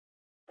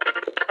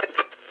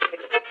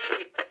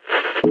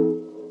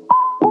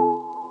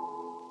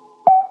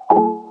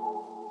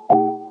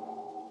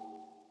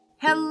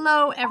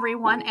Hello,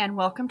 everyone, and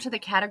welcome to the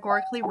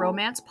Categorically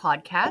Romance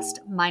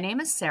podcast. My name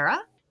is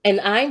Sarah.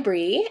 And I'm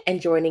Bree, and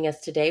joining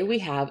us today we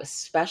have a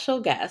special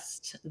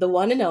guest, the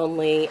one and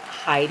only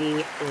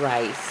Heidi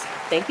Rice.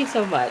 Thank you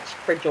so much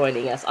for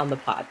joining us on the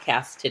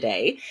podcast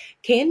today.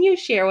 Can you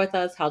share with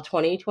us how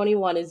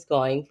 2021 is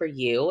going for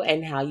you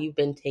and how you've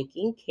been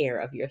taking care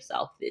of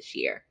yourself this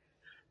year?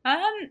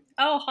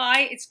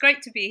 Hi, it's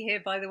great to be here,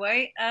 by the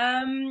way.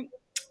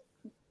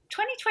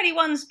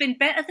 2021's been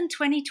better than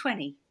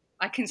 2020.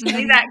 I can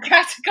say that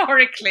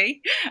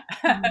categorically.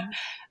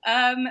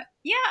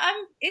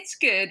 It's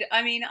good.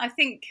 I mean, I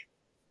think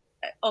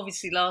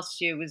obviously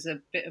last year was a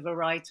bit of a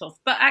write-off,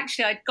 but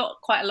actually I'd got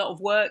quite a lot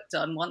of work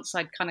done once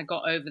I'd kind of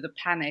got over the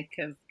panic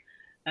of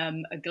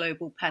a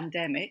global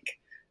pandemic.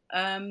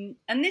 And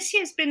this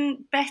year's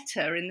been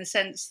better in the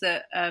sense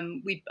that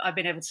I've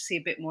been able to see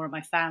a bit more of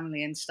my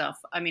family and stuff.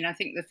 I mean, I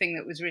think the thing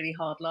that was really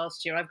hard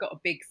last year, I've got a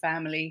big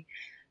family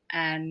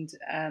and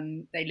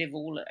they live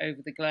all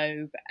over the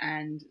globe.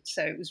 And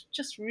so it was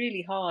just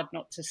really hard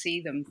not to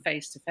see them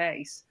face to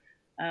face.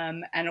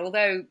 And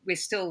although we're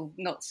still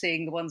not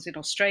seeing the ones in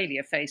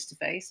Australia face to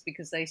face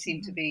because they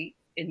seem to be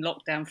in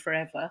lockdown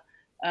forever,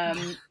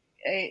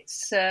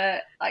 it's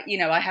I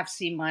have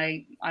seen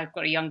I've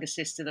got a younger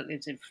sister that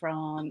lives in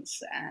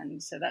France,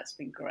 and so that's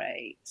been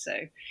great. So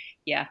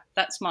yeah,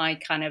 that's my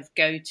kind of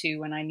go-to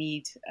when I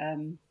need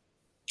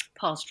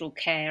pastoral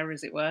care,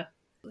 as it were.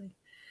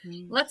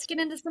 Let's get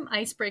into some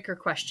icebreaker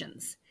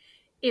questions.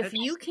 If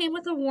you came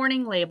with a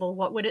warning label,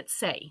 what would it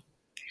say?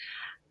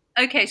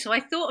 Okay, so I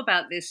thought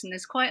about this, and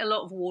there's quite a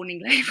lot of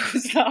warning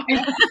labels that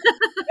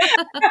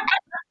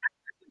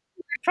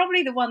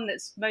Probably the one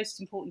that's most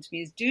important to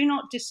me is do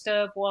not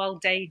disturb while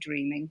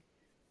daydreaming,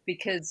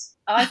 because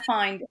I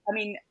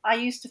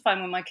used to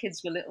find when my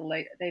kids were little,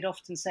 they'd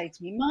often say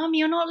to me, "Mum,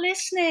 you're not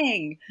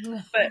listening."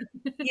 But,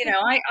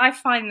 I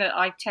find that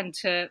I tend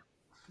to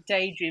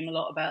daydream a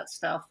lot about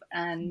stuff,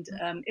 and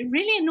it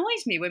really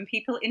annoys me when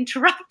people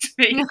interrupt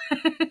me.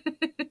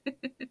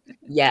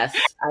 Yes,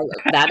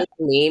 that is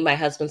me. My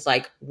husband's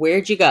like,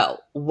 "Where'd you go?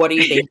 What are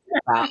you thinking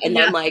about?" And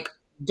I'm like,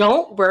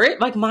 "Don't worry,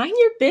 like mind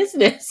your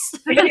business."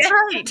 That's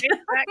right.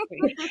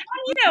 Exactly.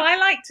 And, I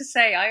like to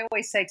say, I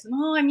always say to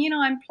them,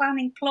 I'm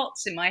planning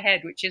plots in my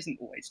head, which isn't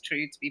always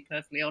true, to be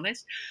perfectly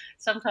honest.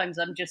 Sometimes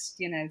I'm just,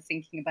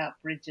 thinking about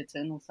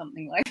Bridgerton or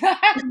something like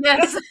that.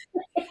 Yes.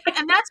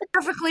 And that's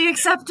perfectly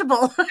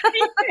acceptable.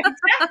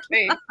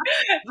 Exactly.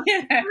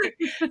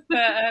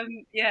 But,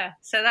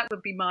 so that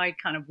would be my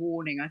kind of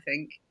warning, I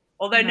think.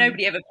 Although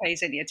nobody ever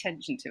pays any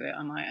attention to it,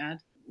 I might add.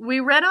 We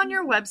read on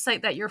your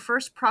website that your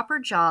first proper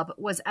job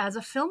was as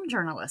a film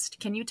journalist.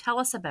 Can you tell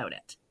us about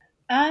it?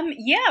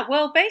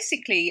 Well,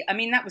 basically,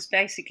 that was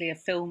basically a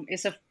film.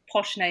 It's a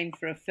posh name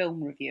for a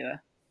film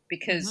reviewer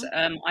because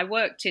I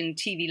worked in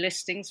TV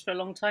listings for a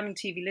long time in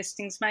TV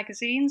listings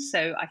magazines.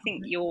 So I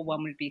think your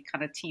one would be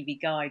kind of TV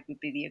Guide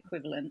would be the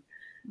equivalent.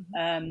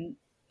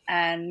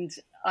 And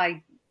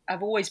I've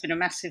always been a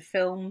massive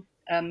film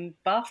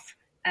buff.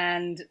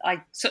 And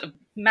I sort of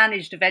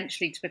managed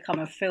eventually to become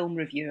a film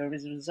reviewer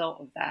as a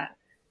result of that.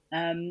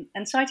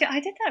 And so I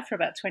did that for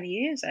about 20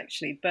 years,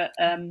 actually. But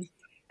and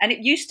it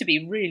used to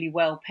be really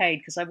well paid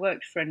because I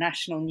worked for a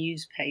national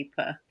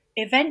newspaper.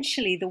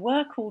 Eventually, the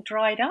work all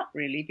dried up,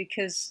 really,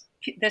 because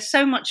there's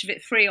so much of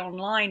it free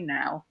online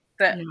now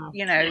that,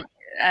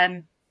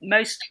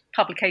 most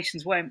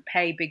publications won't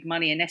pay big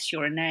money unless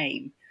you're a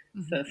name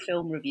for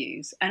film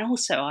reviews. And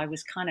also I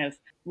was kind of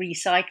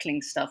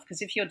recycling stuff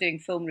because if you're doing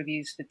film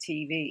reviews for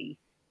TV,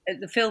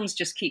 the films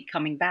just keep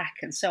coming back.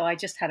 And so I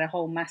just had a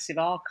whole massive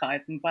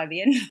archive. And by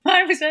the end,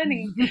 I was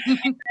earning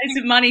loads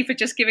of money for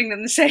just giving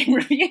them the same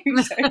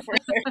reviews over and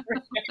over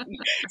again.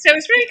 So it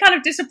was really kind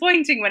of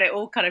disappointing when it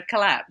all kind of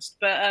collapsed.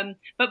 But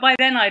by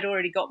then I'd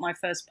already got my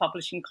first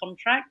publishing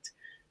contract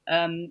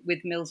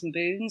with Mills and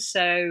Boon.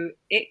 So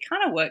it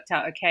kind of worked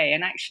out okay.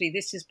 And actually,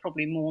 this is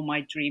probably more my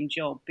dream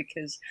job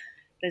because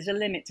there's a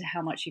limit to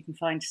how much you can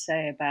find to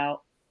say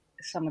about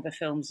some of the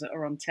films that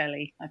are on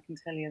telly. I can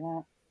tell you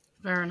that.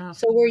 Fair enough.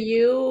 So were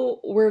you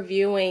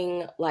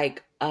reviewing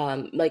like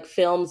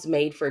films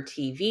made for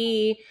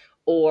TV,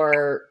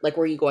 or like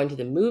were you going to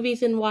the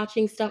movies and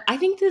watching stuff? I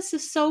think this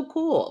is so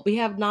cool. We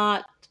have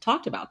not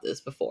talked about this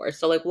before.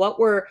 So like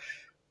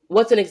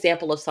what's an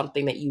example of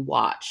something that you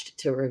watched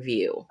to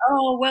review?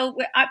 Oh, well,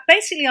 I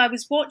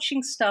was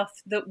watching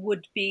stuff that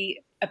would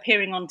be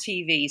appearing on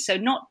TV. So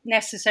not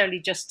necessarily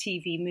just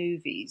TV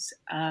movies.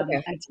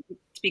 Okay. And to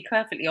be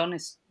perfectly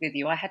honest with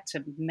you, I had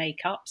to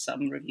make up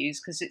some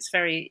reviews because it's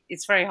very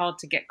hard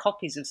to get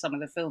copies of some of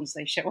the films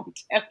they show on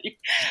telly.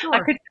 Sure.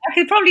 I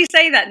could probably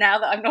say that now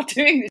that I'm not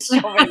doing this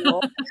job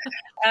anymore.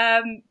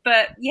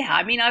 But yeah,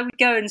 I would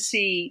go and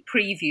see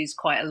previews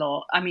quite a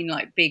lot.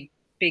 Like big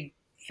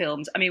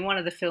films. I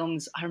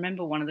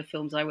remember one of the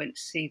films I went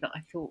to see that I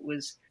thought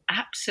was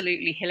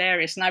absolutely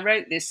hilarious. And I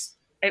wrote this,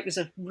 it was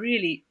a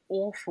really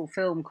awful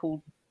film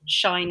called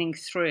Shining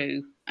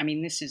Through.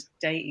 This is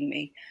dating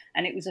me.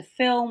 And it was a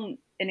film,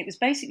 it was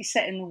basically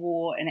set in the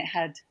war, and it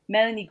had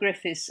Melanie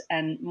Griffiths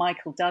and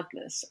Michael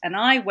Douglas. And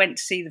I went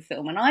to see the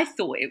film, and I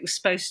thought it was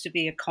supposed to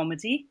be a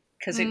comedy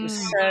because it was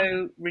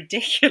so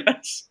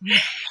ridiculous.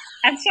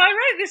 And so I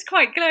wrote this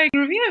quite glowing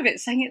review of it,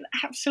 saying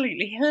it's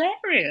absolutely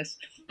hilarious.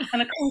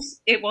 And of course,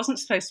 it wasn't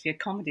supposed to be a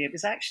comedy. It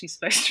was actually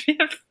supposed to be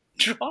a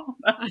drama.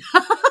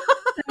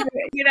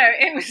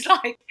 So,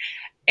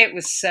 it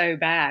was so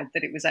bad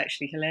that it was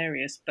actually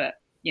hilarious. But,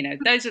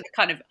 those are the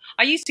kind of,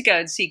 I used to go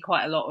and see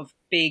quite a lot of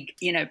big,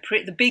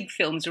 the big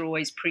films are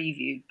always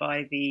previewed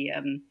by the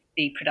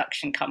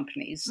production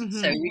companies. Mm-hmm.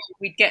 So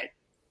we'd get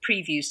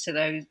previews to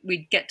those.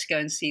 We'd get to go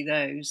and see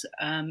those.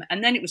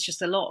 And then it was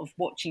just a lot of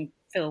watching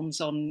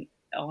films on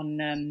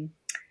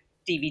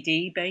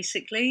DVD,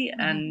 basically.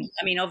 Mm-hmm. And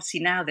I mean, obviously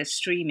now they're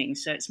streaming,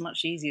 so it's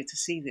much easier to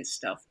see this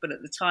stuff. But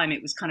at the time,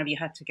 it was kind of, you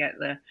had to get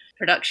the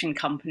production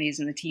companies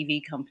and the TV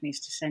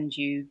companies to send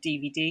you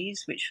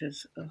DVDs, which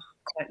was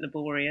quite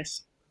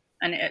laborious.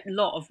 And a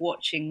lot of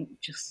watching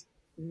just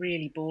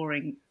really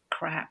boring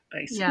crap,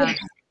 basically. Yeah.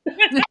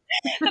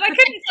 That I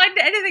couldn't find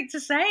anything to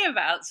say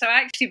about. So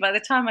actually, by the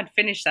time I'd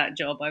finished that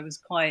job, I was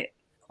quite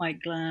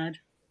glad.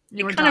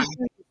 You were done.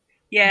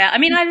 Yeah, I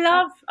mean, I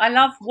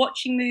love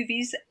watching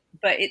movies,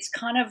 but it's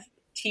kind of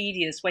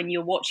tedious when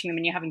you're watching them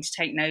and you're having to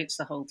take notes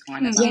the whole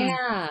time.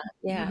 Yeah.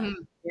 Yeah.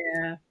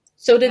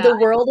 So did the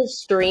world of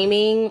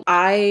streaming,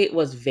 I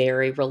was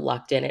very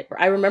reluctant.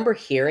 I remember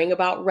hearing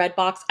about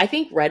Redbox. I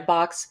think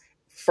Redbox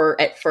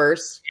at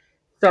first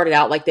started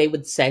out like they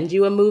would send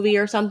you a movie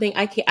or something.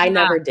 I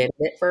never did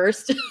it at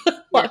first.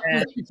 Or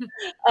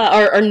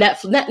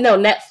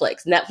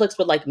Netflix. Netflix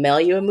would like mail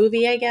you a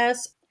movie, I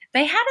guess.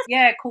 They had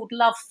a called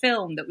Love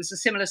Film that was a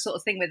similar sort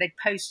of thing where they'd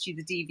post you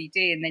the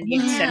DVD and then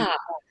you'd send it off.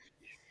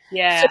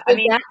 Yeah. So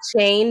did that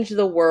change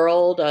the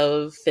world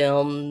of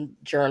film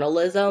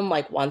journalism?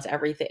 Like once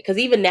everything, because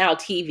even now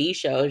TV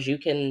shows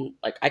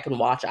I can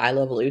watch I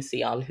Love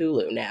Lucy on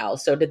Hulu now.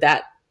 So did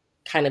that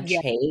kind of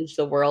change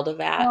the world of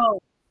that?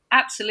 Oh,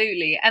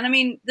 absolutely. And I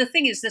mean, the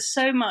thing is, there's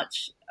so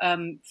much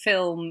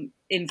film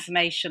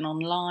information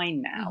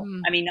online now.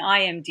 Mm-hmm. I mean,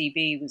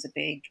 IMDb was a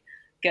big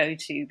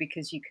go-to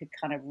because you could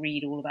kind of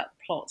read all about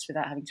the plots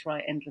without having to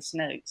write endless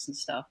notes and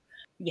stuff.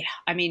 Yeah,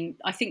 I mean,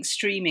 I think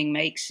streaming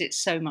makes it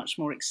so much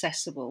more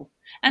accessible.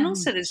 And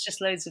also there's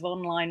just loads of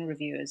online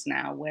reviewers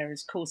now,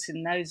 whereas, of course,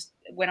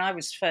 when I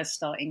was first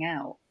starting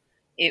out,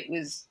 it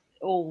was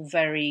all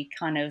very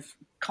kind of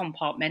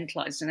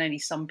compartmentalized and only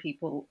some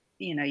people,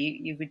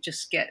 you would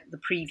just get the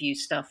preview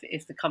stuff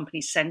if the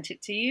company sent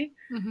it to you.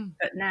 Mm-hmm.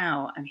 But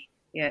now, I mean,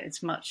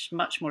 it's much,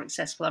 much more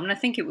accessible. I mean, I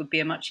think it would be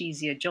a much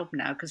easier job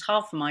now because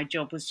half of my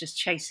job was just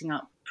chasing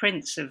up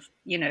prints of,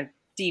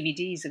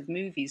 DVDs of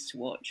movies to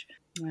watch.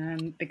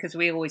 Because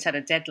we always had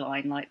a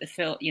deadline, like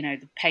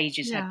the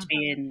pages had to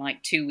be in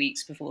like 2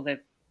 weeks before the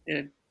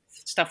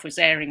stuff was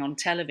airing on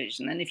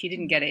television. And if you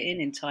didn't get it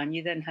in time,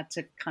 you then had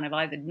to kind of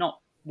either not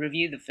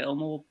review the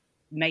film or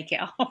make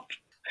it up.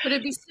 But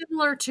it'd be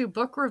similar to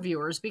book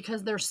reviewers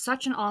because there's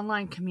such an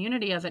online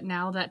community of it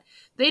now that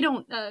they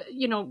don't,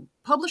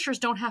 publishers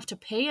don't have to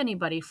pay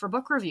anybody for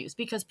book reviews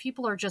because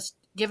people are just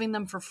giving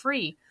them for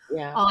free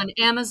on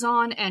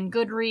Amazon and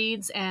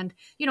Goodreads. And,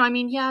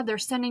 they're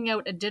sending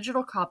out a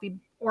digital copy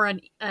or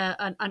an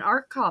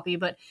art copy,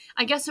 but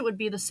I guess it would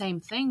be the same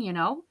thing,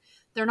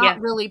 They're not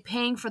really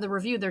paying for the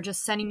review. They're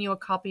just sending you a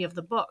copy of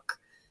the book,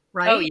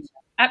 right? Oh, yeah.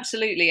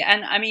 Absolutely.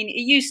 And I mean, it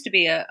used to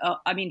be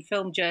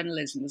film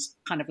journalism was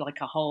kind of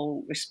like a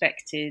whole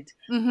respected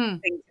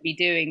thing to be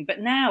doing. But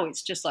now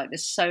it's just like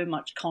there's so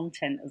much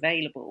content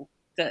available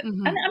that,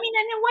 and I mean, in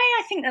a way,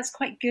 I think that's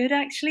quite good,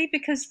 actually,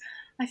 because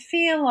I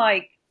feel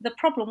like the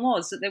problem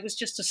was that there was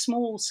just a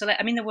small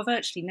there were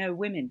virtually no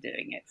women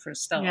doing it for a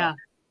start. Yeah.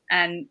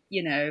 And,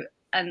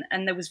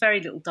 and there was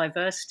very little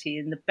diversity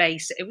in the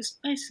base. It was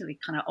mostly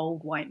kind of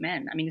old white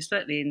men. I mean,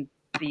 especially in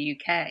the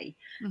UK.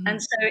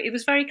 And so it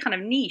was very kind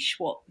of niche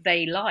what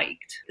they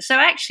liked. So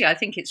actually I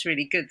think it's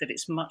really good that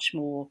it's much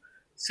more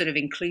sort of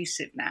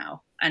inclusive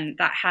now, and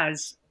that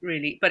has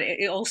really, but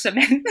it also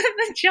meant that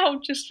the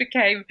job just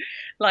became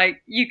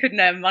like you couldn't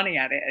earn money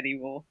at it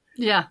anymore.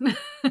 Yeah.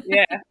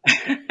 Yeah.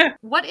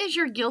 What is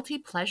your guilty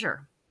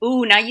pleasure?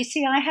 Oh, now you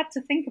see, I had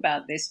to think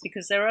about this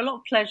because there are a lot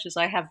of pleasures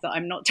I have that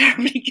I'm not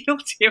terribly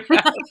guilty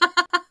about.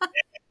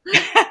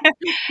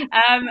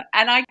 And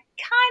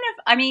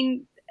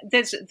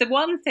there's the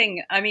one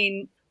thing,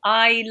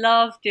 I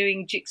love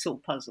doing jigsaw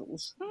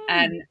puzzles.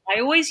 And I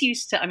always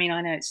used to, I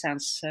know it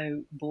sounds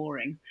so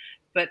boring,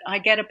 but I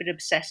get a bit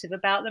obsessive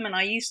about them. And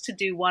I used to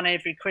do one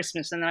every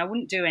Christmas and then I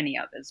wouldn't do any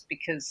others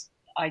because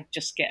I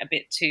just get a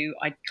bit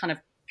I'd kind of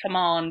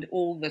command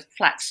all the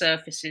flat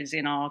surfaces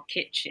in our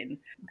kitchen.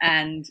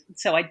 And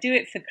so I'd do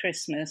it for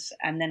Christmas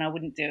and then I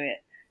wouldn't do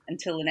it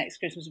until the next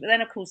Christmas. But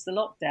then, of course, the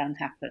lockdown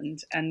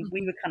happened and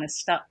we were kind of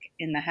stuck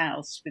in the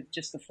house with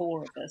just the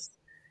four of us.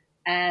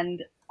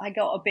 And I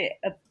got a bit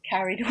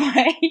carried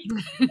away.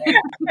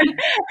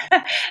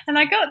 And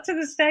I got to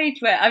the stage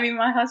where,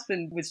 my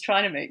husband was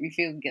trying to make me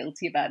feel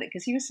guilty about it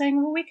because he was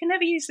saying, well, we can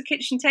never use the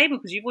kitchen table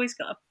because you've always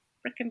got to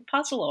freaking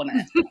puzzle on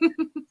it.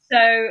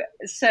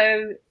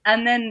 So,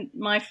 and then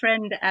my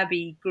friend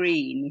Abby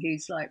Green,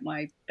 who's like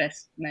my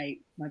best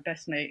mate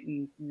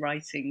in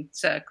writing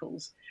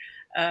circles,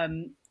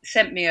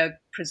 sent me a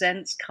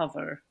Presents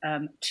cover,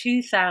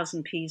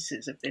 2,000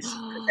 pieces of this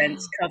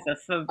Presents cover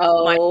for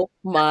Oh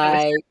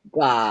my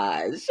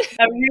gosh.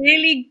 a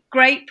really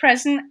great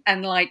present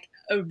and like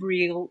a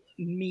real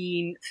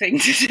mean thing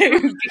to do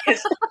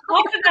because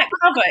half of that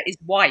cover is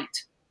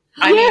white.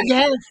 I mean,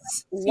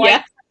 Yes.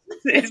 white.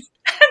 Yes.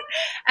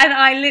 And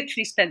I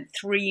literally spent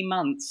 3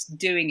 months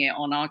doing it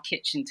on our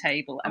kitchen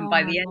table. And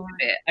by the end of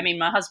it, I mean,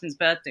 my husband's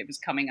birthday was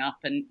coming up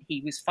and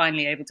he was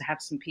finally able to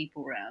have some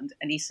people around.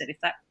 And he said,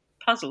 if that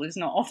puzzle is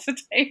not off the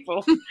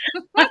table,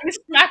 I'm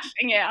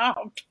smashing it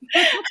up.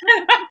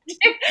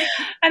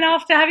 And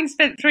after having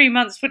spent 3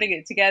 months putting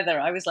it together,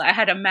 I was like, I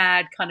had a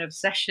mad kind of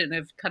session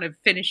of kind of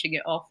finishing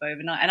it off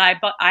overnight. And I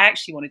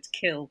actually wanted to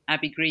kill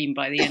Abby Green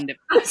by the end of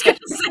it.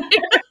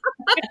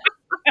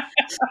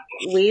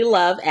 We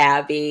love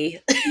Abby.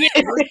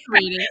 Yeah,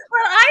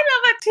 well, I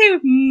love her too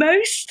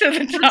most of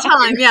the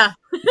time. Yeah.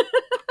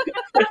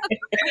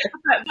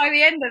 But by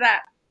the end of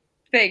that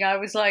thing, I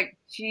was like,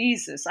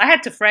 Jesus. I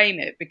had to frame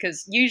it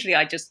because usually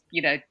I just,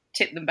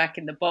 tip them back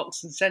in the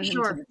box and send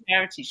them to the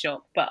charity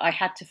shop. But I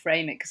had to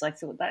frame it because I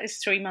thought that is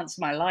 3 months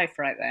of my life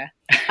right there.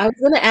 I was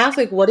going to ask,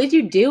 like, what did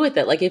you do with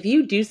it? Like, if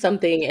you do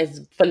something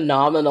as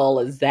phenomenal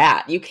as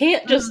that, you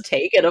can't just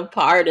take it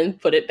apart and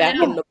put it back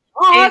in the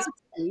box.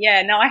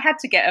 Yeah, no, I had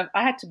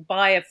to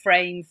buy a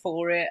frame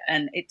for it,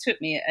 and it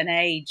took me an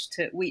age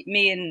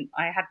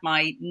I had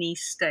my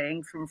niece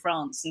staying from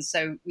France, and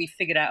so we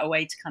figured out a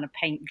way to kind of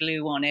paint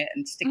glue on it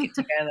and stick it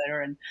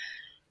together, and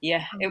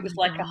it was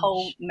like a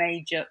whole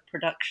major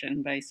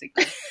production,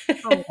 basically.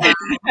 Oh, wow.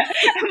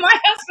 My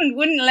husband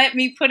wouldn't let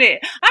me put it.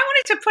 I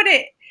wanted to put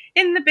it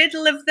in the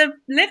middle of the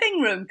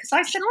living room because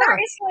I said that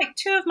is like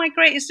two of my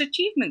greatest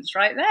achievements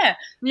right there.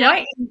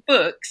 Writing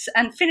books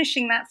and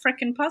finishing that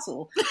frickin'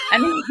 puzzle.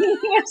 And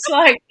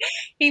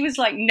he was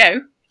like,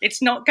 no,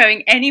 it's not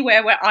going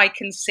anywhere where I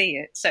can see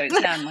it. So it's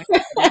now in my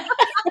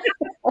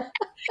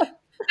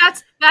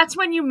That's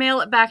when you mail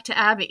it back to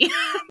Abby.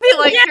 Be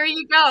like, here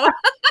you go.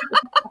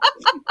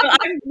 But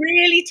I'm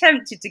really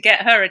tempted to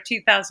get her a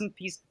 2,000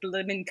 piece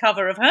blooming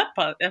cover of her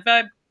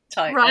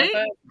type, right? Of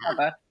her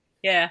cover.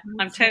 Yeah,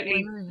 I'm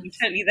totally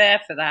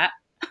there for that.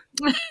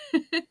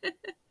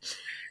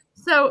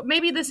 So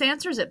maybe this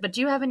answers it, but do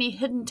you have any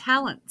hidden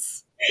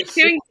talents?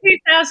 Doing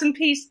 2,000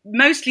 piece,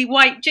 mostly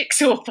white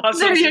jigsaw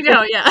puzzles. There you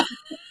go, yeah.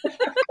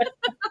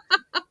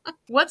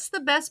 What's the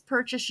best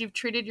purchase you've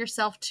treated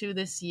yourself to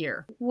this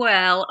year?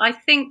 Well, I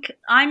think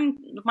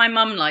my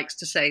mum likes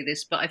to say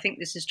this, but I think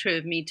this is true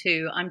of me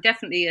too. I'm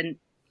definitely an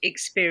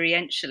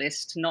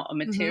experientialist, not a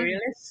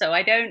materialist. Mm-hmm. So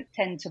I don't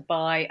tend to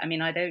buy,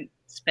 I don't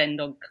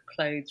spend on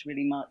clothes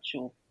really much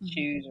or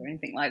shoes or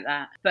anything like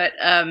that. But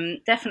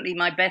definitely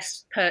my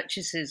best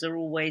purchases are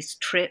always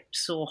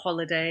trips or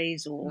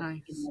holidays or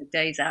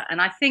days out.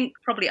 And I think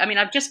probably,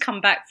 I've just come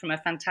back from a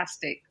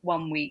fantastic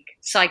 1 week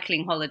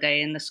cycling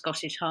holiday in the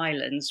Scottish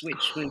Highlands,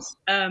 which was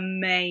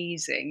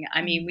amazing.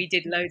 We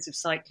did loads of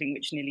cycling,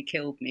 which nearly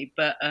killed me,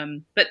 but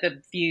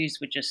the views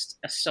were just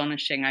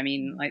astonishing.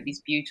 Like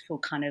these beautiful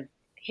kind of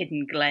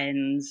hidden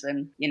glens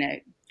and,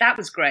 that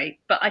was great.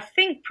 But I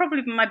think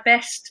probably my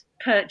best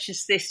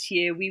purchase this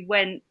year,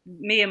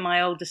 me and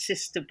my older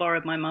sister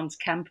borrowed my mum's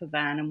camper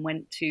van and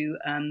went to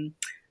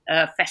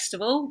a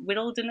festival,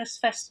 Wilderness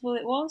Festival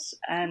it was,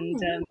 and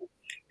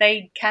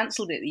they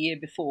cancelled it the year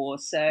before,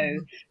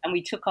 and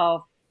we took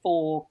our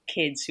 4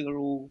 kids who are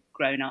all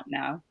grown up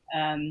now,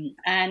 and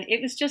it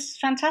was just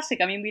fantastic.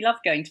 We love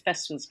going to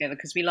festivals together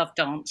because we love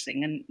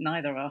dancing, and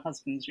neither of our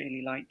husbands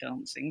really like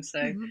dancing,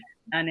 so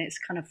and it's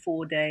kind of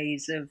 4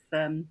 days of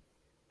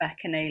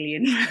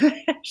bacchanalian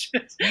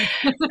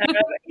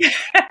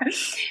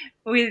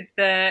with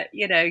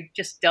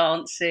just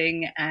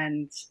dancing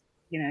and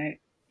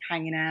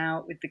hanging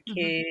out with the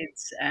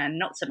kids, and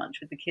not so much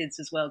with the kids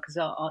as well because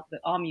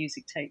our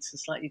music tastes are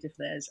slightly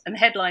different theirs. And the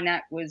headline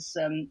act was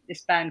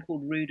this band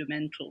called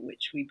Rudimental,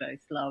 which we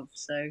both love,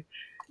 so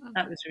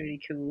that was really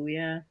cool.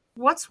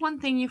 What's one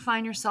thing you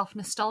find yourself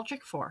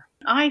nostalgic for?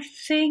 I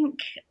think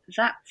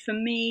that for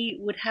me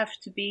would have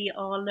to be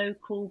our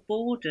local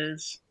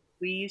Borders.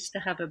 We used to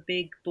have a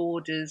big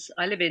Borders.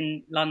 I live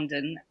in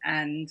London,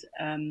 and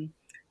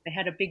they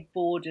had a big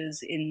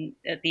Borders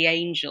at the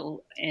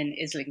Angel in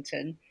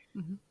Islington,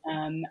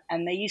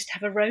 and they used to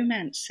have a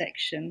romance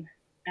section,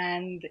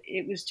 and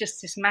it was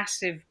just this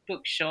massive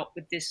bookshop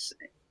with this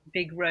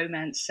big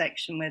romance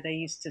section where they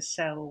used to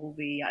sell all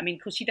the. Of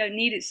course, you don't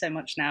need it so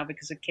much now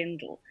because of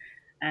Kindle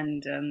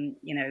and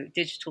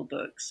digital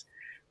books,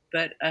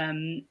 but.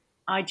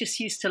 I just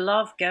used to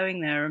love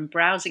going there and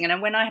browsing.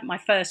 And when my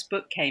first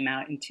book came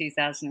out in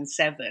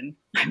 2007,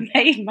 I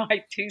made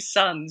my 2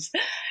 sons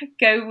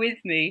go with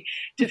me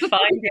to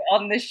find it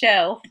on the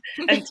shelf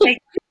and take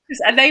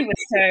pictures. And they were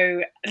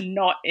so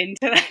not into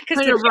that.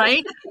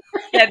 Right?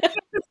 The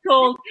book was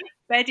called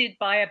Bedded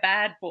by a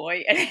Bad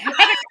Boy, and it had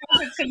a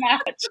cover to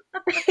match.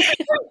 The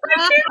kids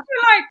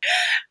were like,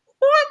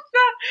 what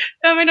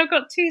the? I mean, I've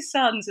got two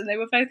sons, and they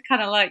were both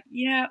kind of like,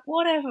 yeah,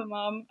 whatever,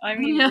 Mum. I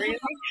mean, really.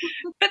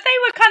 But they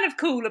were kind of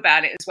cool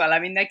about it as well. I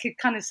mean, they could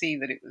kind of see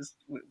that it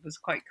was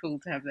quite cool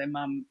to have their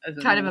mum as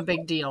kind of a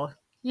big deal.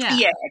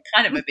 Yeah,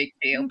 kind of a big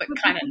deal, but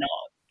kind of not.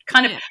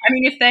 Kind of. Yeah. I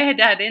mean, if they had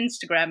had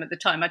Instagram at the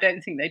time, I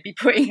don't think they'd be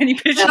putting any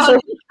pictures on.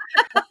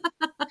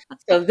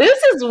 So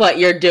this is what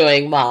you're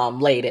doing, Mom,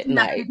 late at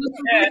night.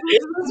 Yeah.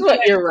 This is what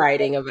you're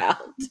writing about.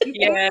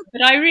 Yeah,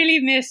 but I really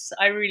miss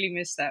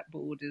that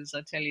Borders,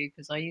 I tell you,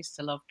 because I used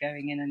to love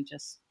going in and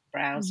just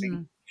browsing.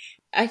 Mm-hmm.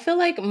 I feel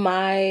like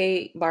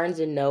my Barnes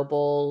and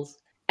Nobles,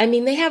 I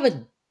mean, they have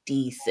a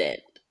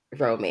decent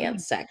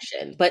romance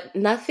section, but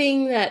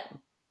nothing that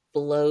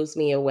blows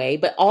me away.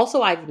 But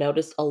also I've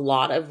noticed a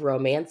lot of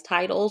romance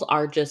titles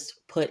are just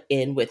put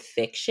in with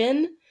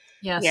fiction.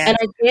 Yes. And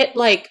I get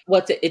like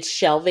it's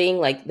shelving,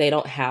 like they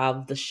don't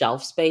have the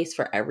shelf space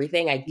for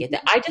everything. I get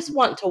that. I just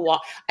want to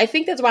walk. I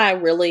think that's why I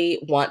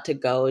really want to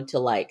go to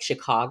like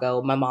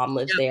Chicago. My mom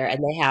lives there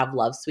and they have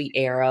Love Sweet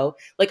Arrow,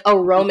 like a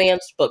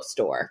romance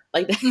bookstore.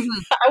 Like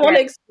I want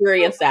to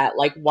experience that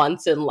like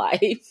once in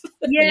life.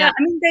 Yeah,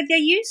 I mean, they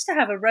used to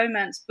have a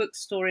romance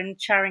bookstore in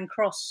Charing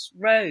Cross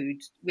Road,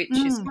 which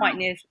is quite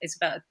near. It's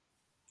about a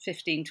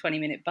 15-20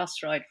 minute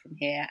bus ride from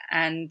here,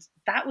 and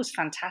that was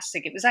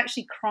fantastic. It was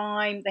actually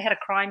crime. They had a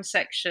crime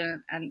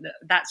section, and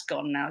that's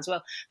gone now as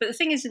well. But the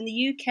thing is, in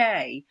the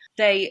UK,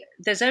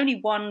 there's only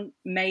one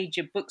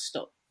major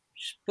bookstore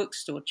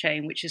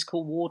chain, which is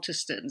called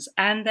Waterstones,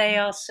 and they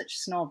are such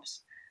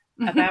snobs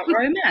about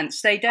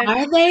romance. They don't.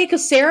 Are they?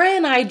 Because Sarah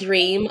and I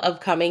dream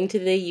of coming to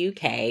the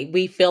UK.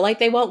 We feel like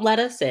they won't let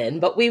us in,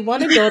 but we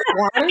want to go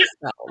to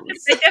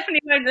Waterstones. They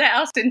definitely won't let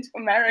us into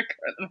America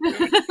at the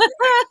moment.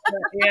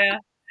 Yeah.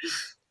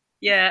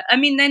 Yeah, I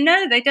mean,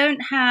 they don't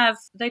have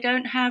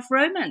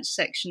romance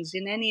sections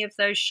in any of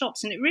those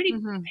shops, and it really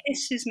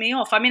pisses me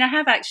off. I mean, I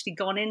have actually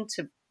gone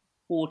into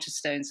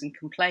Waterstones and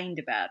complained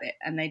about it,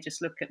 and they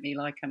just look at me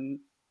like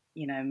I'm,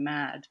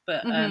 mad.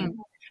 But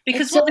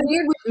because it's so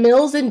weird with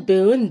Mills and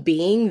Boon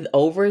being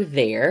over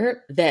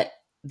there that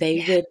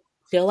they would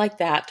feel like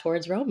that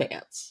towards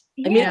romance.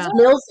 I mean, it's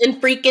Mills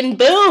and freaking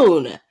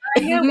Boon.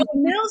 Yeah, well,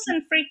 Mills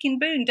and freaking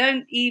Boon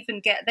don't even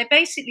they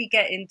basically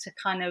get into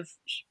kind of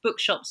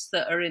bookshops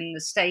that are in the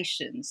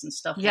stations and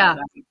stuff like that.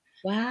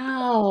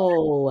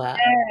 Wow.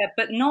 Yeah,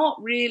 but not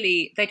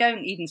really. They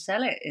don't even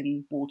sell it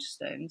in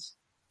Waterstones.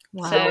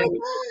 Wow. So, oh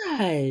my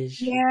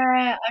gosh.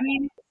 Yeah, I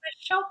mean, it's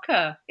a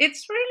shocker.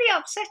 It's really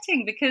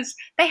upsetting because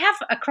they have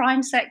a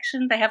crime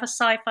section, they have a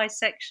sci-fi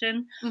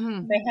section,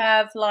 they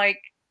have like,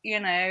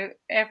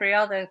 every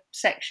other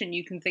section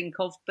you can think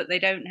of, but they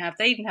even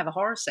have a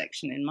horror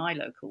section in my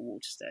local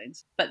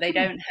Waterstones, but they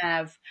don't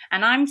have,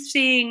 and I'm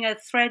seeing a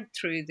thread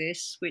through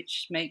this,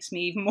 which makes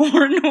me even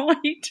more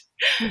annoyed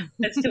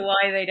as to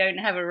why they don't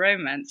have a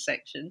romance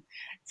section.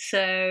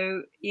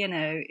 So,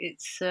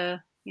 it's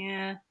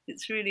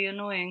really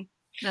annoying.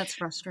 That's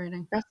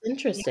frustrating. That's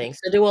interesting.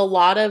 So do a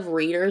lot of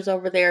readers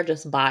over there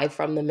just buy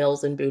from the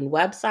Mills and Boon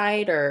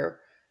website or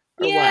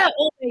what?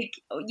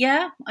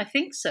 Yeah, I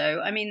think so.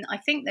 I mean, I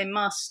think they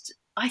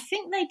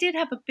did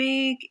have a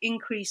big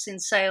increase in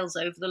sales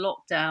over the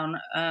lockdown,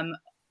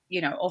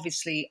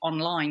 obviously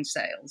online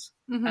sales.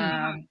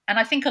 And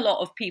I think a lot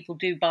of people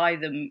do buy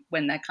them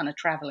when they're kind of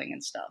traveling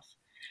and stuff.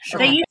 Sure.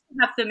 They used to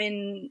have them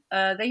in,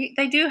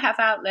 they do have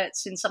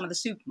outlets in some of the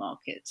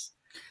supermarkets.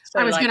 So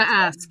I was going to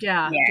ask, do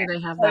they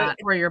have that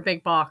or your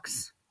big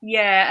box?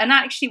 Yeah, and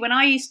actually when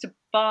I used to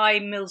buy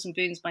Mills and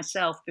Boons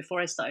myself before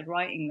I started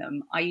writing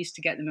them, I used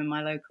to get them in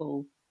my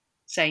local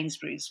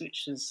Sainsbury's,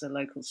 which is a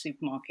local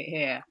supermarket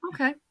here.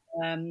 Okay.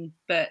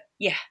 But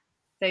yeah,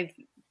 but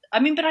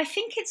I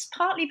think it's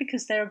partly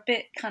because they're a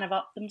bit kind of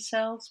up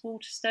themselves,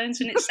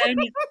 Waterstones, and it's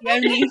only the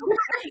only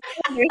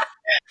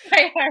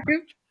I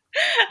hope.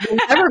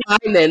 Never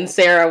mind then,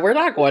 Sarah. We're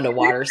not going to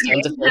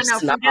Waterstones.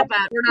 Forget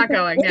that. We're not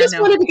going. We just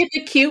wanted to get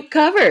the cute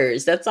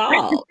covers. That's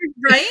all.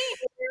 Right?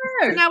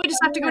 So now we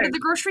just have to go to the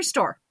grocery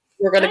store.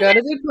 We're going to go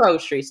to the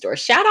grocery store.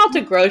 Shout out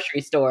to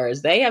grocery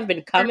stores. They have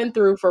been coming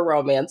through for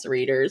romance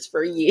readers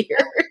for years.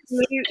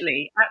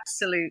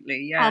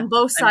 Absolutely. Yeah. On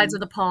both sides of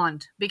the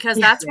pond, because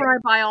that's where I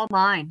buy all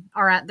mine,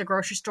 or at the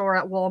grocery store,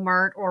 at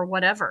Walmart, or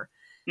whatever.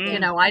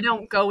 I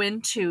don't go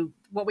into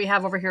what we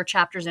have over here,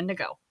 Chapters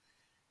Indigo.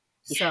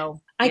 So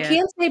I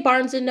can say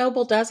Barnes and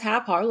Noble does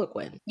have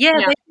Harlequin.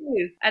 Yeah, they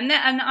do. And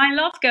I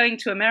love going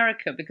to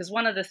America because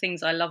one of the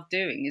things I love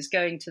doing is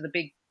going to the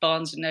big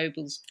Barnes and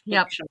Nobles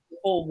bookshops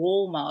or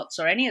Walmarts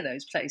or any of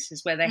those places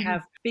where they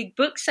have big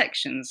book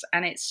sections,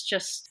 and it's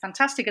just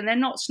fantastic. And they're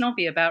not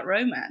snobby about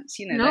romance,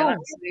 they'll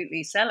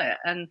absolutely sell it.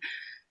 And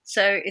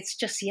so it's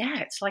just,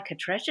 it's like a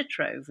treasure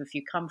trove if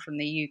you come from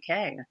the UK,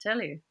 I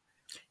tell you.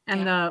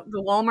 And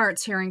the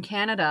Walmarts here in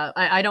Canada,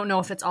 I don't know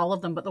if it's all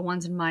of them, but the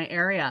ones in my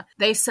area,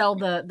 they sell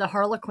the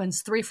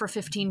Harlequins 3 for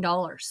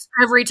 $15.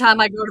 Every time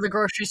I go to the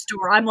grocery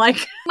store, I'm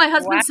like, my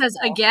husband says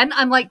again,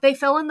 I'm like, they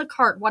fell in the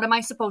cart. What am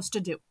I supposed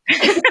to do?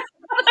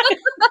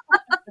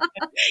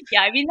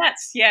 Yeah, I mean,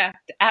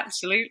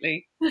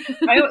 absolutely.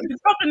 The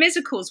problem is,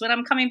 of course, when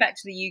I'm coming back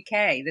to the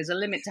UK, there's a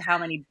limit to how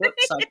many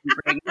books I can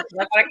bring because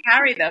I've got to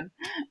carry them.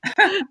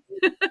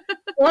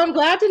 Well, I'm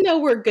glad to know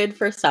we're good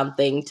for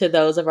something to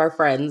those of our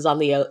friends on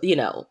the,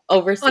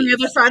 overseas. On the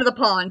other side of the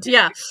pond,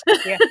 yeah.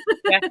 Yeah,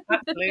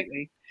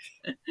 absolutely.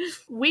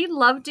 We'd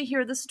love to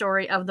hear the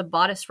story of the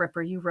bodice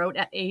ripper you wrote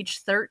at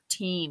age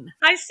 13.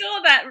 I saw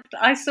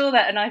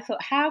that, and I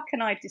thought, how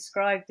can I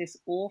describe this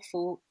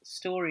awful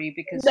story?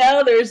 Because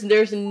No,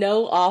 there's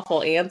no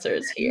awful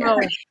answers here. No.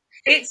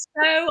 it's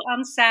so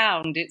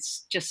unsound.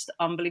 It's just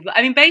unbelievable.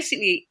 I mean,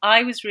 basically,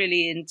 I was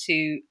really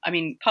into,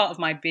 part of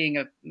my being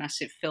a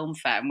massive film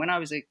fan, when I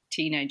was a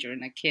teenager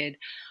and a kid,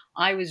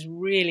 I was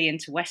really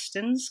into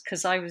Westerns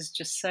because I was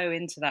just so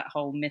into that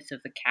whole myth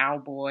of the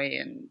cowboy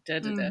and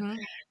da-da-da. Mm-hmm.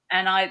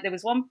 And there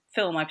was one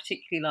film I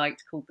particularly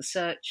liked called The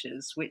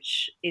Searchers,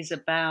 which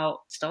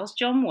stars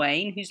John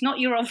Wayne, who's not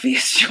your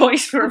obvious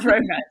choice for a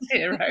romance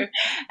hero.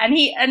 And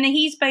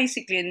he's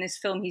basically, in this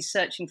film, he's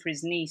searching for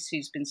his niece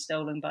who's been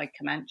stolen by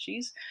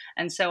Comanches.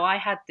 And so I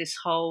had this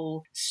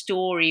whole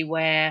story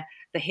where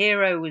the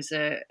hero was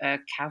a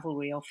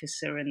cavalry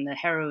officer and the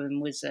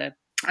heroine was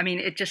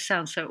it just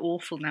sounds so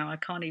awful now. I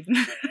can't even.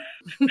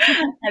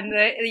 and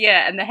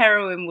the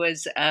heroine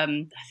was, I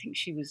think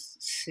she was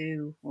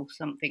Sue or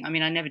something. I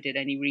mean, I never did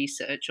any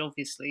research,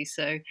 obviously,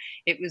 so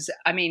it was,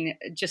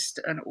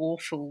 just an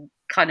awful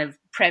kind of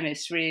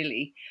premise,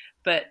 really.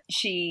 But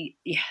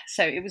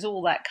so it was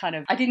all that kind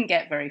of. I didn't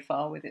get very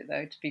far with it,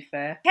 though, to be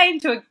fair. Came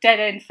to a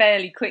dead end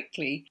fairly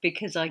quickly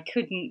because I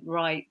couldn't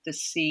write the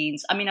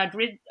scenes. I mean, I'd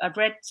read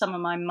some of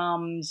my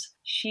mum's.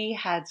 She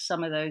had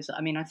some of those.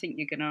 I mean, I think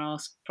you're going to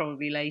ask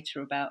probably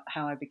later about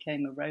how I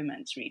became a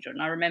romance reader. And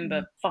I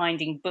remember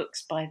finding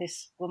books by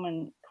this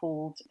woman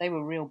called, they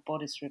were real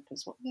bodice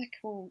rippers. What were they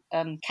called?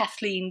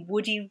 Kathleen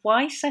Woody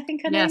Weiss, I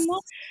think her name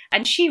was.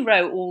 And she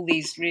wrote all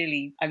these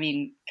really,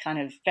 kind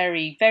of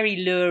very, very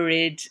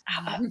lurid.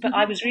 But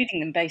I was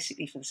reading them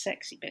basically for the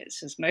sexy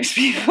bits, as most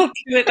people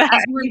do at that age.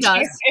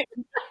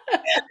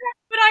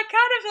 But I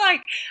kind of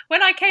like,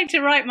 when I came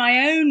to write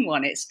my own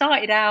one, it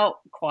started out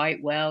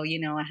quite well.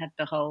 I had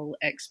the whole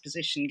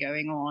exposition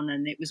going on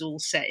and it was all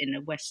set in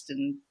a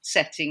Western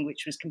setting,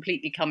 which was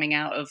completely coming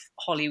out of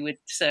Hollywood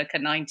circa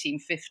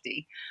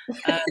 1950.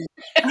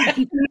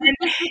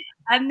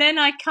 And then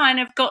I kind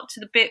of got to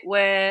the bit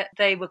where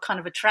they were kind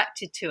of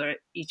attracted to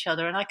each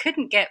other and I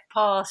couldn't get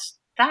past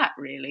that,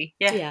 really.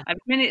 Yeah. The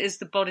minute as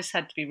the bodice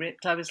had to be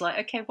ripped, I was like,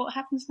 okay, what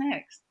happens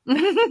next? I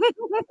have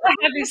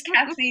this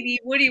Kathleen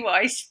Woody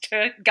Weiss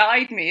to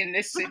guide me in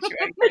this situation.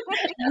 I'm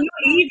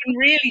not even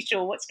really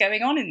sure what's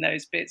going on in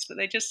those bits, but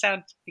they just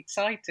sound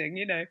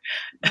exciting,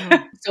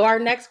 So our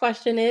next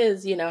question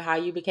is, how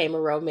you became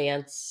a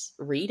romance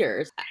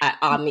reader.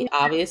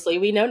 Obviously,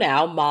 we know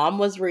now, Mom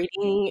was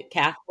reading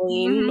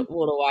Kathleen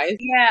Woody Weiss.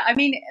 Yeah,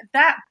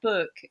 that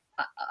book,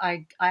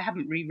 I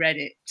haven't reread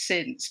it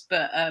since,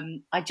 but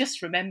I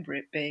just remember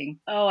it being,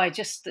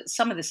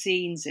 some of the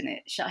scenes in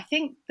it. I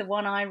think the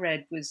one I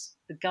read was,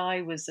 the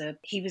guy was I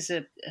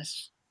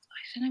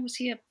don't know,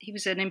 he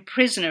was an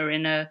imprisoner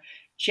in a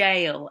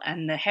jail,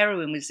 and the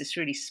heroine was this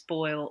really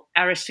spoiled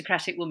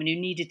aristocratic woman who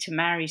needed to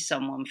marry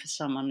someone for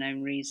some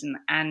unknown reason.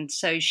 And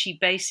so she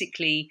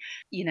basically,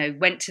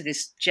 went to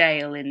this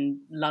jail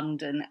in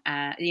London,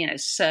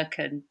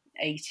 circa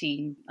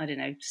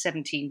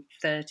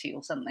 1730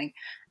 or something,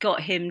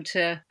 got him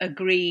to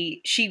agree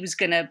she was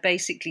going to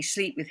basically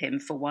sleep with him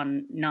for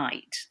one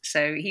night.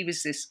 So he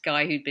was this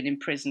guy who'd been in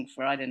prison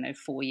for,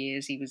 4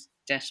 years. He was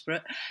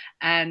desperate.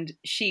 And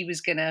she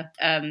was going to,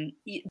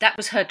 that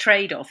was her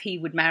trade-off. He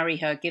would marry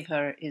her, give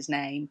her his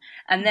name.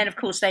 And then, of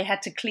course, they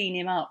had to clean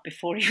him up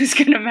before he was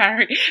going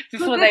to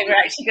before they were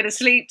actually going to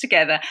sleep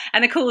together.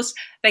 And, of course,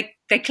 they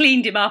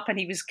cleaned him up and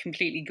he was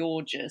completely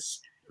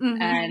gorgeous.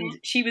 And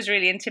she was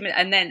really intimidated.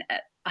 And then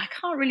I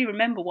can't really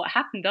remember what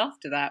happened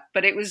after that,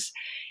 but it was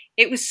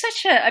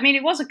such a,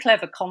 it was a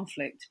clever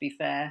conflict, to be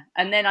fair.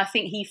 And then I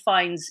think he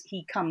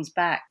comes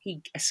back,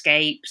 he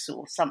escapes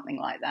or something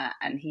like that.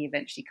 And he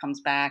eventually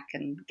comes back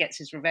and gets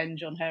his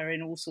revenge on her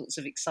in all sorts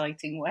of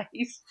exciting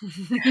ways.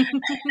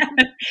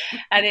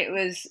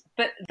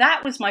 But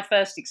that was my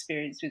first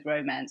experience with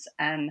romance.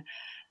 And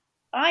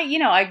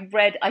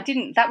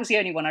that was the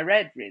only one I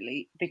read,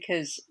 really,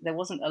 because there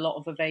wasn't a lot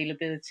of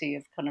availability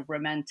of kind of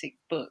romantic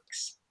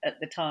books at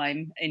the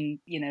time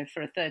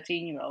for a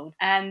 13-year-old.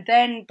 And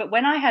then, but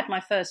when I had my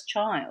first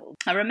child,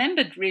 I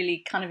remembered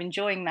really kind of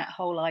enjoying that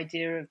whole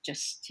idea of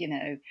just,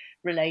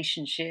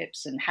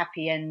 relationships and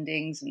happy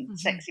endings and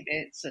sexy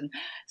bits. And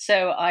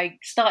so I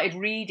started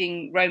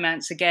reading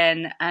romance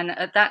again. And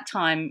at that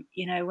time,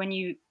 when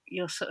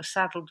you're sort of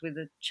saddled with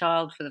a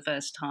child for the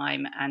first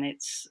time and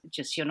it's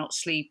just, you're not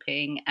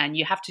sleeping and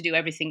you have to do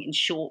everything in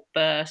short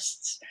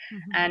bursts.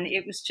 And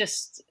it was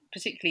just,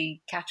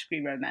 particularly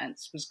category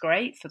romance was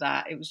great for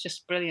that. It was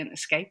just brilliant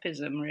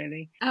escapism,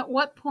 really. At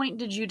what point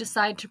did you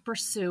decide to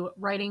pursue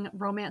writing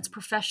romance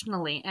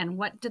professionally, and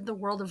what did the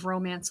world of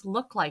romance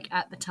look like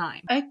at the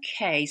time?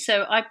 Okay,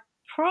 so I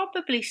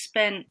probably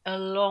spent a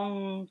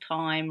long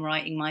time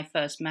writing my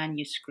first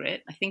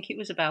manuscript. I think it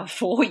was about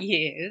 4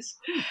 years.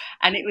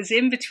 And it was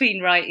in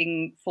between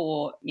writing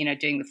for,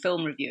 doing the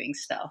film reviewing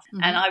stuff.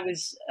 Mm-hmm. And I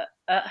was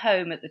at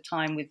home at the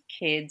time with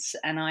kids,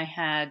 and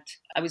I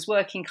was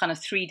working kind of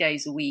 3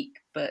 days a week.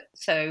 But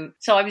so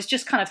I was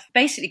just kind of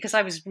basically, because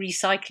I was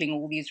recycling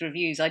all these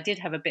reviews, I did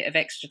have a bit of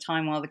extra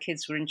time while the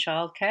kids were in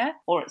childcare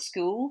or at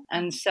school.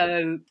 And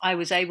so I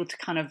was able to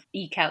kind of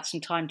eke out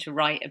some time to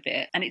write a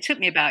bit. And it took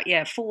me about,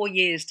 4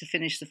 years to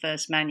finish the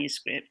first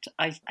manuscript.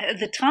 At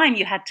the time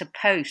you had to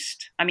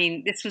post. I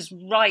mean, this was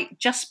right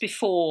just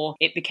before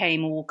it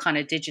became all kind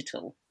of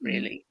digital,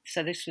 really.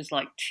 So this was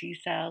like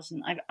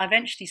 2000. I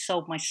eventually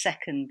sold my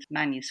second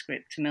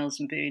manuscript to Mills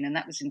and Boon, and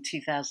that was in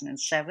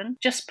 2007.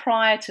 Just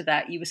prior to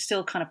that, you were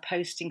still kind of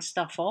posting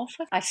stuff off.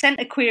 I sent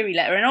a query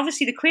letter, and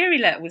obviously the query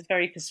letter was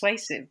very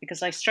persuasive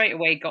because I straight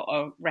away got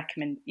a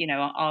recommend.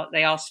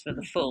 They asked for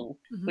the full,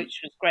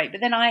 which was great.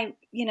 But then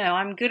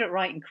I'm good at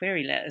writing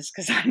query letters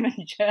because I'm a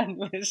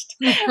journalist.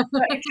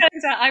 But it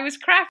turns out I was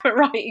crap at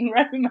writing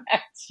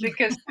romance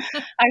because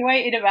I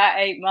waited about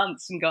 8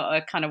 months and got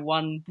a kind of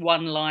one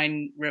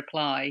line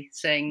reply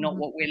saying not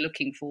what we're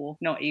looking for,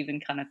 not even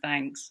kind of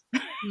thanks.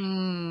 But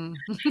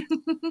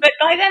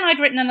by then I'd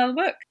written another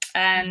book,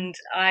 and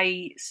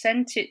I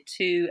sent it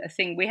to a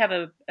thing. We have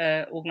a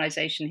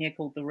organisation here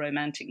called the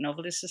Romantic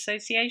Novelists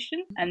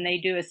Association, and they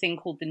do a thing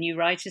called the New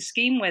Writers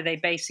Scheme, where they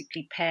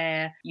basically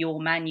pair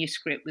your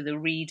manuscript with a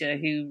reader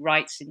who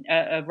writes in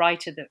a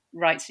writer that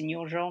writes in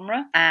your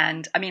genre.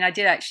 And I mean, I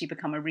did actually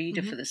become a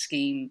reader for the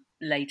scheme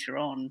later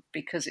on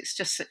because it's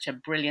just such a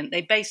brilliant.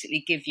 They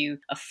basically give you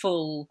a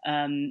full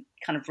kind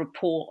of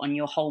report on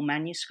your whole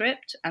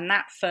manuscript, and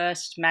that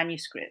first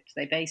manuscript,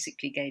 they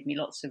basically gave me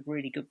lots of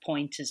really good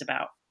pointers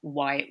about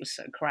why it was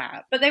so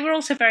crap. But they were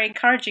also very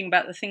encouraging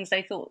about the things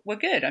they thought were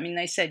good. I mean,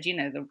 they said,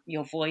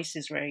 your voice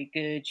is very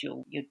good,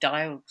 your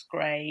dialogue's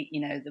great.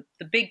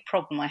 The big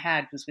problem I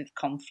had was with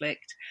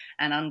conflict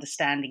and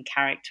understanding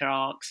character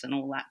arcs and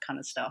all that kind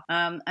of stuff.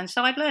 And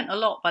so I'd learned a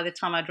lot by the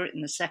time I'd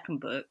written the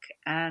second book,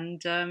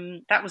 and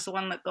that was the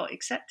one that got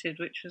accepted,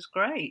 which was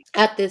great.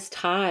 At this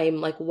time,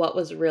 like, what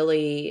was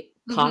really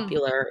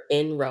popular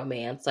in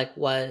romance? I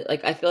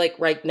feel like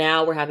right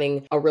now we're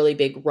having a really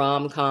big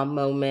rom-com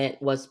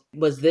moment. Was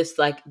this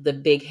like the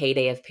big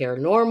heyday of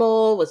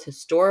paranormal? Was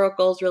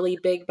historicals really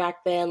big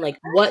back then? Like,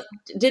 what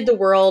did the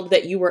world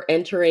that you were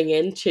entering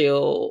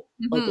into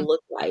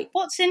look like?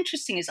 What's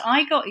interesting is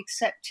I got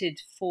accepted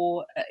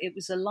for it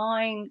was a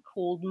line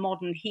called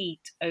Modern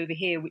Heat over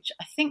here, which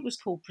I think was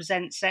called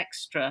Presents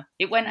Extra.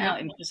 It went out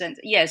in Presents.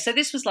 Yeah, so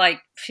this was like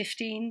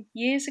 15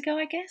 years ago,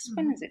 I guess.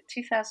 When is it?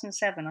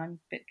 2007. I'm a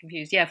bit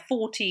confused. Yeah,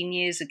 14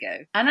 years ago.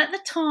 And at the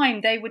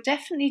time, they were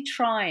definitely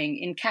trying,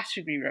 in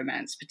category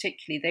romance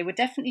particularly, they were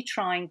definitely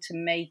trying to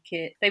make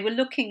it. They were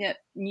looking at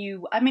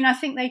new. I mean, I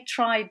think they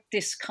tried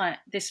this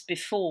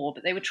before,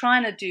 but they were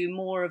trying to do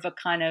more of a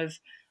kind of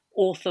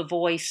author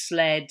voice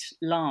led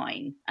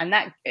line, and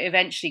that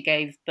eventually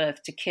gave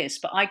birth to Kiss.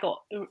 But I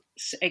got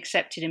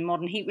accepted in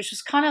Modern Heat, which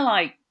was kind of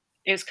like,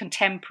 it was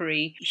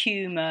contemporary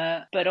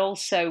humor, but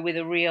also with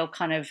a real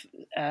kind of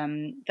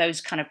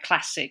those kind of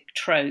classic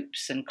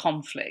tropes and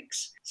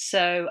conflicts.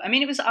 So I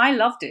mean, I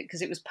loved it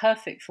because it was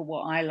perfect for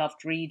what I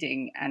loved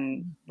reading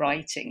and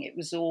writing. It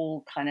was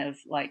all kind of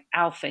like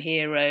alpha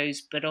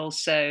heroes, but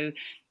also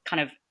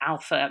kind of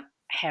alpha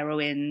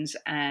heroines,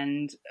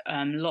 and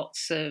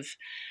lots of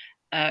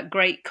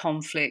great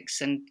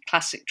conflicts and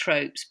classic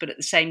tropes, but at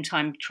the same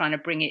time trying to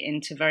bring it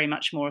into very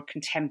much more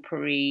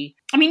contemporary.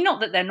 I mean, not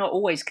that they're not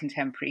always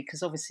contemporary,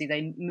 because obviously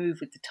they move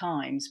with the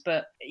times,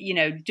 but,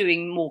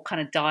 doing more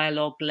kind of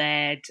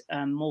dialogue-led,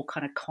 more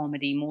kind of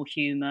comedy, more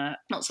humour,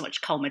 not so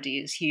much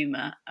comedy as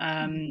humour.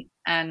 And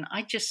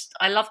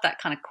I love that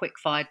kind of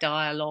quick-fire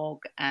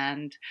dialogue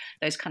and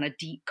those kind of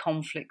deep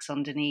conflicts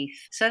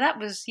underneath. So that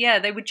was,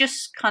 they were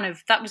just kind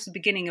of, that was the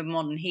beginning of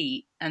Modern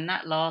Heat, and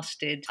that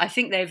lasted. I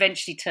think they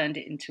eventually turned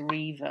it into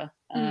Reaver,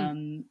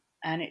 and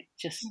it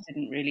just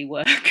didn't really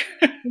work.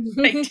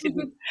 They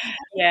didn't.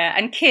 Yeah,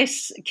 and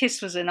Kiss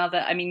was another.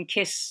 I mean,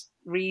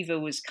 Reaver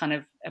was kind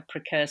of a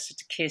precursor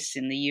to Kiss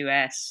in the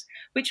US,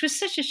 which was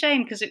such a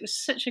shame because it was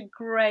such a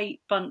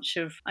great bunch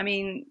of. I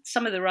mean,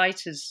 some of the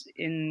writers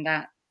in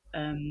that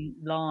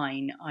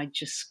line I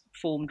just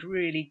formed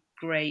really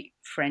great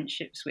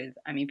friendships with.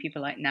 I mean,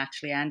 people like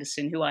Natalie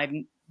Anderson, who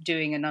I'm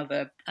doing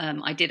another.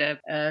 I did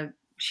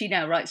she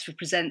now writes for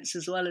Presents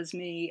as well as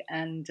me,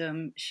 and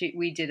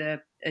we did a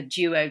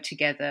duo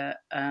together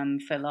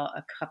for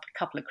a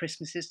couple of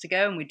Christmases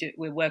ago, and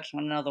we're working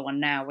on another one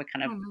now. We're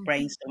kind of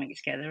brainstorming it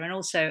together. And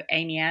also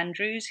Amy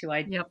Andrews, who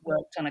I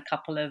worked on a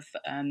couple of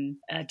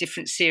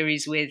different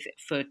series with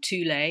for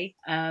Tule,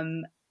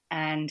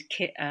 and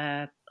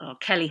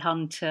Kelly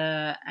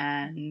Hunter,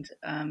 and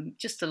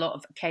just a lot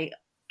of Kate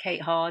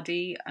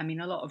Hardy. I mean,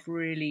 a lot of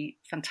really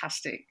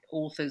fantastic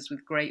authors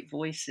with great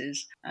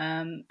voices.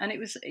 And it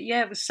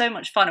was so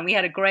much fun. And we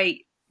had a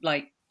great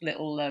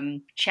little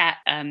chat,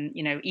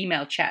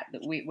 email chat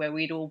where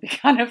we'd all be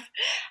kind of,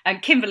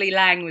 and Kimberly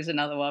Lang was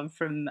another one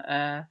from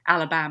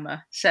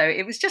Alabama. So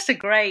it was just a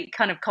great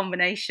kind of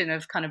combination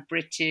of kind of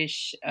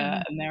British,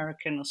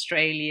 American,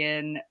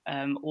 Australian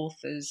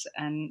authors,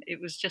 and it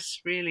was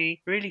just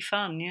really, really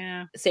fun.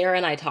 Yeah. Sarah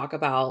and I talk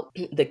about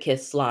the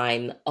KISS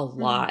line a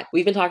lot.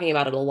 We've been talking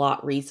about it a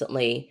lot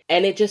recently,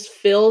 and it just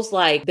feels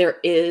like there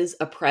is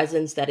a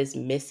presence that is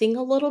missing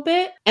a little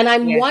bit. And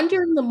I'm Yeah.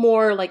 wondering, the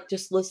more like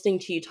just listening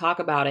to you talk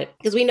about it,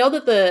 because we know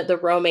that the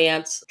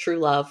romance True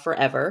Love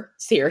Forever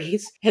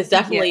series has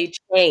definitely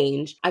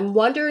changed. I'm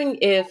wondering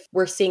if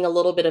we're seeing a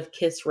little bit of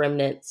KISS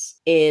remnants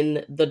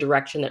in the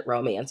direction that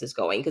romance is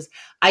going, because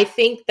I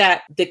think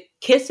that the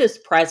KISS's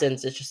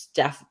presence is just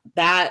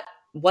that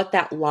what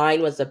that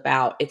line was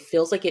about, it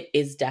feels like it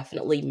is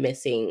definitely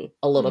missing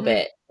a little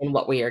bit in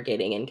what we are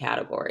getting in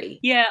category.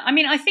 Yeah, I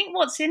mean, I think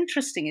what's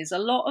interesting is a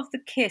lot of the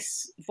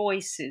KISS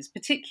voices,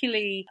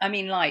 particularly, I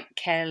mean, like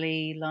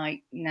Kelly,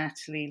 like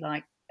Natalie,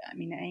 like, I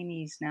mean,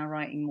 Amy's now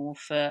writing more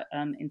for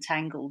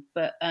Entangled,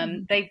 but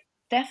they've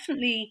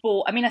definitely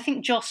brought, I mean, I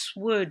think Joss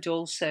Wood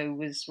also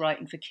was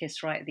writing for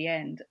KISS right at the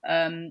end.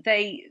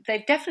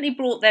 They've definitely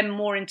brought them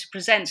more into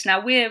presents.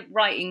 Now we're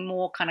writing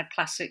more kind of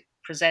classic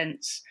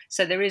presents,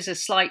 so there is a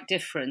slight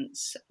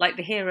difference. Like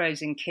the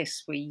heroes in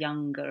KISS were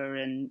younger,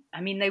 and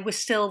I mean they were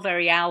still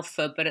very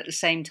alpha, but at the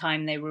same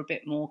time they were a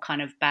bit more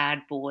kind of bad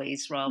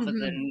boys rather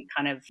than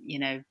kind of,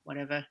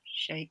 whatever,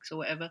 shakes or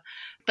whatever.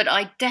 But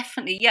I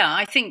definitely,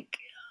 I think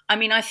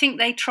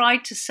they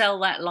tried to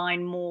sell that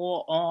line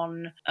more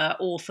on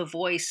author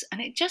voice, and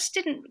it just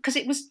didn't, because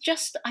it was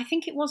just, I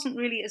think it wasn't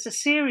really, as a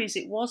series,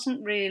 it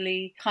wasn't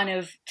really kind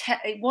of,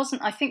 it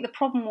wasn't, I think the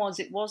problem was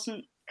it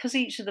wasn't, because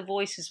each of the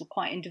voices were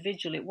quite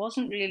individual, it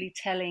wasn't really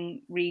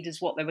telling readers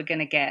what they were going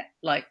to get.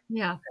 Like,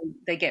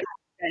 they get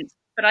presents.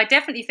 But I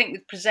definitely think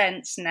with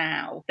presents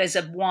now, there's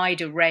a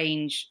wider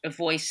range of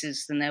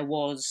voices than there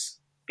was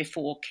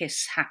before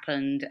KISS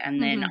happened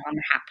and then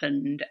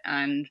unhappened,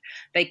 and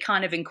they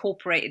kind of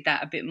incorporated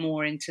that a bit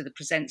more into the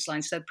presents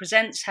line. So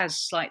presents has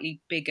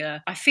slightly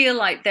bigger, I feel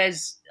like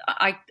there's,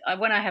 I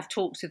when I have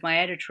talks with my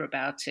editor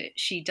about it,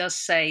 she does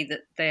say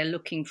that they're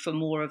looking for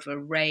more of a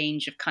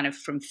range of kind of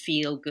from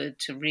feel good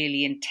to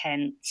really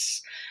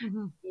intense.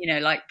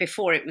 Like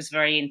before it was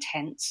very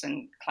intense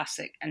and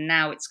classic, and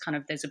now it's kind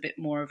of, there's a bit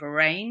more of a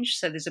range,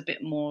 so there's a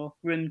bit more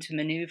room to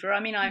maneuver.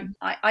 I mean,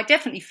 I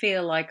definitely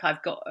feel like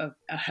I've got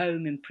a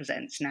home in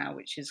presents now,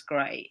 which is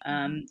great.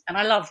 And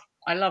I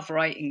love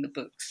writing the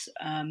books.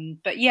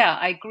 But yeah,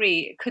 I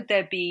agree. Could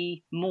there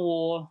be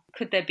more?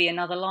 Could there be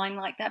another line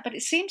like that? But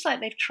it seems like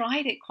they've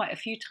tried it quite a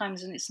few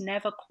times and it's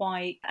never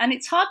quite. And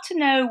it's hard to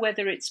know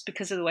whether it's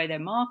because of the way they're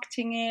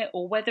marketing it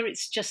or whether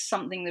it's just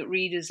something that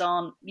readers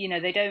aren't,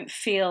 they don't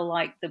feel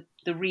like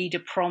the reader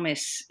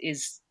promise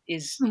is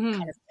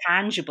kind of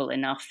tangible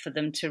enough for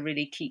them to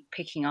really keep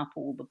picking up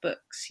all the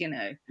books,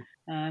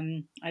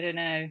 I don't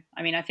know.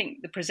 I mean, I think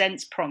the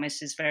presents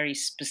promise is very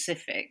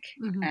specific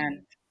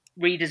and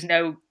readers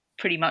know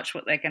pretty much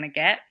what they're going to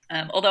get.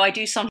 Although I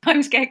do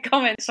sometimes get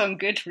comments on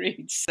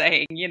Goodreads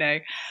saying,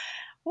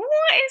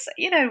 why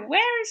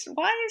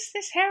is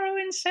this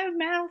heroine so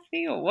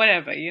mouthy or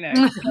whatever,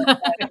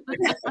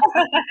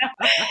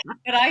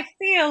 But I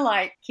feel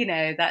like,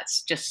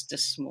 that's just a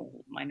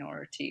small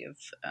minority of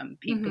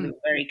people who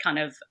are very kind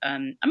of,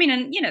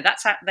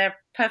 they're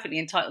perfectly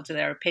entitled to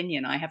their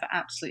opinion. I have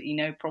absolutely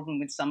no problem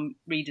with some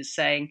readers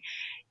saying,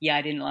 yeah,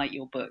 I didn't like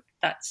your book.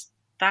 That's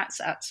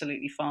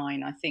absolutely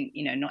fine. I think,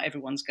 not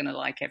everyone's going to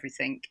like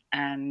everything,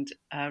 and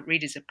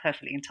readers are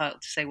perfectly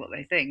entitled to say what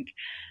they think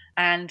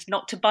and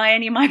not to buy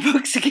any of my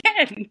books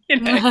again,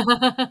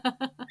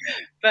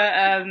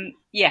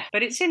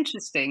 But it's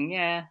interesting.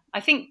 Yeah,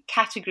 I think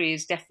category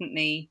is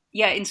definitely,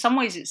 in some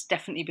ways it's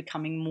definitely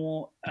becoming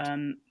more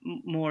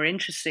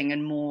interesting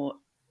and more,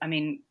 I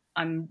mean,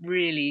 I'm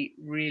really,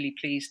 really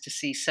pleased to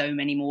see so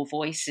many more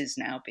voices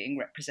now being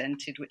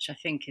represented, which I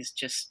think is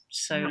just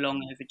so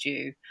long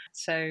overdue.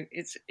 So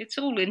it's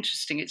all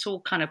interesting. It's all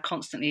kind of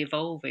constantly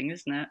evolving,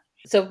 isn't it?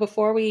 So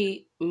before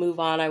we move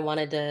on,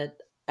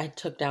 I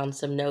took down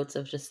some notes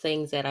of just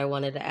things that I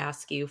wanted to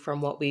ask you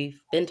from what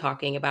we've been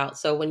talking about.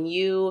 So when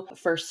you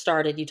first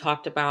started, you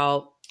talked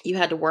about you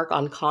had to work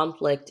on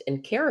conflict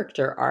and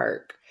character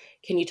arc.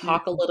 Can you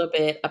talk a little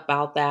bit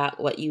about that,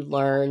 what you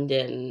learned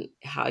and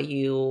how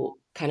you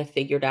kind of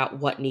figured out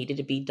what needed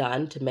to be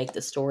done to make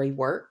the story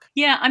work?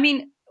 Yeah, I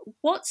mean,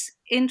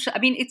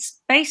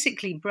 it's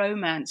basically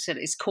romance at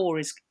its core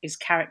is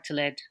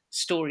character-led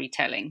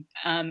storytelling,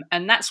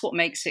 and that's what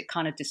makes it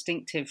kind of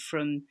distinctive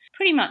from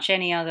pretty much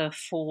any other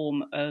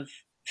form of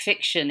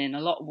fiction. In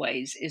a lot of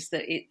ways, is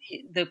that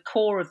the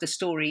core of the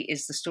story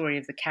is the story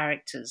of the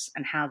characters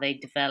and how they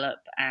develop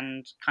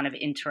and kind of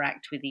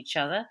interact with each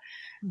other.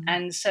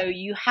 And so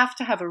you have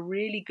to have a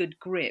really good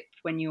grip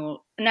when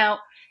you're now.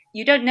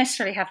 you don't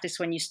necessarily have this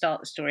when you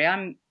start the story.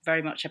 I'm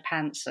very much a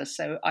pantser,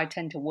 so I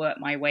tend to work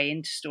my way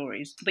into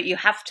stories. But you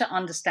have to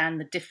understand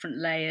the different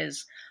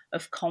layers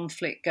of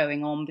conflict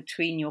going on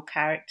between your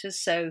characters.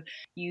 So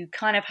you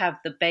kind of have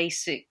the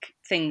basic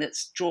thing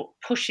that's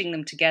pushing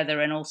them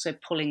together and also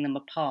pulling them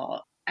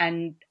apart.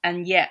 And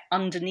yet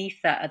underneath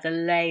that are the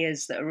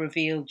layers that are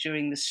revealed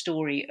during the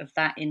story of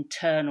that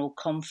internal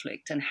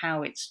conflict and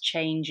how it's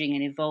changing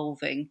and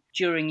evolving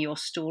during your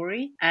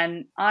story.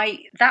 And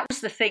that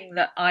was the thing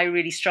that I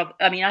really struggled.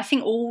 I mean, I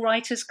think all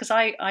writers, because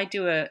I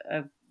do a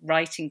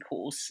writing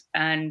course,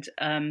 and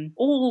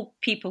all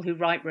people who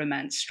write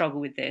romance struggle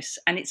with this,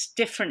 and it's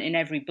different in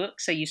every book,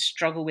 so you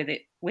struggle with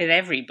it with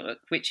every book,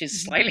 which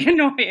is slightly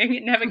annoying.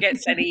 It never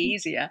gets any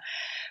easier.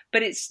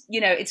 But it's,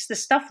 it's the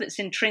stuff that's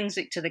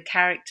intrinsic to the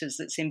characters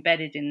that's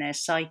embedded in their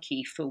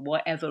psyche for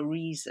whatever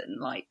reason.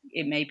 Like,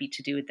 it may be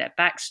to do with their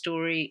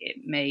backstory, it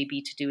may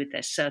be to do with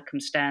their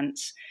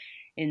circumstance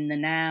in the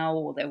now,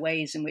 or their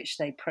ways in which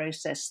they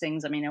process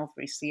things. I mean,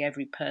 obviously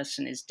every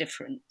person is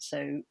different,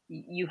 so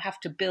you have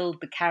to build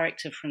the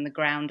character from the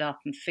ground up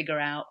and figure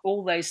out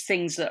all those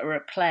things that are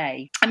at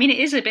play. I mean, it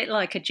is a bit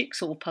like a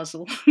jigsaw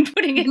puzzle,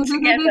 putting it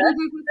together.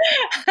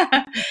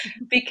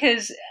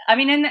 Because I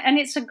mean, and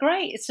it's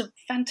a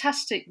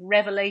fantastic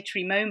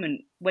revelatory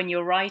moment when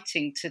you're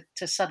writing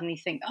to suddenly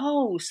think,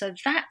 oh, so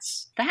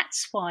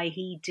that's why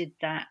he did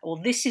that, or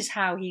this is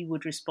how he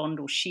would respond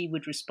or she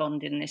would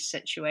respond in this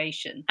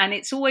situation. And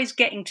it's always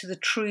getting to the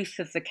truth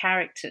of the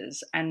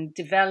characters and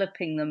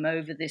developing them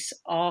over this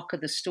arc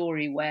of the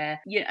story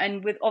where,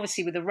 and with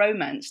a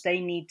romance, they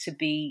need to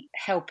be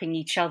helping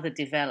each other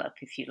develop,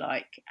 if you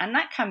like. And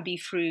that can be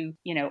through,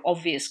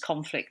 obvious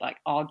conflict like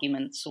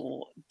arguments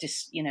or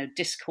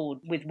discord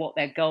with what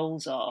their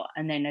goals are,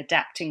 and then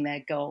adapting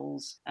their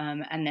goals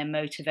and their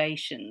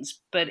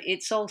motivations. But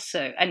it's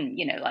also, and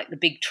like the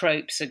big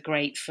tropes are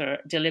great for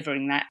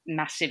delivering that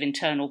massive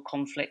internal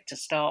conflict to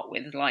start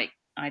with, like,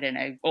 I don't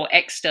know, or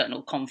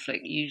external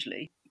conflict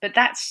usually. But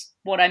that's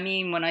what I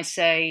mean when I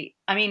say,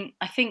 I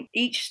think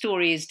each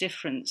story is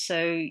different.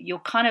 So you're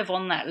kind of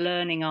on that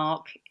learning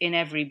arc in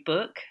every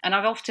book. And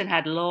I've often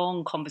had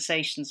long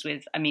conversations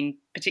with,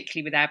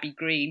 particularly with Abby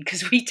Green,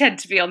 because we tend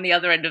to be on the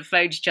other end of the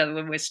phone to each other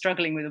when we're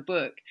struggling with a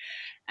book.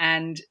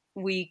 And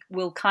we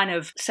will kind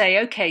of say,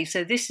 okay,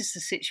 so this is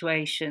the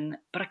situation,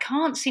 but I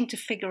can't seem to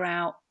figure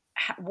out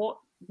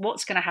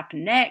what's going to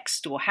happen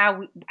next, or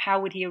how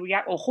would he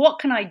react, or what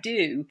can I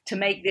do to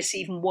make this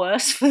even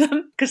worse for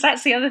them? Because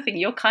that's the other thing,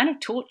 you're kind of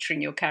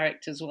torturing your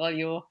characters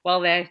while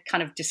they're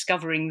kind of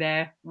discovering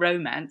their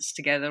romance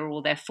together,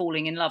 or they're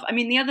falling in love. I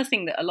mean, the other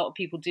thing that a lot of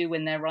people do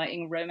when they're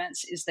writing a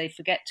romance is they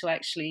forget to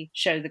actually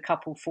show the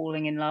couple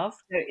falling in love.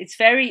 So it's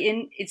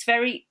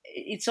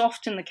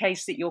often the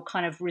case that you're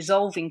kind of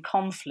resolving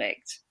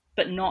conflict,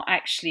 but not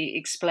actually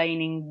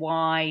explaining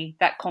why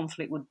that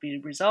conflict would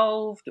be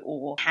resolved,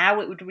 or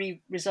how it would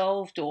be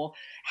resolved, or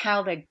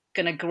how they're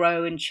going to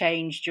grow and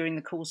change during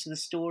the course of the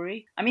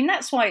story. I mean,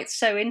 that's why it's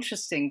so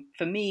interesting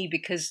for me,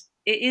 because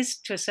it is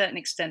to a certain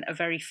extent a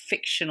very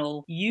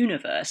fictional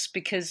universe,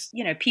 because,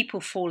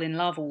 people fall in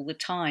love all the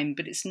time,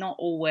 but it's not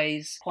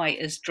always quite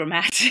as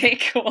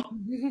dramatic, or,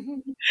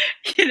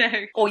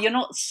 or you're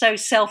not so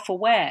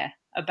self-aware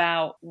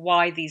about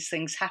why these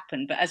things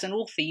happen. But as an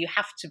author, you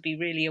have to be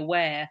really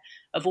aware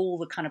of all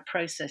the kind of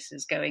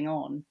processes going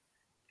on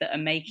that are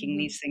making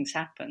these things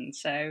happen.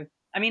 So,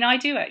 I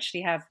do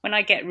actually have, when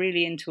I get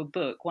really into a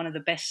book, one of the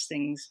best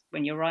things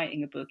when you're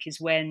writing a book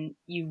is when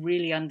you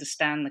really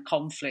understand the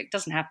conflict. It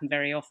doesn't happen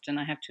very often,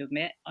 I have to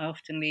admit. I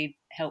often need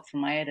help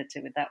from my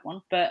editor with that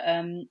one. But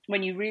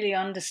when you really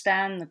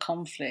understand the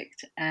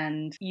conflict,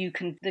 and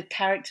the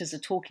characters are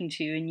talking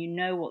to you and you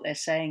know what they're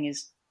saying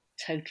is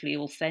totally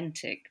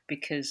authentic,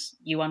 because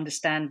you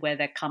understand where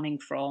they're coming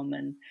from,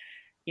 and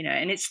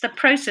and it's the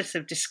process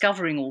of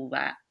discovering all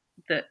that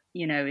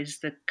is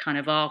the kind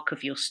of arc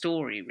of your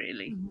story,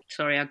 really.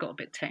 Sorry, I got a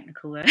bit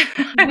technical there.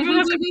 I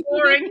wasn't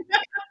boring.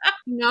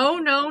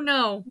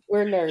 No.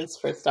 We're nerds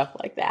for stuff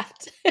like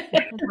that.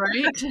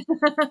 Right?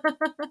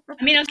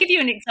 I'll give you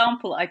an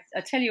example. I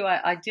tell you,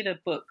 I did a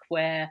book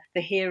where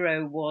the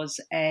hero was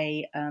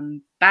a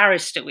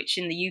barrister, which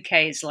in the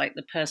UK is like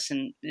the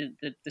person,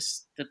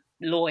 the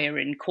lawyer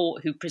in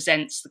court who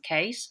presents the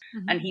case.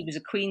 And he was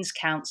a Queen's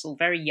Counsel,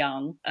 very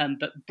young,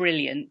 but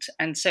brilliant.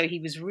 And so he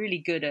was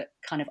really good at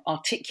kind of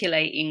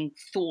articulating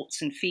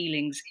thoughts and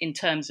feelings in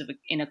terms of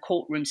in a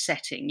courtroom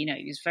setting.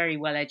 He was very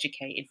well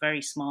educated,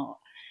 very smart.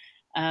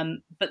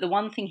 But the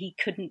one thing he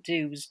couldn't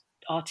do was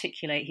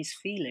articulate his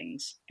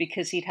feelings,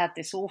 because he'd had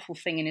this awful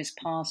thing in his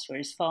past where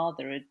his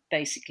father had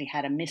basically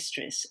had a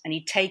mistress, and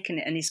he'd taken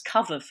it, and his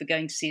cover for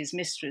going to see his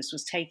mistress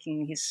was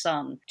taking his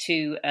son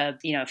to a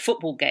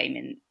football game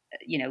in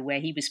where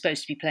he was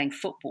supposed to be playing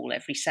football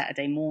every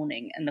Saturday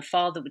morning, and the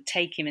father would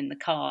take him in the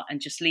car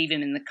and just leave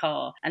him in the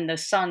car, and the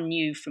son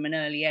knew from an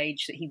early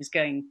age that he was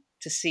going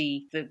to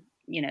see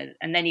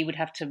and then he would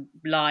have to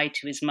lie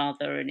to his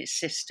mother and his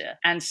sister.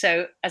 And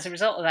so as a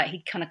result of that,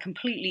 he kind of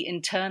completely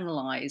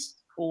internalized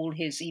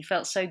he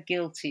felt so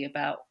guilty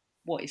about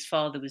what his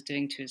father was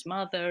doing to his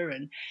mother,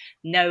 and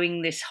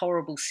knowing this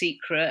horrible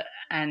secret,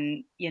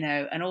 and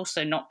and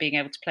also not being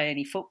able to play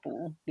any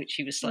football, which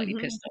he was slightly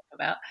Mhm. pissed off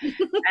about.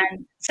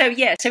 And so,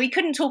 yeah, so he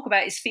couldn't talk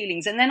about his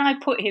feelings. And then I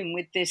put him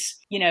with this,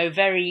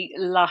 very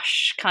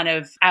lush, kind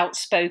of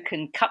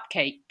outspoken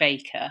cupcake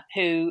baker,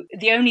 who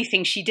the only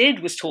thing she did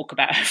was talk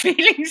about her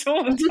feelings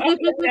all the time.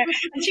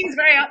 And she was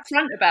very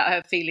upfront about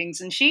her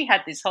feelings. And she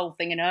had this whole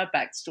thing in her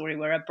backstory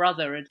where her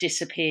brother had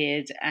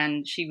disappeared,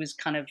 and she was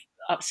kind of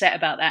upset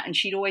about that, and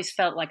she'd always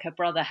felt like her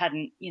brother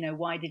hadn't,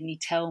 why didn't he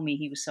tell me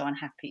he was so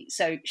unhappy?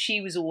 So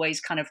she was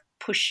always kind of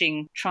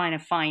pushing, trying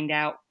to find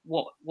out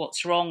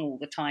what's wrong all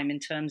the time in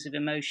terms of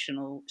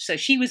emotional. So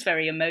she was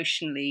very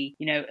emotionally,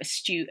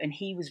 astute, and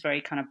he was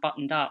very kind of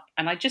buttoned up.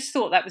 And I just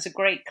thought that was a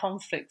great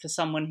conflict for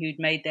someone who'd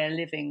made their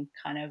living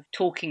kind of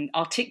talking,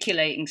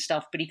 articulating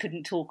stuff, but he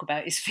couldn't talk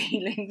about his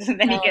feelings. And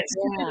then he gets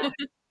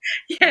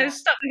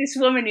stuck with this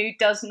woman who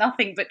does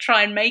nothing but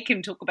try and make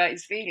him talk about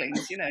his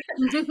feelings. It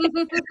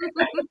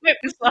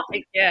was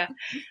like,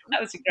 that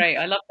was great.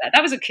 I love that.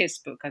 That was a Kiss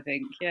book, I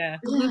think. Yeah.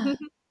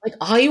 Like,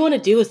 all you want to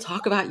do is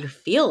talk about your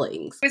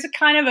feelings. It was a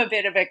kind of a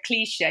bit of a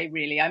cliche,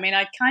 really. I mean,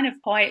 I kind of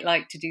quite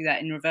like to do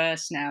that in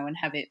reverse now and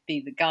have it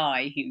be the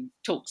guy who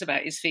talks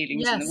about his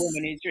feelings and the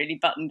woman who's really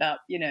buttoned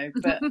up,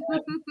 But at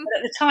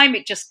the time,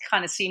 it just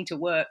kind of seemed to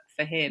work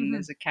for him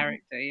as a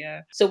character,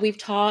 yeah. So we've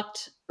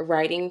talked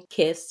writing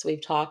Kiss,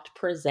 we've talked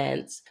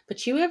Presents,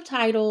 but you have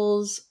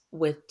titles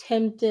with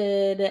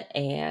Tempted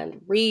and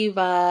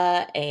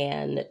Riva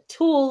and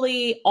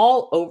Thule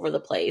all over the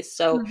place.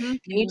 So can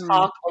you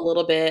talk a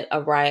little bit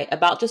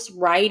about just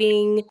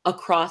writing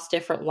across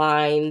different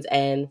lines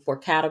and for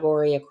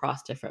category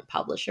across different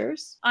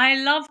publishers? I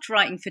loved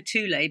writing for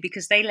Thule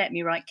because they let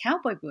me write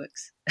cowboy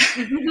books.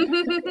 And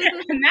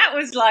that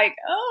was like,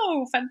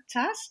 oh,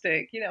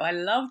 fantastic. I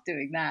love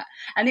doing that.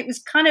 And it was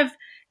kind of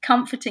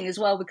comforting as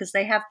well because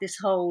they have this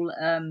whole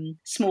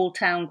small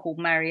town called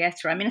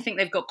Marietta. I mean, I think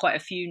they've got quite a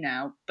few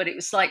now, but it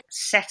was like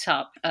set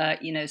up, so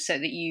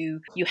that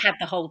you had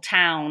the whole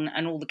town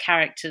and all the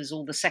characters,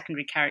 all the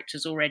secondary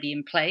characters already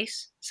in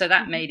place. So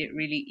that made it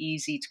really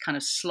easy to kind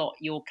of slot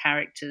your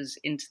characters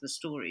into the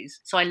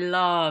stories. So I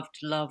love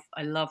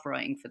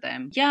writing for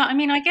them. Yeah, I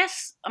mean, I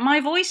guess my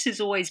voice has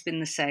always been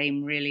the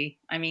same, really.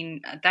 I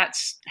mean,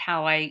 that's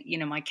how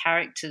my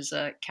characters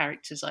are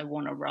characters I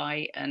want to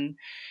write, and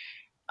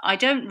I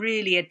don't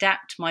really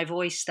adapt my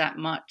voice that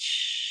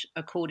much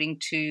according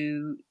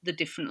to the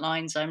different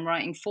lines I'm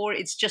writing for.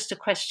 It's just a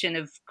question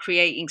of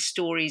creating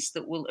stories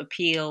that will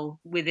appeal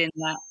within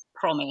that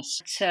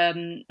promise.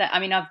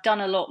 I've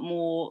done a lot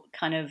more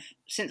kind of,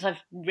 since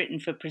I've written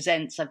for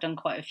Presents, I've done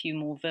quite a few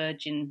more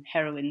virgin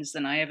heroines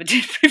than I ever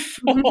did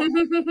before.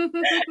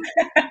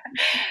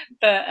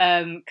 But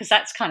because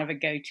that's kind of a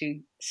go-to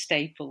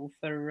staple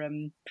for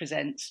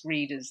Presents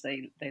readers,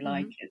 they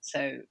like it.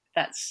 So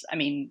that's,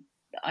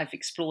 I've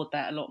explored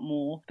that a lot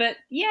more. But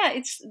yeah,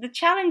 it's the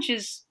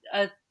challenges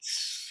are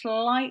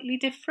slightly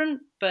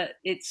different, but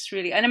it's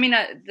really, and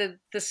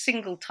the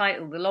single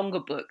title, the longer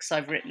books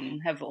I've written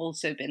have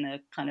also been a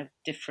kind of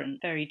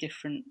very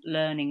different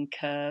learning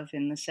curve,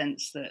 in the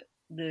sense that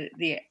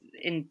the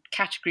in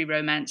category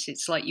romance,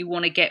 it's like you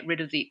want to get rid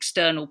of the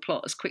external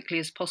plot as quickly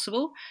as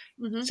possible,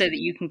 so that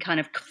you can kind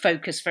of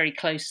focus very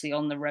closely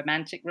on the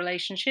romantic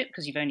relationship,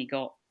 because you've only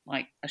got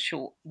like a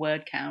short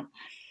word count.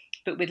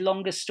 But with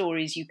longer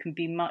stories, you can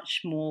be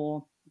much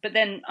more. But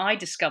then I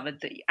discovered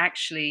that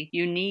actually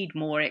you need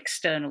more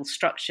external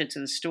structure to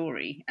the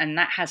story, and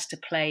that has to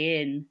play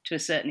in to a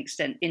certain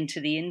extent into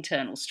the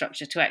internal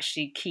structure to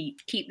actually keep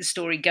the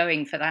story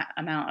going for that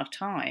amount of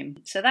time.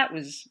 So that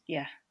was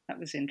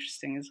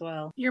interesting as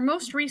well. Your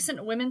most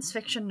recent women's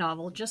fiction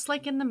novel, Just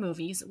Like in the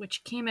Movies,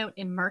 which came out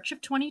in March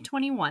of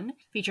 2021,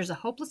 features a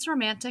hopeless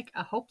romantic,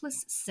 a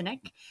hopeless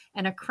cynic,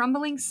 and a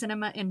crumbling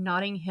cinema in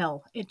Notting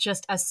Hill. It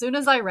just, as soon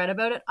as I read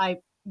about it, I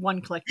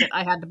one-clicked it.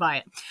 I had to buy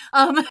it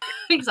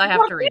because I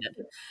have to read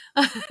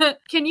it.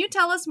 Can you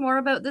tell us more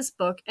about this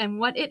book and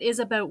what it is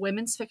about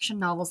women's fiction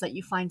novels that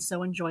you find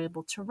so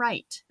enjoyable to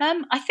write?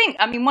 I think,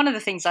 one of the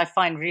things I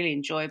find really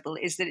enjoyable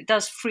is that it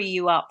does free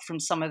you up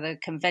from some of the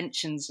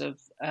conventions of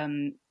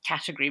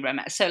category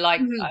romance. So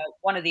like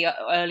one of the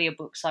earlier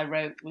books I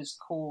wrote was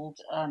called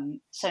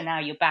So Now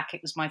You're Back.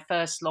 It was my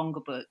first longer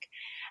book.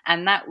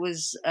 And that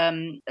was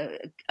an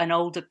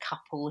older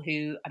couple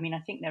who, I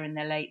think they're in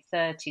their late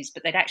 30s,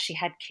 but they'd actually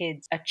had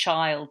a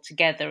child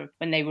together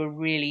when they were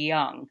really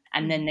young.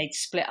 And then they'd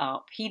split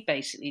up. He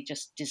basically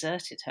just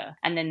deserted her.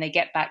 And then they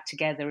get back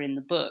together in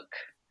the book.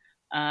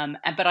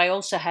 But I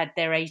also had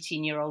their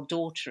 18-year-old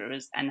daughter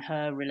and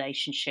her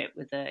relationship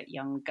with a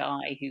young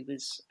guy who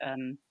was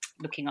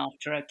looking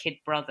after a kid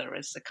brother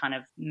as a kind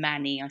of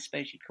manny, I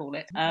suppose you'd call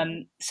it.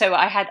 So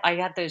I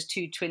had those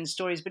two twin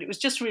stories, but it was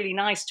just really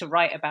nice to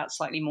write about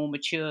slightly more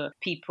mature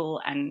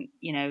people and,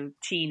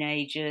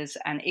 teenagers,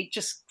 and it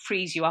just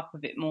frees you up a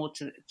bit more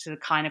to the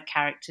kind of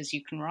characters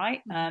you can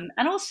write. And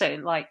also,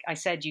 like I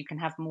said, you can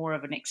have more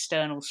of an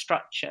external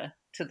structure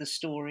to the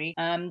story.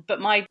 But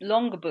my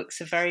longer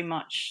books are very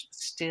much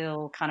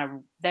still kind of,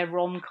 they're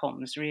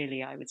rom-coms,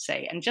 really, I would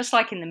say. And just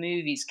like in the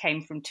movies,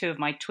 came from two of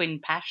my twin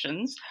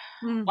passions,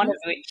 one Mm-hmm. of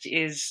which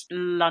is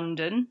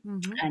London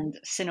Mm-hmm. and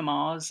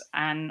cinemas.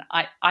 And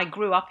I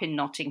grew up in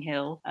Notting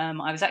Hill.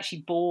 I was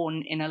actually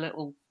born in a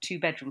little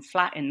 2-bedroom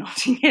flat in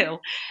Notting Hill.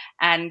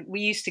 And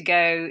we used to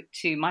go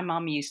to, my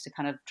mum used to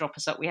kind of drop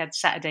us up. We had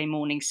Saturday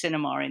morning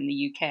cinema in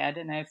the UK. I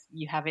don't know if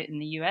you have it in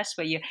the US,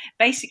 where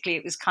basically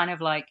it was kind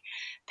of like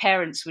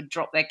parents would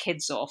drop their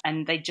kids off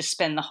and they'd just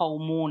spend the whole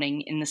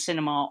morning in the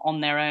cinema on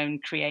their own,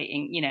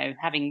 creating,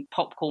 having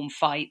popcorn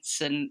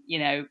fights and,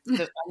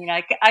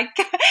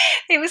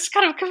 it was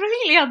kind of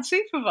completely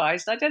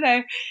unsupervised. I don't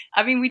know.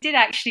 I mean, we did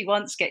actually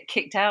once get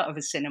kicked out of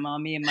a cinema,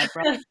 me and my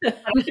brother,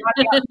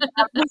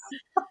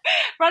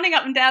 running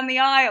up and down the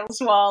aisles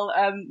while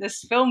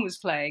this film was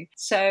playing.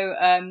 So,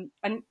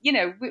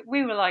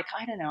 we were like,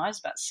 I don't know, I was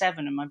about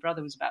 7 and my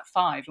brother was about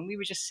 5, and we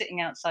were just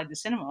sitting outside the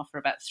cinema for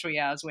about 3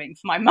 hours waiting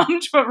for my mum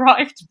to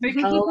arrive to pick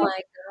us Oh up.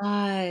 my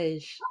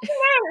gosh.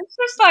 It's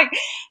just like,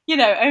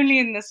 only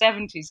in the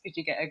 70s could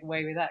you get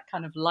away with that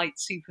kind of light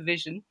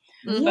supervision.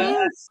 But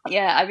Yes.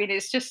 yeah, I mean,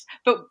 it's just,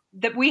 but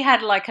that we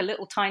had like a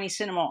little tiny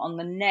cinema on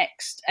the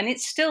next, and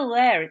it's still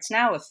there. It's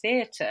now a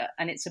theatre,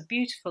 and it's a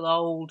beautiful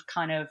old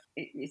kind of,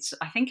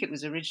 I think it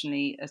was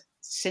originally a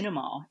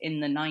cinema in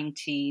the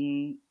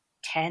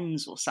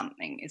 1910s or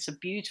something. It's a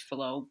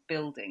beautiful old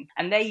building.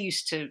 And they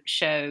used to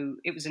show,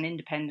 it was an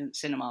independent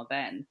cinema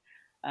then.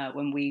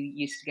 When we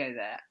used to go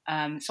there.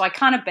 So I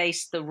kind of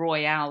based the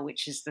Royale,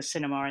 which is the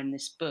cinema in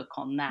this book,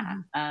 on that.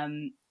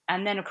 Mm-hmm.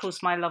 And then, of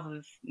course, my love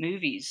of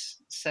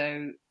movies.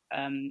 So,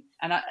 and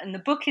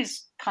the book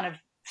is kind of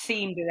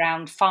themed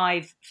around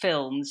 5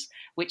 films,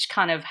 which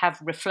kind of have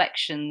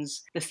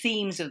reflections. The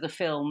themes of the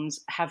films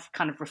have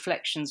kind of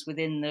reflections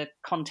within the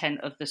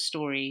content of the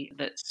story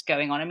that's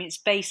going on. I mean, it's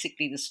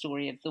basically the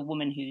story of the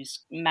woman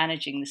who's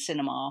managing the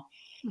cinema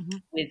Mm-hmm.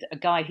 with a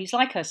guy who's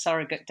like her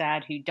surrogate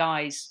dad, who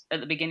dies at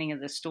the beginning of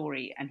the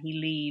story, and he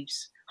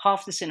leaves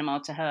half the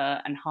cinema to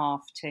her and half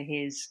to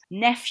his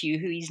nephew,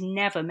 who he's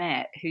never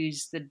met,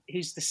 who's the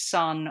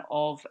son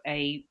of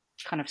a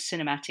kind of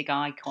cinematic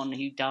icon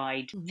who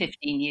died Mm-hmm.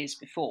 15 years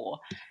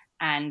before.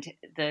 And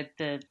the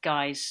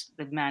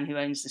man who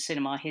owns the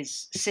cinema,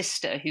 his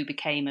sister, who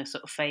became a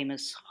sort of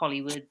famous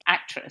Hollywood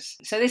actress.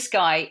 So this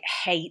guy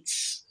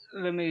hates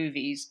the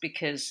movies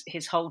because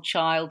his whole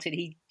childhood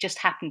he just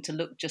happened to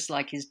look just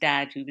like his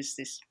dad, who was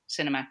this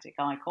cinematic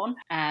icon.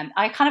 And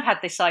I kind of had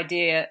this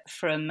idea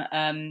from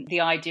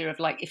the idea of,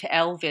 like, if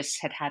Elvis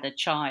had had a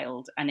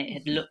child and it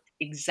had looked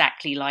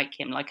exactly like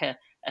him, like a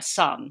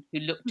son who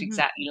looked Mm-hmm.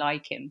 exactly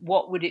like him,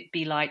 what would it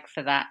be like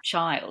for that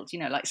child?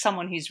 Like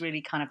someone who's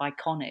really kind of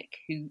iconic,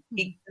 who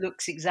it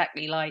looks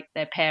exactly like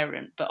their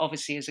parent, but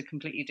obviously is a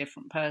completely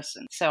different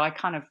person. So I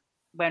kind of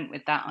went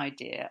with that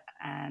idea.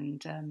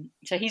 And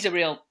so he's a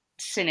real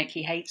cynic.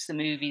 He hates the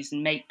movies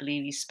and make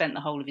believe. He spent the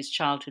whole of his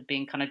childhood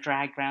being kind of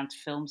dragged around to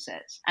film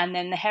sets. And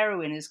then the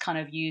heroine has kind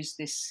of used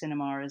this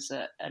cinema as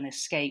an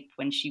escape.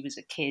 When she was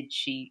a kid,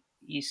 she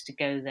used to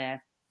go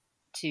there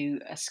to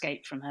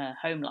escape from her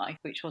home life,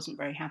 which wasn't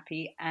very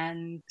happy.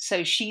 And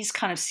so she's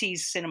kind of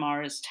sees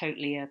cinema as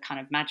totally a kind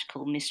of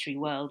magical mystery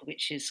world,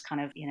 which is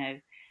kind of,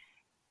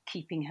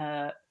 keeping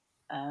her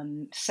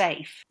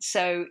safe.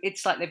 So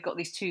it's like they've got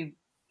these two,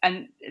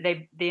 and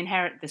they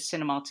inherit the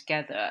cinema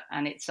together,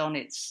 and it's on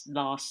its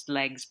last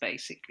legs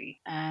basically.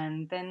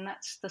 And then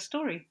that's the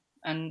story.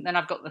 And then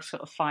I've got the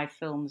sort of 5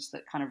 films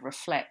that kind of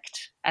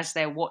reflect as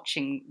they're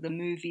watching the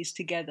movies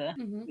together,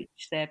 Mm-hmm.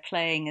 which they're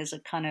playing as a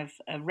kind of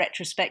a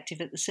retrospective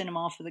at the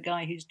cinema for the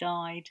guy who's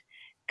died,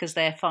 because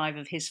they're 5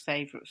 of his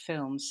favourite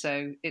films.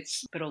 So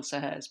but also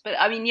hers. But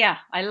I mean, yeah,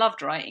 I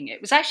loved writing it.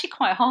 It was actually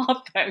quite hard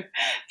though,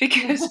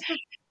 because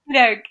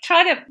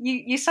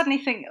you suddenly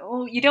think,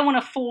 oh, you don't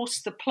want to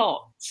force the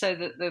plot so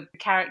that the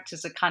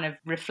characters are kind of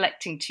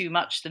reflecting too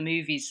much the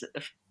movies that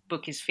the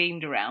book is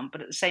themed around,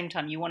 but at the same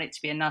time you want it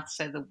to be enough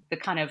so the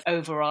kind of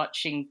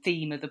overarching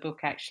theme of the book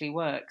actually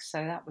works. So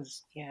that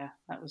was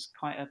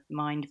quite a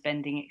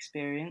mind-bending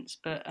experience.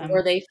 But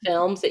Were they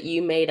films that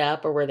you made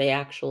up, or were they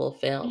actual Yeah.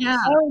 films?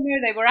 oh no,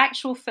 they were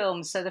actual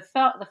films. So the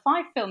 5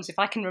 films, if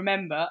I can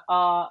remember,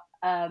 are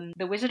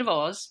The Wizard of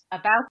Oz,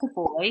 About a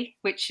Boy,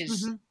 which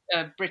is Mm-hmm.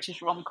 a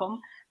British rom-com,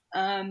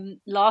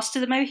 Last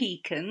of the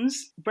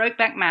Mohicans,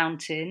 Brokeback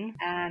Mountain,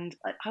 and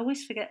I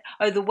always forget,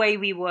 The Way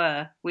We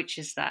Were, which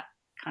is that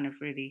kind of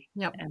really,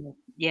 Yep.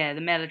 the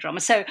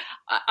melodrama. So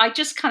I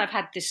just kind of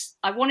had this,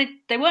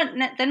 they're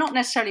not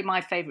necessarily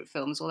my favourite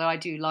films, although I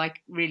do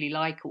really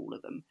like all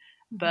of them.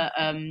 But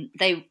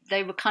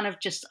they were kind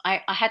of just,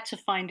 I had to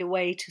find a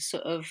way to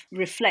sort of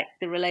reflect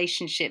the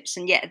relationships,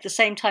 and yet at the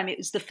same time it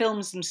was the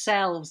films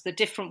themselves, the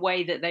different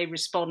way that they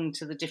respond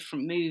to the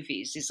different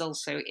movies is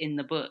also in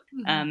the book.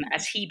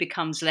 As he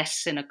becomes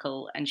less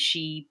cynical and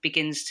she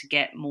begins to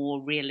get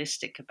more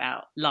realistic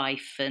about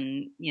life,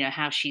 and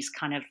how she's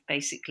kind of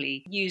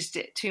basically used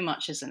it too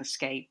much as an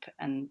escape,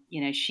 and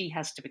she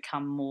has to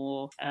become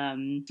more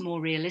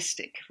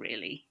realistic,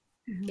 really.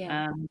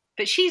 Yeah.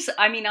 But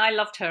I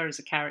loved her as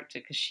a character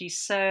because she's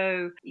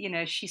so,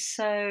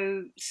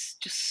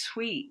 just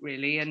sweet,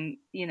 really. And,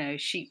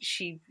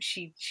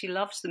 she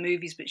loves the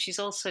movies, but she's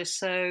also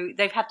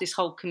they've had this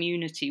whole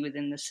community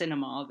within the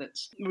cinema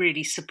that's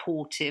really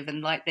supportive,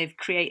 and like they've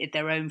created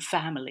their own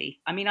family.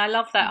 I mean, I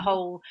love that Mhm.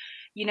 whole,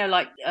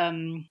 like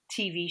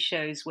TV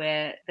shows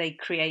where they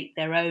create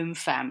their own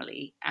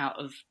family out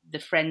of the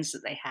friends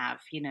that they have,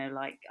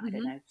 like, I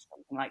don't Mhm. know,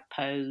 something like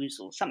Pose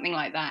or something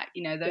like that,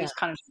 Yeah. those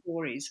kind of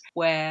stories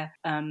where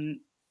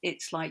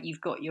it's like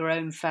you've got your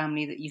own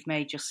family that you've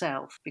made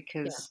yourself Yeah.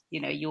 because,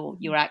 your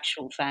Mhm.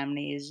 actual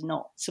family is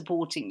not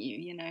supporting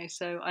you,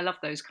 So I love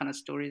those kind of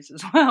stories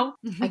as well.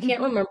 I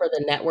can't remember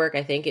the network.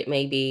 I think it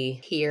may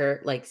be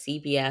here, like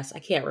CBS. I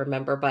can't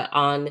remember, but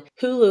on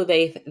Hulu,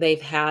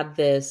 they've had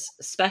this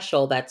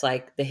special that's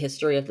like the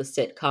history of the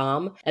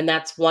sitcom, and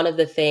that's one of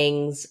the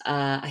things.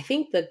 I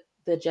think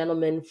the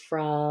gentleman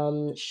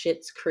from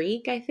Schitt's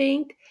Creek, I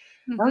think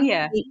Oh, Mhm.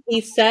 yeah. he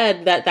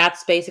said that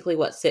that's basically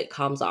what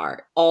sitcoms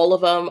are. All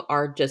of them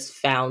are just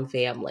found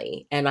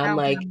family, and I'm Found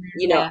like, family.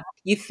 Yeah.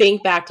 you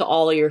think back to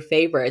all of your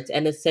favorites,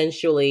 and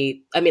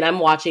essentially, I mean, I'm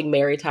watching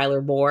Mary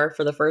Tyler Moore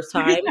for the first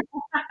time.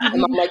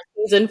 I'm on like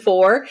season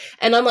 4,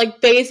 and I'm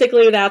like,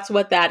 basically, that's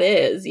what that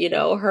is.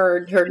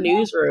 Her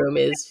newsroom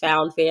is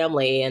found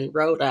family and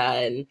Rhoda,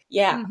 and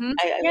yeah, Mhm.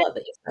 I Yeah. love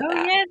that you said Oh,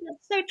 that. yeah,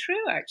 that's so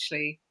true,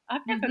 actually.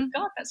 I've never, Mhm.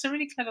 God, that's a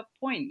really clever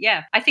point.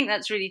 Yeah, I think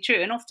that's really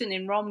true. And often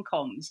in rom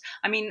coms,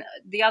 I mean,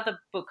 the other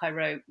book I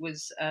wrote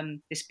was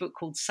this book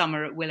called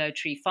Summer at Willow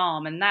Tree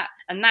Farm, and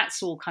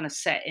that's all kind of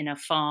set in a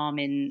farm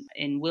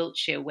in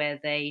Wiltshire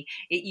where it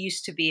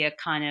used to be a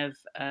kind of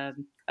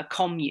a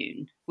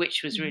commune,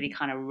 which was really Mhm.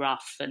 kind of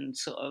rough and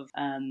sort of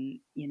kind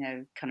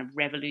of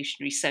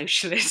revolutionary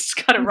socialists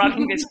kind of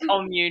running this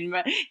commune,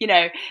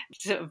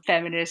 sort of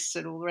feminists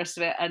and all the rest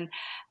of it,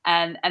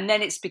 and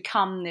then it's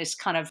become this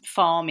kind of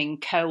farming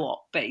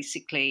co-op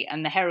basically,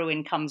 and the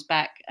heroine comes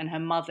back and her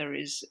mother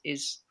is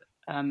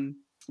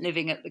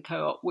living at the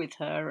co-op with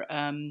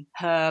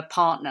her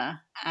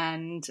partner,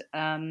 and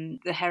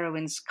the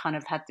heroine's kind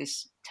of had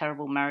this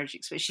terrible marriage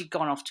experience. She'd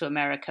gone off to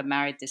America,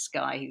 married this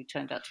guy who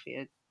turned out to be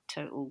a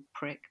total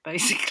prick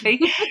basically,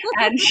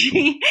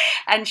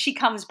 and she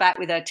comes back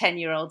with her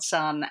 10-year-old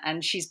son,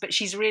 and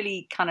she's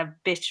really kind of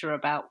bitter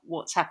about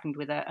what's happened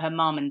with her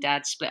mum and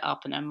dad split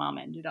up, and her mum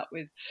ended up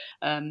with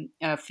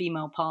a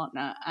female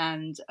partner,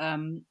 and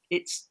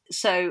it's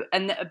so,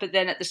 but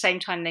then at the same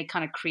time they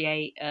kind of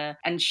create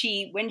and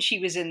when she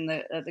was in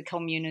the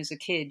commune as a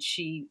kid,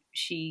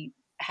 she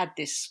had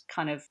this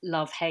kind of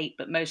love hate,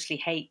 but mostly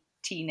hate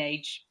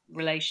teenage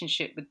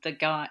relationship with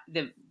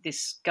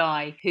this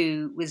guy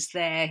who was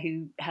there,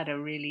 who had a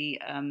really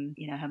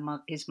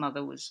his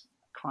mother was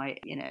quite,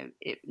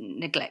 it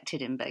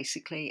neglected him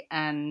basically,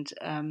 and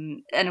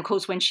of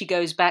course when she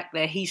goes back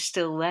there, he's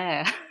still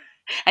there.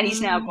 And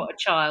he's now Mm. got a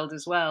child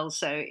as well,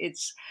 so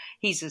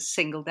he's a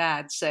single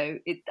dad. So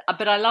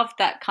but I love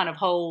that kind of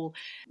whole,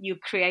 you're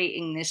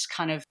creating this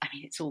kind of, I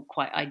mean, it's all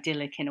quite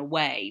idyllic in a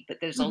way, but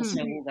there's Mhm.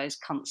 also all those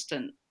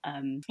constant,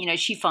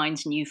 she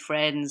finds new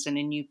friends and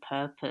a new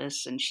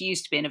purpose, and she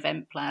used to be an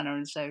event planner,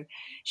 and so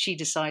she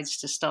decides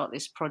to start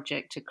this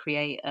project to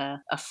create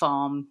a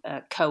farm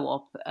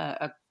co-op,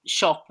 a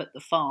shop at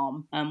the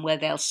farm, where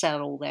they'll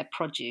sell all their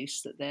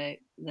produce that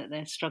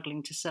they're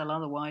struggling to sell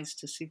otherwise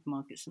to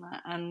supermarkets and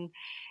that. And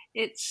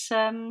it's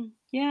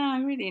yeah, I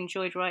really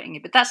enjoyed writing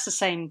it. But that's the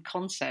same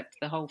concept.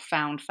 The whole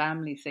found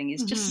family thing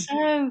is just Mhm.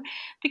 so,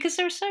 because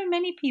there are so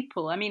many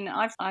people. I mean,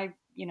 I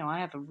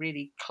have a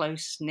really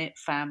close knit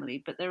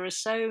family, but there are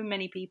so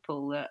many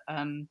people that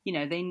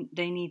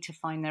they need to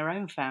find their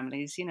own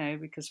families,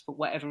 because for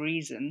whatever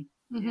reason.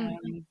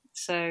 Mhm.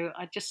 So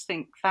I just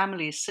think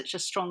family is such a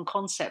strong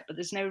concept, but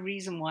there's no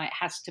reason why it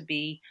has to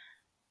be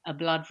a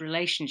blood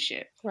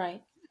relationship.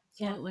 Right.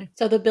 Yeah. Absolutely.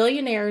 So the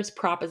Billionaire's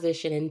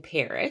Proposition in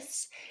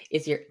Paris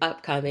is your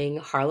upcoming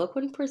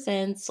Harlequin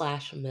Presents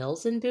 /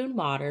 Mills and Boon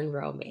modern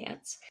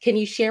romance. Can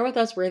you share with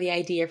us where the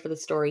idea for the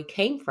story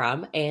came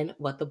from and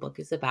what the book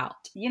is about?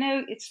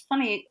 It's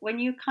funny when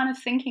you're kind of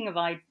thinking of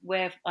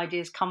where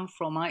ideas come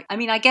from. I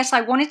mean, I guess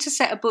I wanted to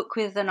set a book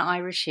with an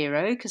Irish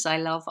hero because I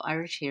love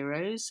Irish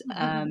heroes.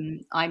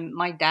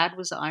 My dad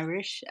was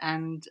Irish,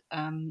 and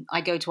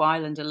I go to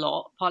Ireland a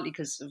lot, partly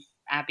because of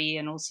Abby,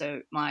 and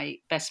also my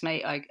best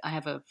mate. I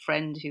have a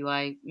friend who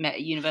I met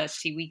at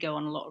university. We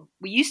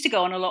used to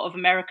go on a lot of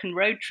American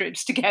road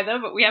trips together,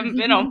 but we haven't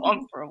been on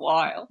one for a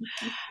while.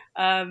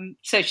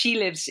 So she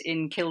lives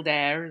in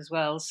Kildare as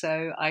well.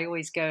 So I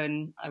always go,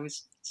 and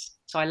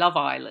so I love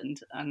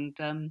Ireland, and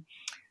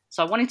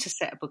so I wanted to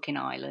set a book in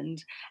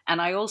Ireland,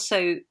 and I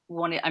also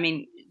wanted. I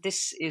mean,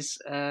 this is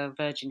a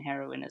virgin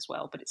heroine as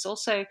well, but it's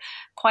also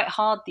quite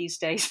hard these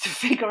days to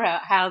figure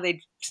out how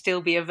they'd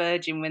still be a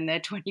virgin when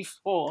they're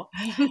 24.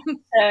 So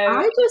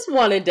I just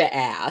wanted to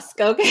ask,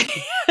 okay?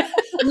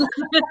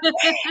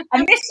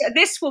 And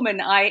this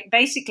woman, I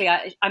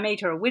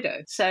made her a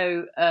widow.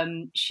 So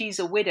she's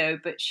a widow,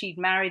 but she'd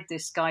married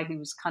this guy who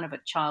was kind of a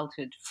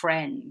childhood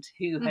friend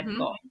who had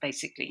got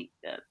basically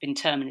been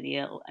terminally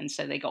ill, and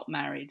so they got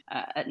married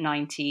at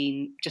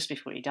 19, just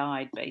before he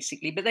died,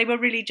 basically. But they were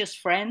really just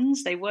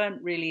friends. They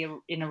weren't really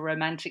in a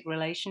romantic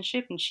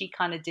relationship, and she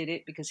kind of did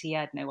it because he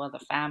had no other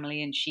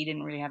family, and she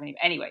didn't really have any.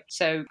 Anyway,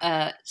 so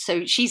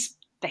she's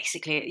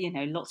basically,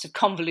 lots of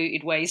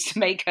convoluted ways to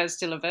make her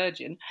still a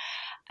virgin.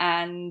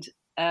 And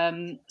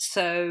and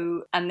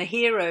the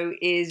hero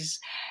is,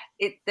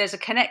 there's a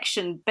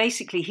connection.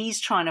 Basically, he's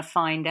trying to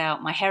find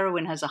out. My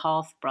heroine has a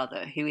half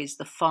brother who is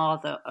the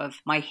father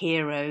of my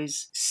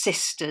hero's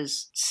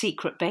sister's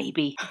secret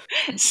baby.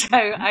 So,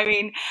 I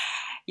mean,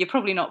 you're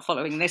probably not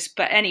following this,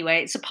 but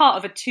anyway, it's a part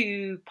of a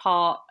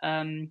 2-part.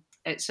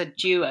 It's a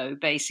duo,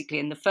 basically,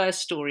 and the first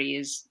story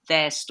is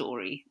their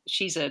story.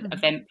 She's an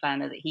event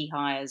planner that he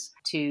hires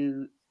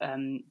to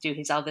do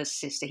his other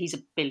sister. He's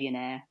a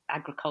billionaire,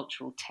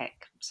 agricultural tech,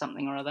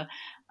 something or other,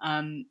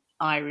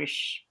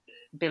 Irish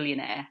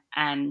billionaire,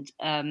 and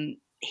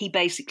he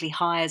basically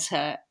hires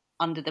her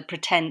under the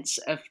pretense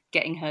of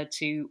getting her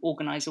to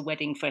organise a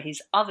wedding for his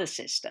other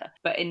sister.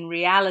 But in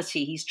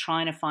reality, he's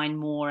trying to find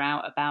more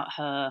out about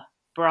her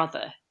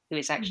brother, who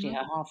is actually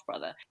her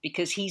half-brother,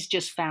 because he's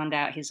just found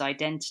out his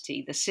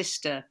identity. The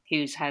sister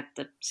who's had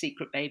the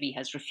secret baby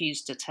has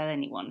refused to tell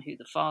anyone who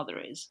the father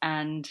is.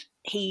 And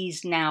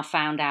he's now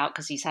found out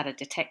because he's had a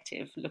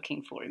detective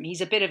looking for him.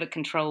 He's a bit of a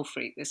control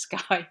freak, this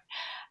guy.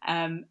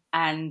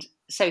 And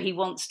so he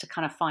wants to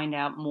kind of find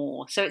out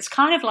more. So it's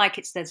kind of like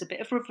there's a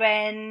bit of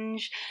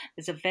revenge.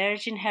 There's a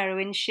virgin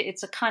heroine.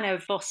 It's a kind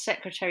of boss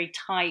secretary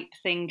type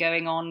thing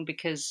going on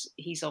because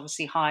he's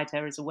obviously hired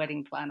her as a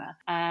wedding planner.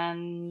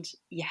 And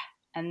yeah.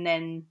 And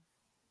then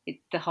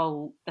the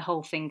whole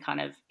thing kind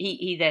of,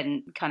 he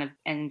then kind of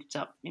ends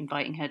up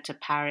inviting her to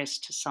Paris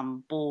to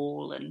some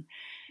ball, and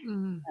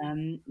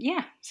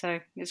so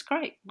it's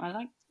great.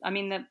 I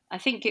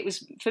think it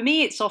was, for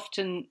me, it's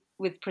often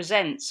with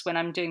presents, when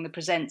I'm doing the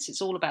presents,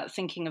 it's all about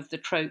thinking of the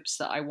tropes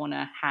that I want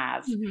to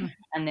have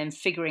and then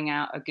figuring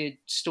out a good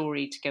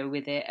story to go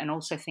with it, and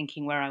also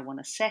thinking where I want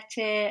to set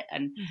it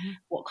and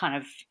what kind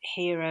of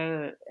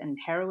hero and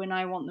heroine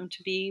I want them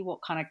to be,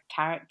 what kind of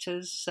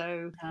characters.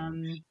 So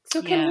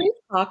can we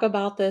talk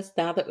about this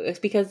now, that it's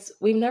because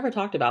we've never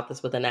talked about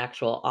this with an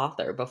actual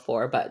author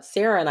before, but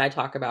Sarah and I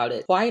talk about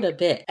it quite a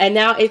bit. And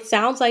now it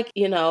sounds like,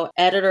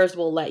 editors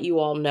will let you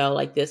all know,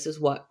 like, this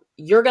is what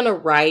you're going to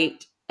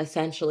write,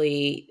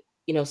 essentially,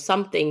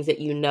 some things that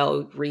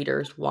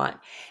readers want.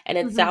 And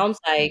it sounds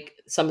like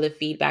some of the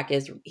feedback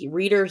is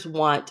readers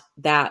want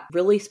that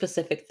really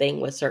specific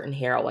thing with certain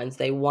heroines.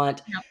 They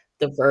want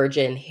the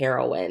virgin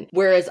heroine.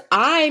 Whereas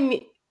I'm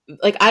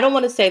like, I don't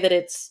want to say that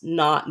it's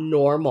not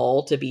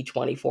normal to be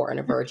 24 and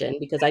a virgin,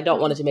 because I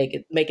don't want it to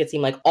make it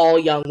seem like all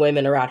young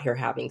women are out here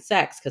having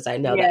sex, because I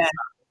know that's not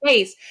the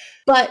case.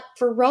 But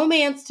for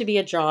romance to be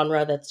a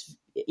genre that's,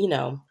 I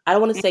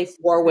don't want to say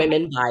for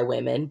women by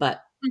women,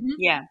 but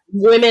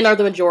women are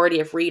the majority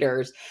of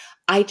readers.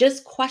 I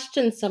just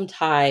question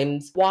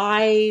sometimes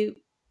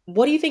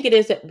what do you think it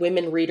is that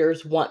women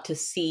readers want to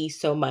see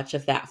so much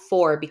of that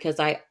for? Because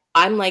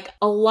I'm like,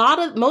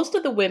 most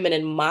of the women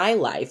in my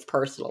life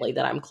personally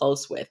that I'm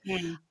close with,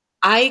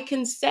 I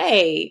can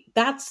say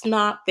that's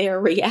not their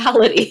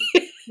reality.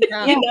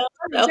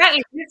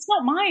 Exactly. It's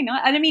not mine.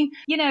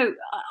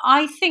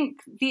 I think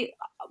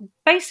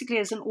basically,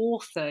 as an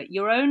author,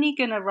 you're only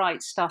going to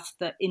write stuff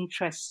that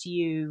interests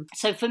you.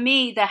 So for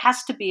me, there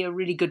has to be a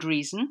really good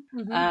reason.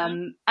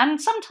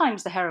 And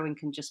sometimes the heroine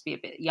can just be a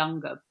bit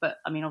younger, but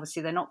I mean,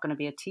 obviously they're not going to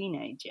be a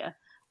teenager.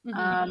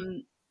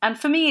 And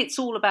for me, it's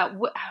all about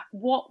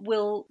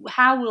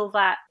how will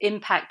that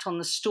impact on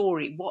the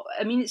story?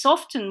 It's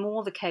often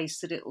more the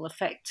case that it will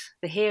affect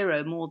the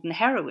hero more than the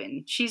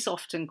heroine. She's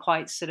often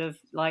quite sort of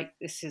like,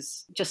 this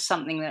is just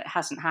something that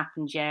hasn't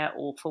happened yet,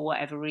 or for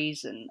whatever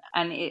reason.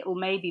 And it will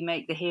maybe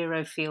make the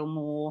hero feel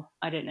more,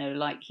 I don't know,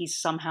 like he's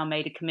somehow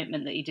made a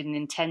commitment that he didn't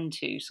intend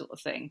to, sort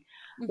of thing.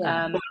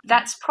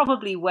 That's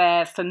probably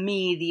where, for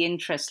me, the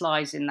interest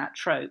lies in that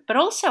trope. But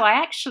also,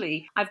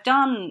 I've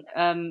done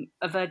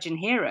a virgin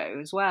hero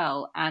as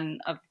well,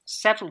 and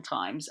several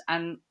times,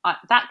 and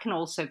that can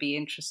also be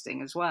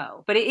interesting as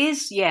well. But it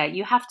is,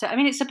 you have to,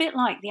 it's a bit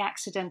like the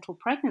accidental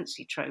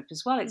pregnancy trope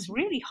as well. It's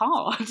really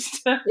hard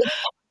to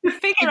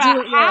figure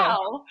out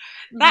how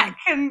that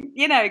can,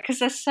 because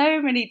there's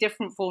so many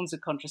different forms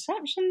of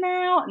contraception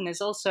now, and there's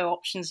also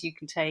options you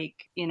can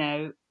take,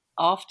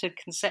 after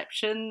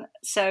conception.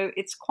 So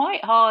it's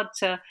quite hard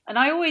and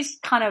I always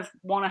kind of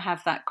want to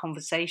have that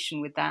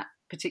conversation with that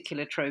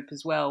particular trope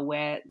as well,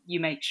 where you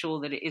make sure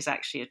that it is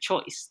actually a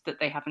choice, that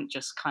they haven't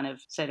just kind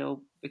of said,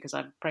 oh, because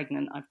I'm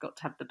pregnant, I've got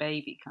to have the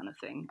baby, kind of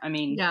thing. I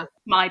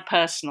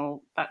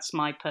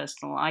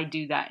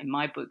do that in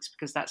my books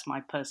because that's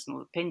my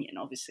personal opinion,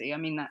 obviously.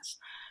 That's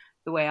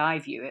the way I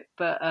view it.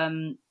 But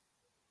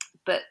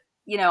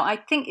I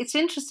think it's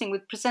interesting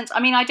with presents. I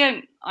mean, I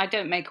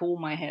don't make all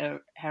my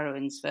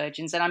heroines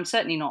virgins, and I'm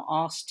certainly not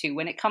asked to.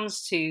 When it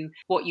comes to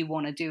what you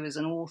want to do as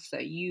an author,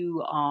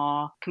 you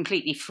are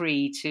completely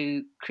free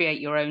to create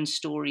your own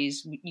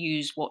stories,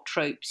 use what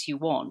tropes you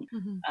want.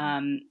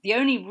 The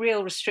only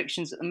real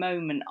restrictions at the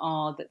moment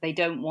are that they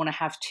don't want to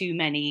have too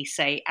many,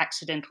 say,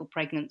 accidental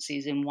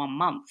pregnancies in 1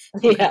 month,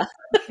 because Yeah.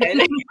 they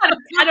kind of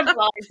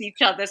cannibalize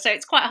each other. So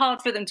it's quite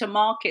hard for them to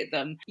market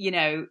them,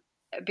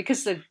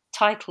 because the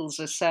titles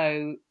are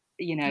so,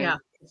 Yeah.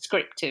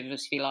 descriptive,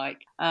 if you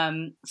like.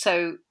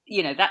 So,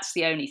 that's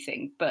the only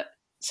thing. But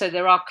so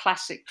there are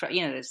classic,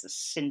 there's the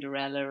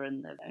Cinderella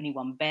and the Only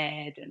One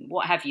Bed and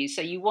what have you.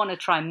 So you want to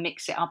try and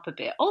mix it up a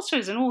bit. Also,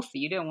 as an author,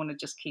 you don't want to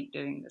just keep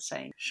doing the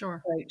same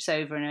Sure. tropes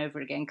over and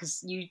over again,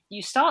 because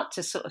you start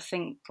to sort of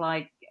think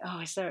like, oh,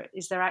 is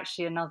there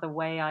actually another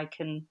way I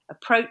can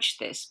approach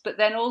this? But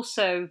then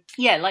also,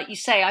 yeah, like you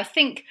say, I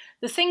think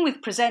the thing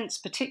with presents,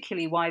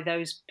 particularly why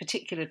those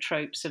particular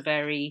tropes are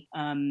very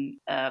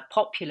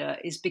popular,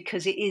 is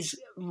because it is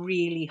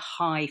really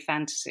high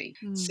fantasy.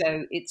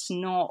 So it's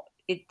not.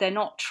 They're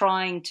not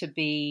trying to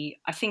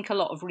be. I think a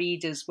lot of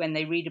readers, when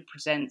they read a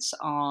presents,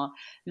 are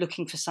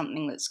looking for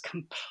something that's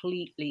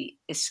completely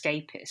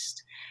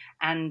escapist.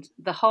 And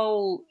the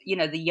whole,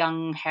 the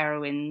young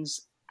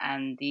heroines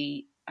and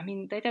they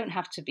don't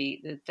have to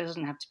be. There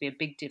doesn't have to be a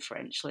big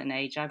differential in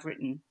age. I've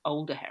written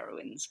older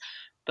heroines,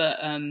 but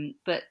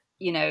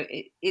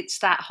it's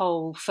that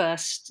whole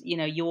first,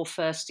 your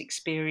first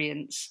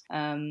experience.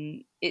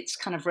 It's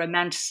kind of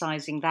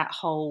romanticizing that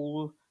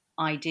whole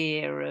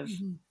idea of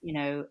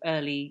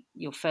early,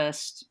 your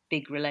first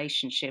big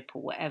relationship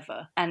or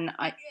whatever. And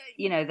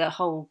the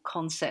whole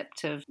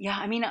concept of,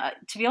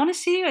 to be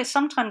honest with you,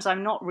 sometimes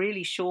I'm not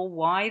really sure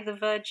why the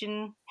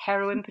virgin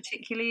heroine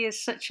particularly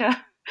is such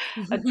a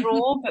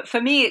draw. But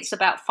for me, it's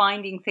about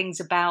finding things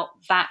about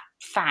that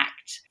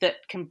fact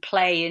that can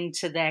play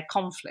into their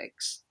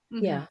conflicts.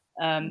 Yeah.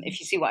 If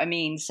you see what I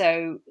mean.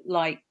 So,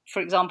 like,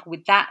 for example,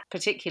 with that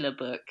particular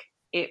book,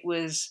 it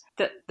was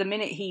that the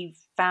minute he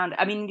found,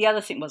 the other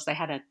thing was they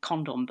had a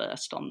condom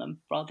burst on them,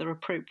 rather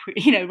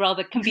appropriate,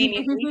 rather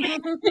conveniently. So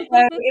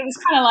it was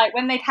kind of like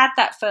when they'd had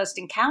that first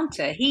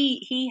encounter,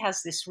 he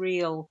has a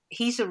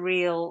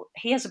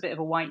bit of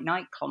a white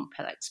knight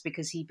complex,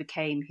 because he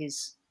became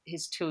his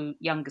two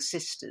younger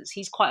sisters.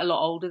 He's quite a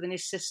lot older than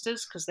his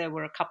sisters, because there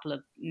were a couple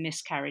of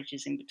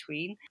miscarriages in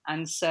between.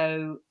 And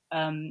so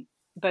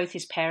both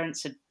his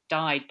parents had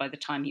died by the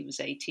time he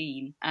was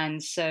 18,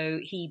 and so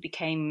he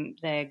became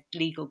their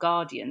legal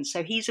guardian.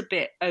 So he's a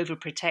bit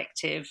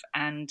overprotective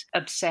and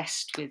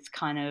obsessed with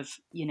kind of,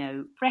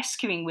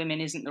 rescuing women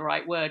isn't the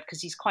right word,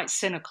 because he's quite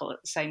cynical at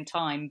the same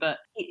time. But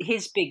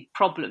his big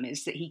problem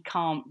is that he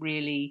can't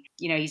really,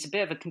 he's a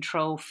bit of a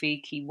control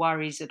freak. He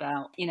worries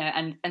about,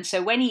 and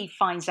so when he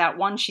finds out,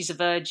 one, she's a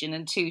virgin,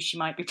 and two, she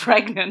might be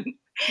pregnant,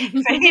 for him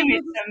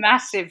it's a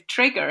massive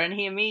trigger, and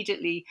he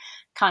immediately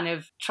kind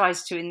of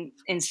tries to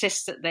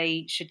insist that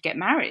they should get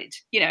married,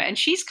 and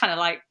she's kind of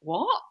like,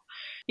 what?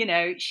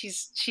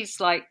 She's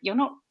like, you're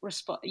not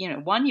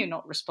you're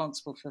not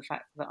responsible for the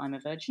fact that I'm a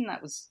virgin.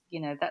 That was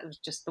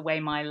just the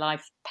way my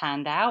life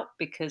panned out,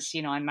 because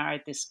I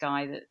married this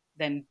guy that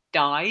then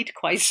died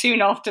quite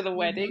soon after the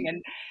wedding,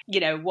 and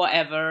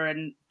whatever,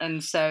 and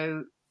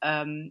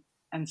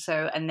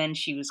then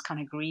she was kind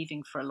of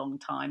grieving for a long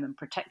time and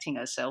protecting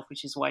herself,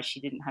 which is why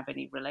she didn't have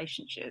any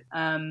relationship.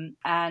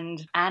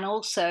 And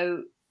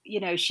also,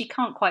 she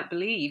can't quite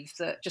believe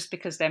that just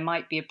because there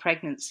might be a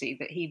pregnancy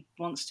that he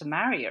wants to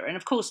marry her. And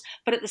of course,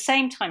 but at the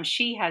same time,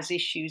 she has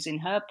issues in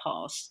her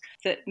past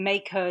that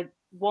make her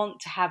want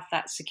to have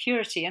that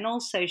security. And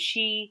also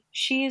she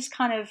is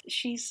kind of,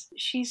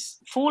 she's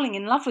falling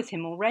in love with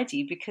him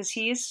already, because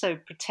he is so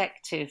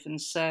protective.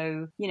 And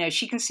so,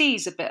 she can see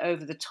he's a bit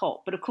over the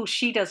top, but of course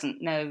she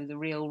doesn't know the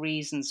real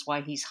reasons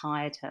why he's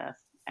hired her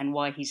and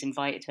why he's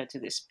invited her to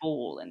this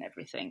ball and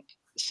everything.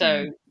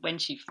 So when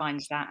she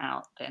finds that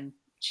out, then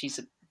she's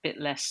a bit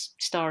less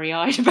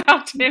starry-eyed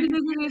about him.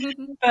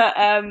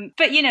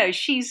 But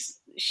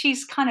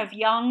she's kind of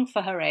young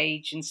for her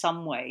age in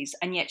some ways,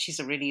 and yet she's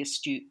a really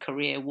astute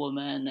career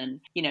woman,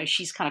 and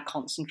she's kind of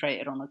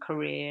concentrated on a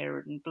career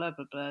and blah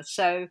blah blah.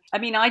 So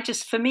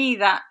for me,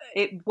 that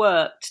it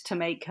worked to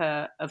make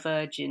her a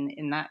virgin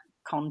in that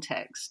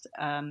context,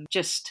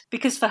 just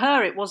because for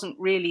her it wasn't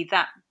really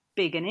that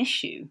big an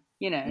issue,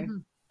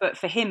 but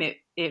for him it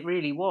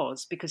really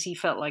was, because he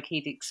felt like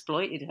he'd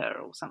exploited her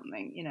or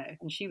something,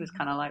 and she was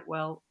kind of like,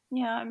 well,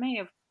 yeah, I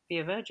may be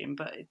a virgin,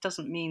 but it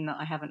doesn't mean that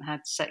I haven't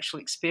had sexual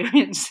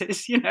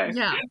experiences,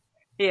 Yeah.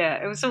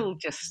 Yeah, it was all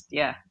just,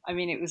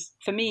 it was,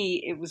 for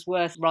me, it was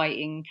worth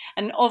writing.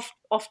 And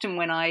often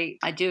when I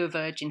do a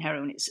virgin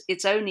heroine,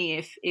 it's only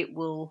if it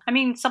will,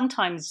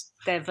 sometimes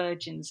they're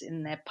virgins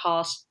in their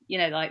past,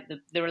 like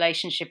the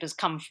relationship has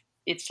come,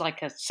 it's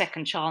like a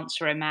second chance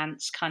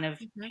romance kind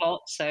of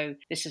plot. So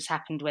this has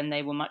happened when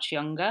they were much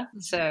younger.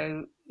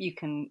 So you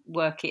can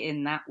work it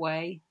in that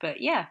way.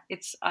 But yeah,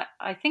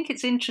 I think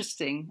it's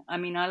interesting. I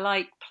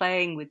like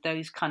playing with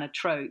those kind of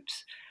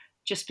tropes,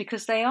 just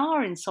because they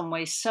are in some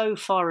ways so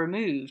far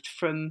removed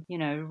from,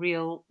 the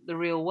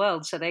real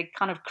world. So they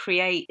kind of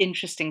create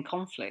interesting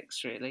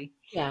conflicts, really.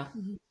 Yeah.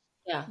 Mhm.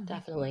 Yeah, Mhm.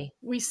 definitely.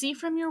 We see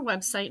from your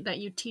website that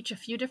you teach a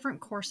few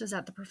different courses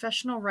at the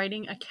Professional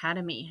Writing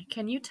Academy.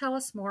 Can you tell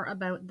us more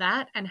about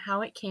that and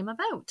how it came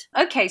about?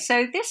 Okay,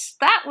 so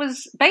that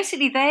was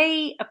basically,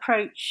 they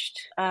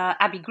approached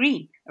Abby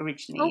Green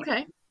originally.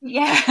 Okay.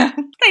 Yeah,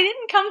 they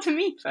didn't come to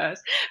me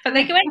first, but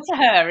they went to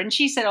her, and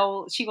she said,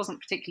 "Oh, she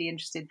wasn't particularly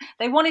interested."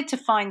 They wanted to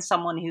find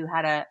someone who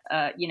had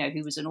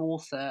who was an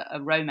author,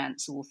 a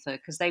romance author,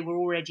 because they were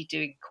already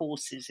doing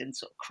courses in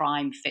sort of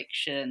crime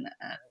fiction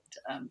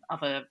and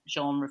other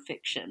genre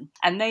fiction.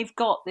 And they've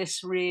got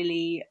this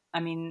really,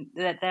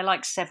 they're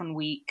like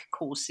 7-week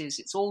courses.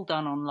 It's all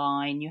done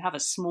online. You have a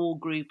small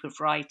group of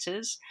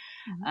writers,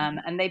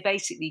 and they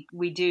basically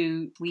we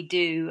do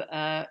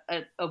a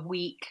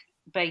week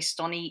based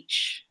on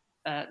each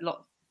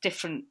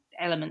different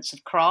elements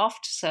of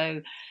craft.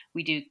 So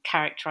we do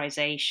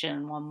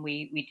characterization one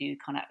week, we do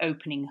kind of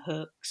opening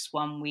hooks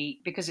one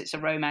week. Because it's a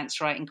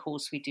romance writing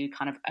course, we do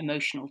kind of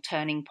emotional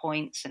turning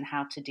points and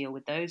how to deal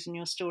with those in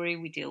your story.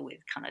 We deal with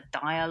kind of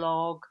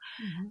dialogue,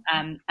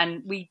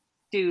 and we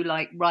do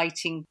like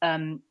writing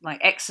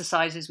like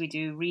exercises. We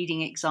do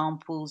reading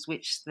examples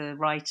which the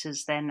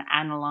writers then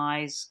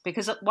analyze,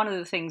 because one of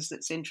the things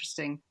that's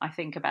interesting, I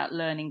think, about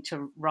learning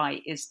to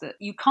write is that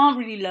you can't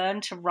really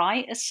learn to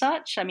write as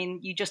such.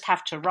 You just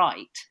have to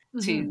write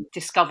to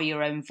discover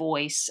your own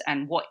voice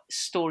and what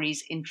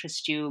stories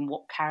interest you and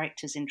what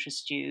characters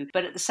interest you.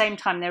 But at the same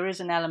time, there is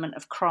an element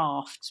of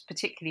craft,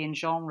 particularly in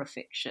genre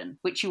fiction,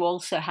 which you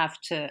also have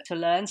to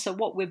learn. So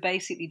what we're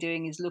basically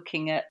doing is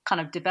looking at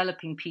kind of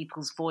developing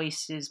people's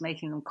voices,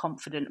 making them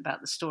confident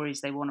about the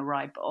stories they want to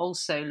write, but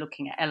also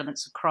looking at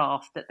elements of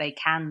craft that they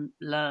can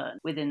learn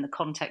within the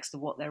context of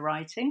what they're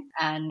writing.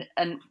 And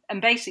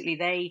basically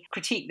they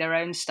critique their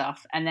own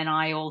stuff, and then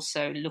I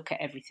also look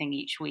at everything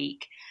each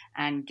week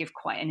and give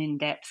quite an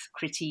in-depth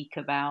critique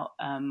about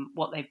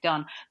what they've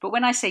done. But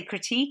when I say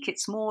critique,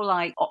 it's more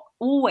like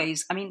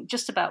always,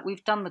 just about,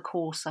 we've done the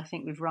course, I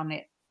think we've run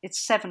it,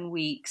 it's 7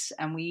 weeks,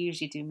 and we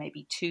usually do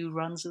maybe 2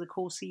 runs of the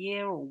course a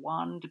year, or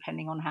 1,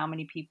 depending on how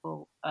many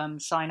people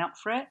sign up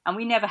for it. And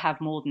we never have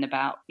more than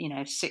about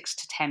 6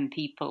 to 10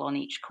 people on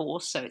each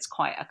course, so it's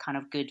quite a kind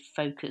of good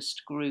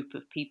focused group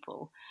of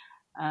people.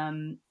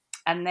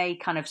 And they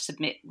kind of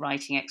submit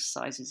writing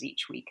exercises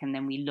each week, and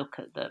then we look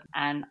at them.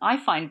 And I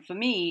find, for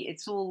me,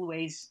 it's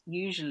always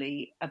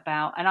usually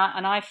about, and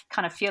I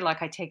kind of feel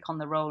like I take on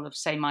the role of,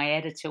 say, my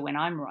editor when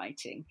I'm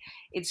writing.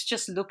 It's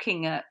just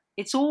looking at,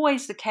 it's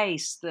always the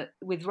case that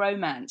with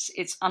romance,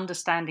 it's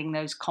understanding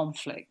those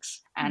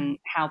conflicts and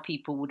how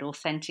people would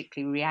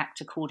authentically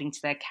react according to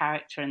their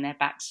character and their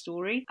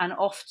backstory. And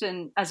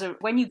often,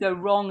 when you go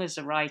wrong as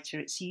a writer,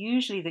 it's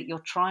usually that you're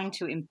trying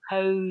to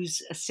impose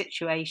a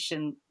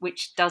situation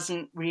which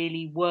doesn't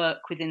really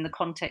work within the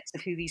context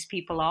of who these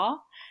people are.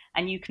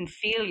 And you can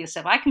feel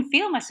yourself. I can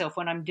feel myself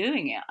when I'm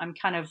doing it. I'm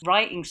kind of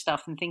writing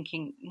stuff and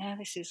thinking, no,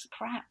 this is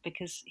crap,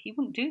 because he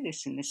wouldn't do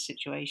this in this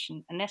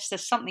situation unless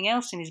there's something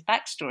else in his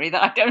backstory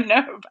that I don't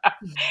know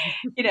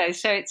about.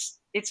 So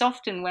it's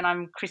often, when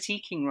I'm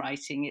critiquing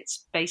writing,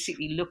 it's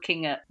basically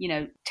looking at,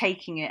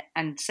 taking it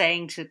and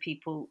saying to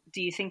people,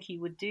 do you think he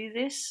would do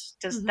this?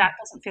 That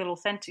doesn't feel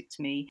authentic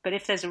to me. But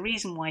if there's a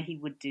reason why he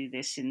would do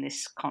this in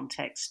this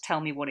context, tell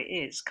me what it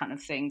is, kind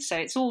of thing. So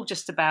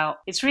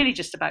it's really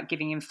just about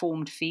giving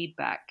informed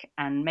feedback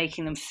and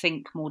making them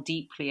think more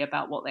deeply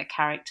about what their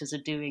characters are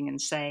doing and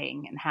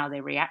saying and how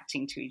they're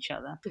reacting to each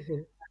other.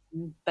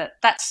 But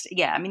that's,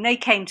 they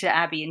came to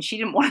Abby and she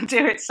didn't want to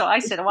do it. So I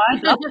said, well,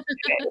 I'd love to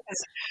do it,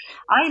 because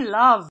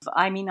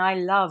I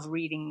love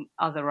reading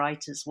other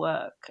writers'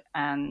 work.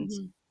 And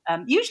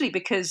usually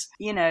because,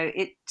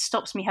 it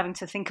stops me having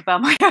to think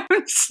about my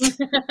own stuff.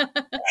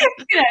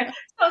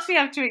 Stops me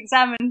having to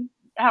examine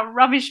how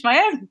rubbish my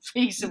own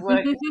piece of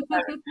work is.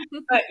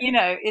 But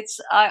it's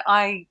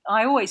I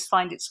always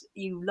find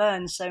you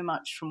learn so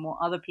much from what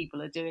other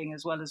people are doing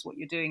as well as what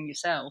you're doing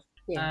yourself.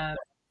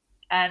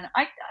 And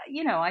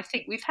I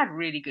think we've had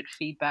really good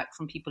feedback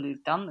from people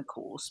who've done the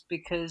course,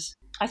 because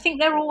I think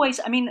they're always,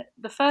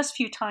 the first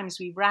few times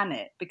we ran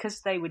it,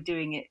 because they were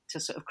doing it to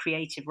sort of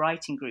creative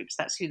writing groups,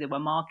 that's who they were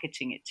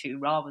marketing it to,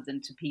 rather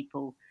than to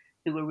people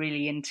who were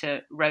really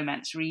into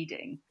romance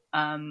reading.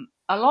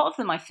 A lot of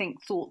them, I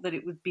think, thought that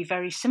it would be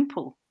very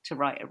simple to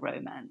write a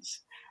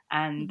romance.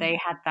 And they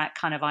had that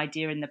kind of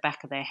idea in the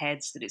back of their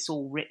heads that it's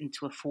all written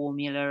to a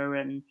formula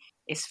and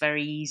it's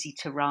very easy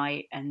to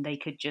write and they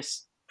could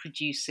just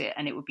produce it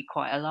and it would be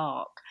quite a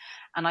lark.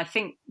 And I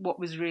think what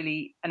was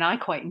really, and I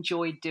quite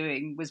enjoyed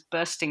doing, was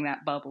bursting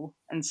that bubble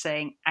and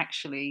saying,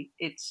 actually,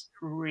 it's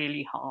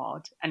really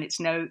hard, and it's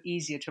no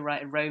easier to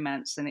write a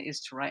romance than it is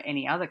to write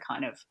any other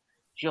kind of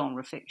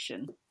genre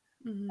fiction.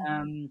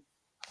 And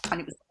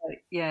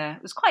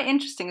it was quite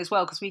interesting as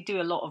well, because we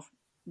do a lot of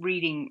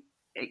reading.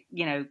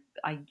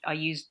 I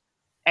use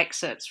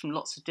excerpts from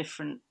lots of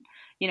different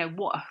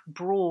what a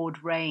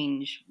broad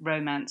range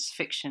romance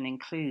fiction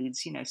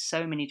includes,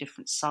 so many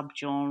different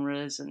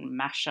subgenres and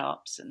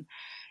mashups and,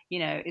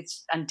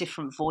 and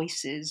different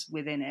voices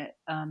within it.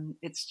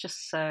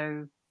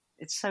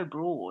 It's so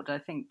broad. I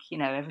think,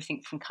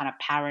 everything from kind of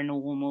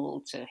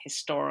paranormal to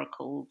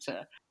historical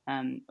to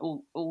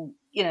all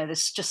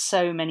there's just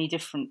so many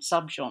different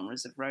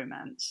subgenres of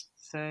romance.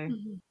 So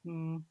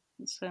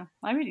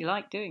I really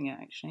like doing it,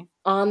 actually.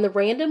 On the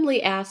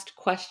randomly asked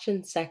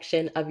questions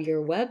section of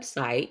your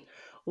website,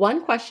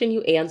 one question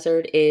you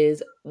answered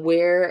is,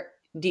 where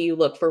do you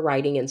look for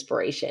writing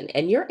inspiration?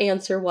 And your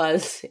answer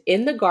was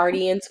in the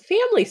Guardian's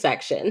family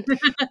section.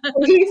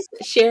 Please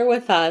share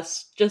with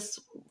us just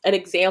an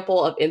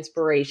example of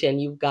inspiration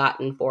you've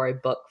gotten for a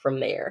book from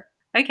there.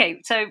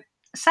 Okay, so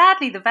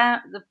sadly,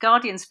 the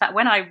Guardian's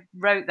when I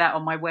wrote that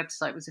on my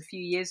website was a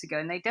few years ago,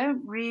 and they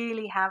don't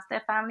really have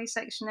their family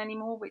section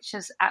anymore, which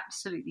has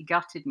absolutely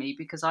gutted me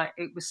because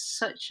it was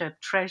such a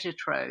treasure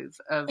trove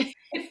of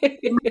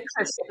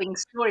interesting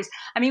stories.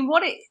 I mean,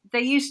 they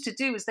used to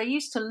do is they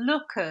used to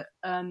look at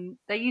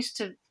they used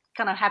to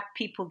kind of have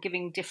people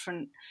giving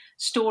different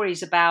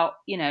stories about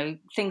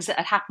things that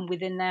had happened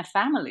within their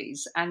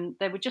families, and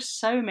there were just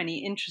so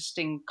many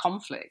interesting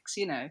conflicts,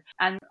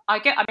 and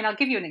I'll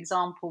give you an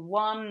example.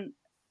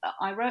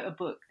 I wrote a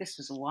book, this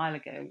was a while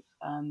ago,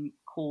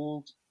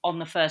 called On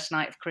the First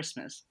Night of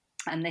Christmas,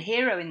 and the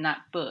hero in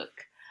that book,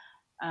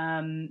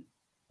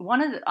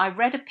 I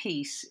read a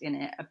piece in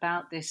it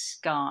about this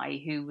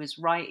guy who was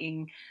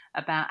writing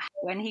about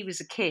when he was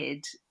a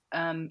kid,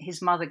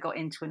 his mother got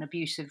into an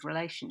abusive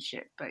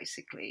relationship,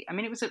 basically. I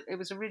mean, it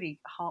was a really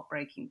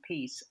heartbreaking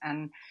piece,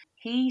 and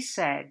he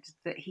said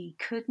that he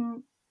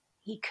couldn't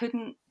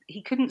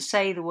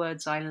say the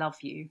words "I love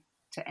you"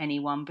 to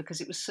anyone because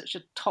it was such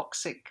a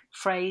toxic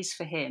phrase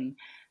for him,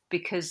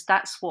 because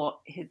that's what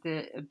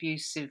the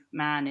abusive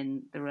man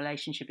in the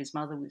relationship his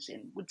mother was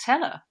in would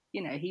tell her.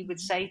 He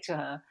would say to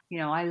her,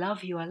 "I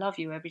love you,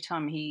 every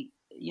time he,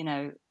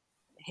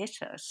 hit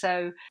her."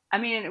 So, I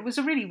mean, it was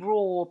a really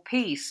raw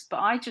piece, but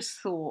I just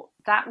thought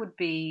that would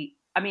be,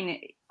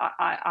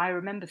 I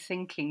remember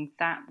thinking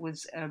that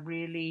was a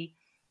really,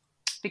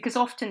 because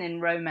often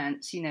in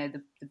romance,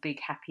 the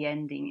big happy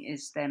ending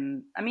is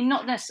them. I mean,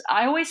 not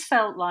necessarily. I always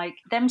felt like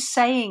them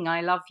saying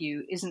 "I love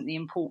you" isn't the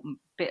important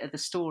bit of the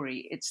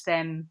story. It's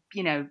them,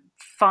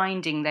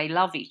 finding they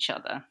love each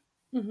other,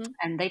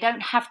 and they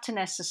don't have to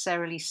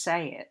necessarily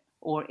say it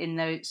or in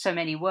those so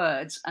many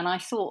words. And I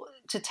thought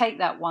to take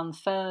that one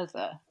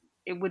further,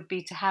 it would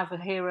be to have a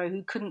hero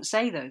who couldn't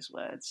say those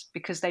words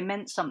because they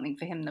meant something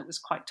for him that was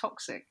quite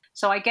toxic.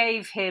 So I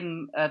gave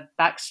him a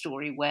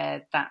backstory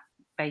where that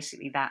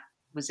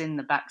was in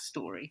the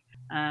backstory.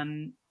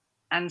 And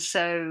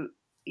so,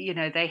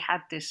 they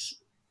had this,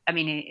 I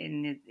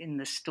mean, in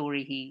the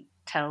story, he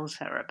tells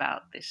her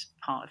about this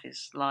part of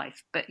his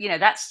life. But,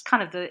 that's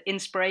kind of the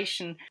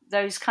inspiration,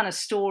 those kind of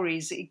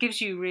stories. It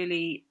gives you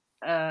really,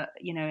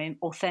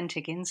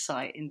 authentic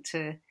insight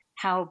into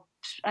how,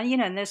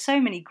 and there's so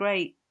many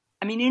great,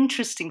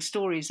 interesting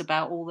stories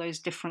about all those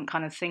different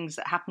kind of things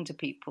that happen to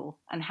people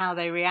and how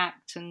they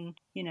react and,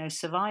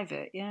 survive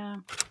it. Yeah.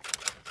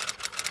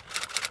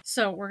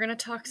 So we're going to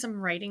talk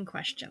some writing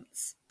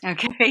questions.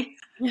 Okay.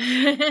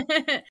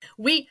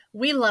 We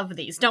love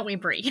these, don't we,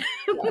 Brie?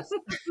 Yes.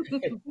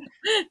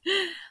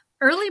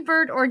 Early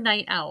bird or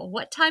night owl?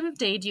 What time of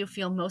day do you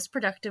feel most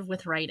productive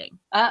with writing?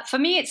 For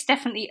me, it's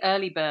definitely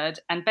early bird.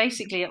 And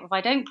basically, if I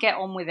don't get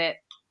on with it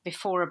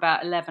before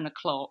about 11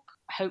 o'clock,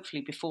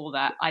 hopefully before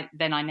that,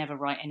 then I never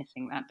write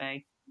anything that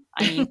day.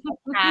 I mean,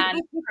 I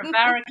can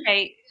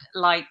prevaricate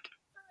like,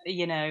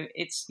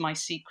 it's my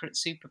secret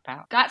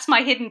superpower. That's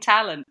my hidden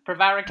talent,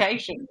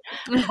 prevarication.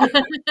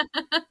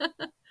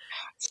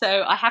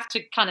 So I have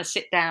to kind of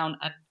sit down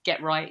and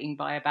get writing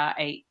by about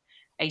 8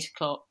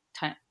 o'clock,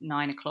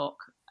 9 o'clock.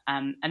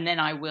 And then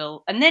I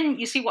will. And then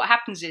you see what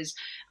happens is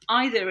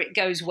either it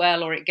goes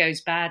well or it goes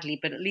badly,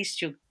 but at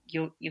least you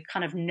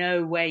kind of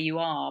know where you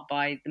are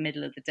by the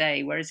middle of the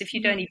day. Whereas if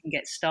you don't even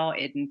get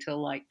started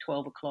until like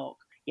 12 o'clock,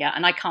 yeah,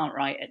 and I can't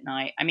write at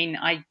night. I mean,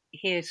 I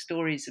hear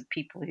stories of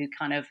people who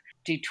kind of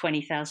do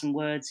 20,000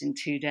 words in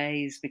 2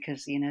 days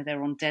because,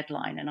 they're on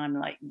deadline. And I'm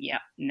like, yeah,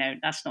 no,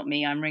 that's not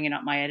me. I'm ringing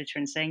up my editor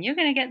and saying, you're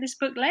going to get this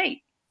book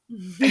late.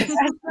 That's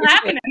not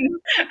happening.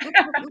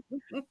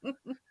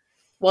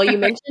 Well, you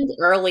mentioned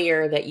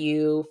earlier that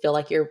you feel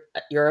like you're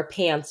a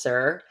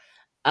pantser.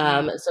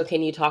 So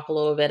can you talk a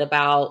little bit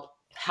about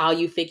how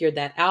you figured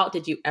that out?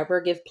 Did you ever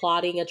give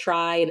plotting a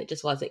try and it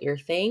just wasn't your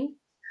thing?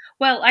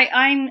 Well,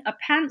 I'm a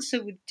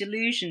pantser with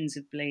delusions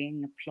of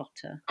being a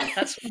plotter.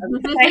 That's what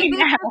I'm saying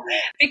now,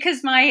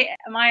 because my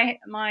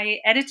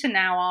editor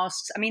now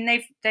asks. I mean,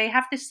 they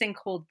have this thing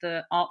called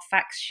the art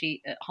facts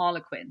sheet at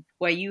Harlequin,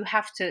 where you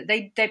have to.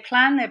 They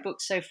plan their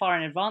books so far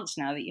in advance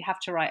now that you have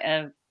to write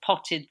a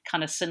potted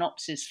kind of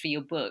synopsis for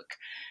your book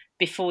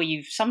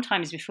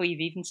sometimes before you've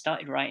even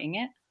started writing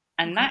it,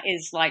 and that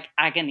is like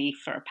agony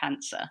for a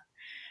pantser.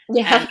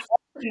 Yeah.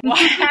 what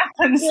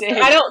happens is,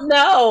 I don't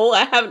know.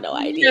 I have no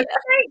idea.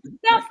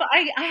 stuff.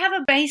 I have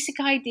a basic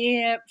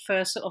idea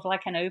for sort of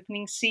like an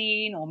opening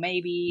scene, or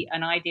maybe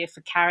an idea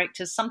for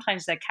characters.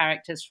 Sometimes they're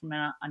characters from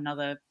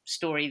another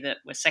story that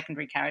were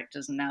secondary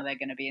characters, and now they're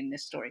going to be in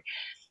this story.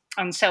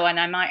 And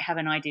I might have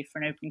an idea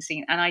for an opening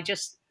scene, and I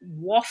just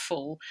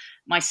waffle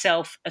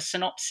myself a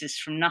synopsis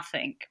from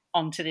nothing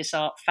onto this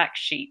art fact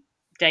sheet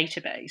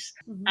database.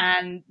 Mhm.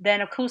 And then,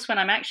 of course, when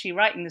I'm actually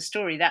writing the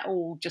story, that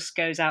all just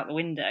goes out the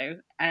window.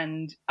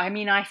 And I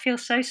mean, I feel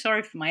so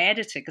sorry for my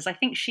editor, because I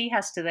think she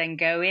has to then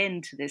go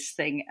into this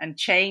thing and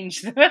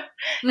change the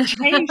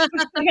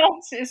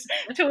synopsis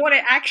to what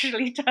it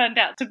actually turned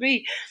out to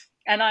be.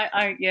 And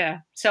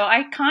so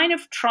I kind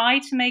of try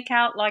to make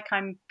out like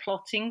I'm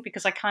plotting,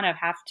 because I kind of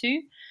have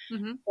to,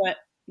 Mhm. but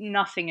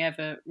nothing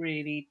ever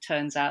really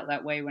turns out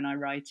that way when I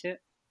write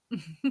it.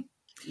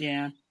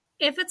 Yeah.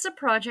 If it's a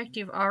project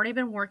you've already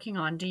been working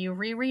on, do you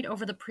reread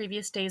over the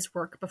previous day's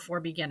work before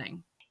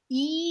beginning?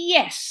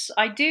 Yes,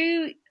 I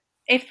do,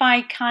 if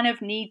I kind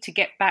of need to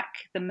get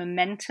back the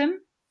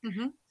momentum.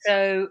 Mm-hmm.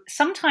 So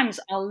sometimes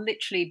I'll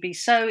literally be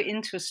so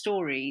into a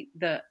story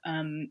that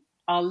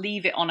I'll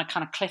leave it on a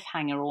kind of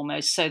cliffhanger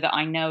almost, so that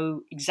I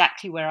know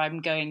exactly where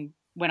I'm going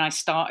when I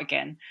start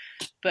again.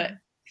 But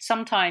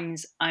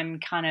sometimes I'm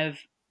kind of,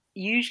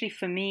 usually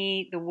for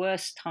me, the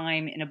worst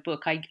time in a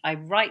book, I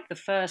write the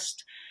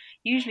first,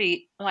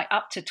 usually like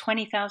up to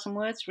 20,000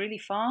 words really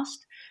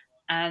fast.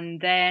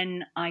 And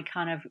then I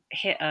kind of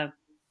hit a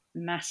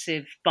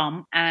massive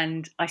bump,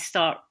 and I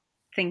start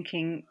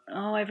thinking,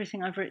 oh,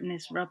 everything I've written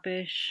is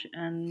rubbish,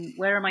 and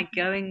where am I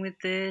going with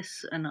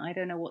this, and I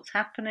don't know what's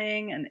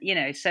happening, and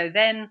so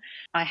then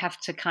I have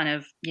to kind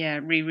of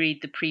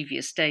reread the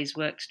previous day's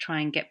work to try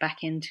and get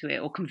back into it,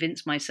 or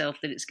convince myself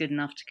that it's good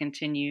enough to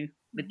continue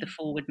with the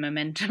forward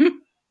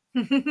momentum.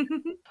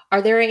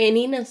 Are there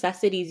any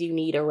necessities you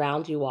need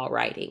around you while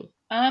writing?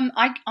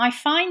 I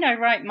find I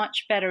write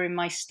much better in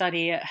my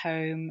study at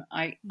home.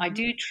 I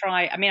do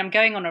try. I mean, I'm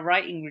going on a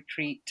writing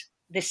retreat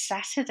this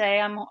Saturday.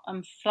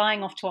 I'm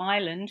flying off to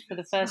Ireland for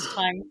the first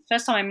time.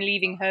 First time I'm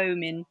leaving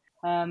home in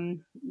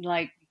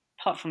like,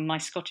 apart from my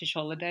Scottish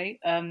holiday,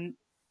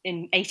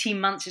 in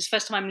 18 months. It's the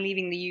first time I'm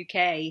leaving the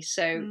UK.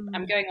 So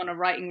I'm going on a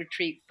writing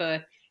retreat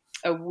for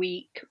a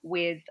week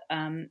with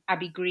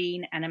Abby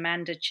Green and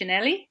Amanda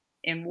Chinelli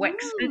in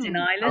Wexford in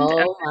Ireland.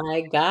 Oh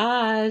my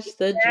gosh,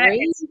 the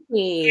dream. It's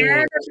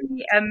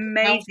incredibly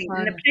amazing.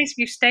 And the fun. place,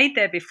 we've stayed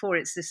there before.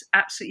 It's this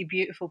absolutely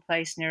beautiful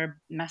place near a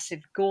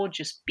massive,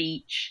 gorgeous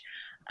beach.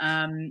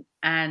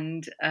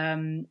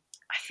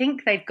 I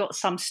think they've got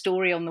some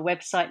story on the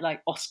website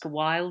like Oscar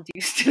Wilde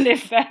used to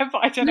live there,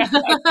 but I don't know if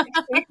that's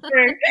actually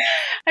true.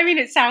 I mean,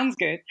 it sounds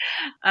good.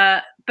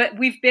 But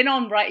we've been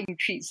on writing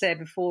retreats there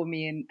before,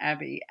 me and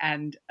Abby,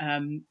 and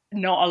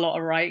not a lot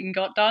of writing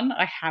got done,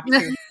 I have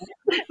to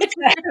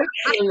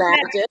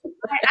Imagine.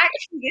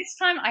 actually, this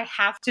time I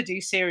have to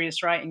do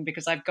serious writing,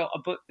 because I've got a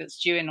book that's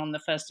due in on the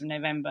 1st of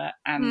November,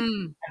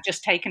 and I've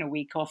just taken a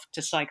week off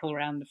to cycle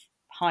around the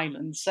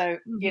Highlands. So, I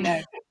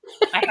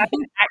have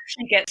to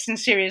actually get some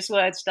serious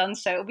words done.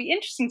 So it'll be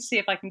interesting to see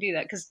if I can do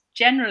that, because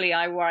generally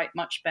I write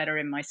much better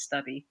in my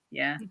study.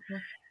 Yeah.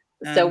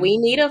 So we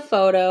need a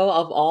photo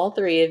of all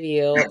three of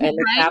you, and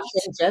the Right?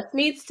 caption just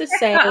needs to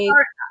say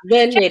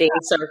the knitting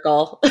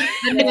circle.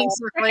 The knitting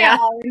circle, Check out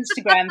our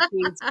Instagram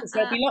feeds, because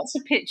there'll be lots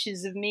of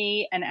pictures of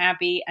me and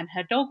Abby and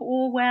her dog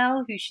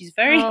Orwell, who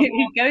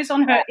who goes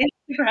on her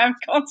Instagram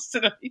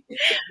constantly.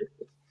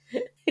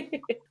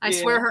 I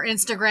swear her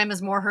Instagram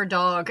is more her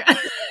dog.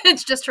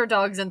 It's just her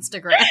dog's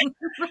Instagram.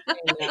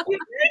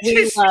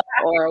 We love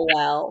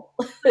Orwell.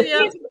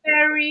 He's a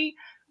very,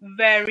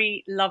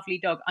 very lovely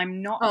dog.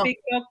 I'm not a big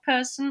dog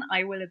person,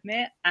 I will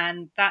admit,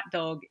 and that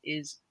dog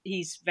he's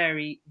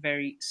very,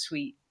 very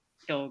sweet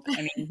dog.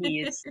 I mean,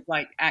 he is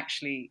like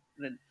actually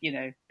the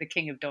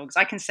king of dogs.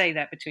 I can say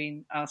that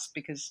between us,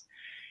 because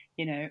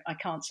I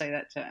can't say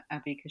that to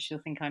Abby, because she'll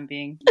think I'm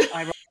being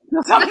ironic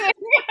or something.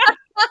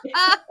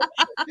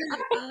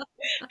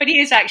 But he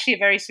is actually a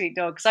very sweet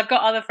dog, because I've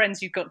got other friends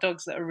who've got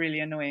dogs that are really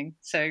annoying.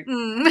 So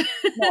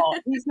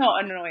he's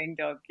not an annoying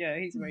dog. Yeah,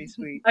 he's very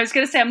sweet. I was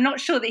going to say, I'm not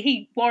sure that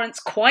he warrants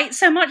quite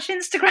so much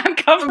Instagram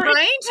coverage.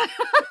 Right?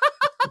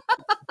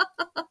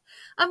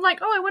 I'm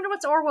like, I wonder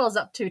what's Orwell's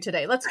up to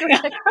today. Let's go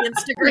check the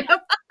Instagram.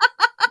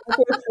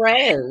 We're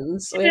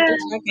friends. We have to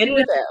check in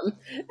with him.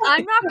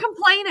 I'm not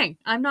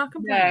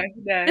complaining.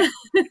 No.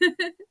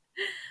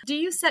 Do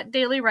you set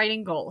daily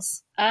writing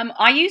goals?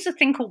 I use a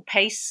thing called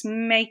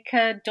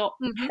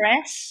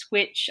pacemaker.press,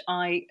 which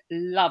I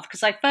love,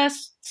 because I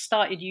first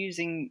started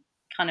using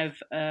kind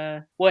of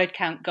word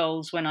count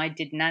goals when I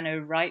did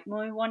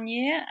NaNoWriMo one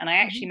year, and I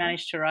actually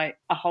managed to write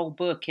a whole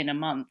book in a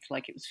month,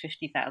 like it was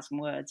 50,000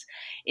 words.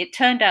 It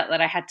turned out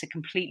that I had to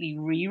completely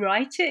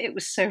rewrite it. It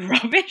was so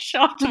rubbish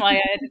after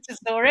my editor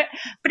saw it,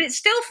 but it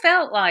still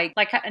felt like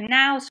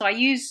now. So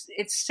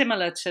it's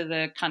similar to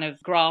the kind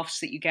of graphs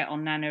that you get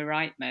on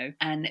NaNoWriMo,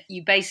 and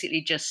you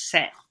basically just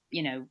set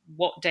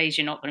what days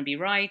you're not going to be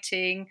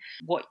writing,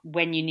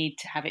 when you need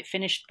to have it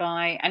finished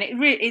by. And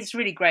it's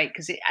really great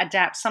because it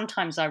adapts.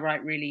 Sometimes I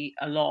write really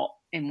a lot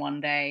in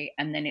one day,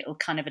 and then it'll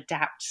kind of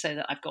adapt so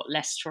that I've got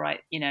less to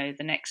write, the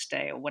next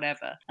day or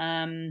whatever.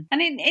 And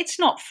it's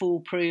not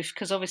foolproof,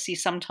 because obviously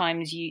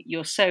sometimes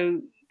you're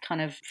so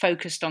kind of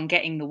focused on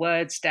getting the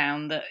words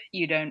down that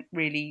you don't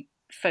really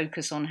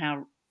focus on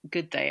how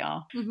good they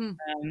are.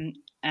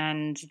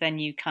 And then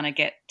you kind of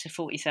get to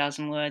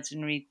 40,000 words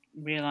and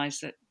realize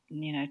that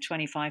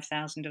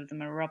 25,000 of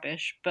them are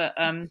rubbish. But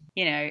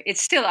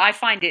it's still, I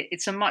find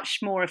it's a much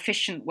more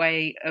efficient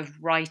way of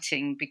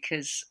writing,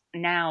 because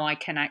now I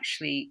can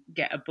actually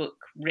get a book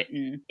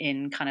written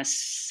in kind of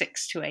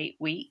 6 to 8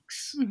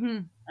 weeks,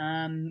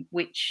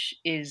 which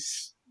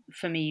is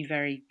for me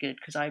very good,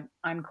 because I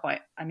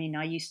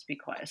used to be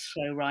quite a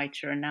slow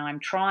writer, and now I'm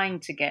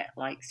trying to get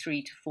like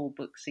 3 to 4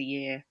 books a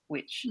year,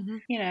 which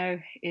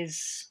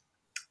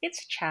it's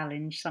a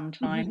challenge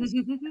sometimes,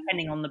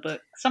 depending on the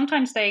book.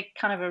 Sometimes they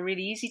kind of are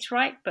really easy to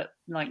write, but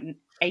like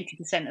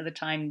 80% of the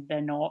time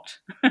they're not.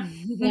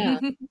 Yeah.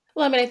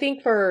 Well, I mean,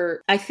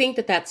 I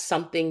think that's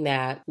something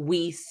that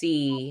we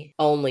see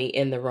only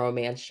in the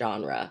romance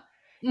genre.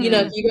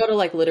 If you go to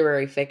like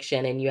literary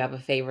fiction and you have a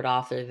favorite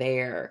author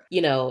there,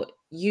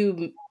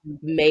 you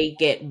may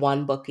get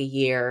one book a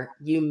year.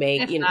 You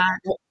may,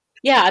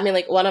 yeah, I mean,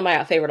 like one of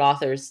my favorite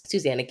authors,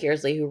 Susanna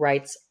Kearsley, who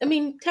writes, I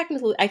mean,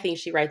 technically, I think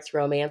she writes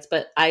romance,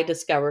 but I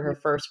discovered her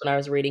first when I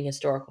was reading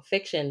historical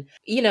fiction.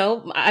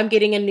 I'm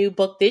getting a new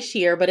book this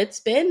year, but it's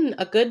been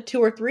a good 2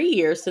 or 3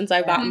 years since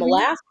I've gotten the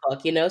last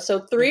book, so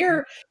 3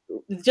 or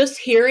just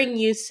hearing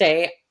you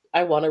say,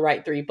 I want to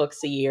write 3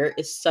 books a year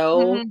is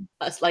so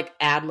it's like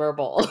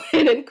admirable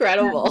and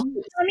incredible.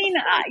 I mean,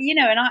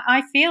 and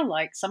I feel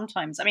like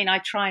sometimes, I mean, I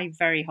try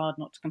very hard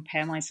not to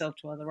compare myself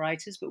to other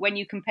writers, but when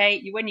you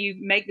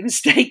make the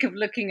mistake of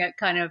looking at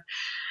kind of,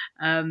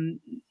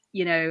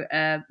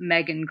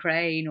 Megan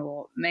Crane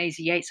or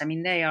Maisie Yates, I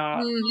mean, they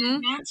are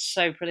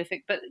so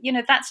prolific, but,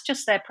 that's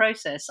just their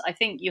process. I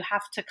think you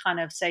have to kind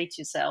of say to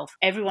yourself,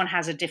 everyone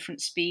has a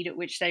different speed at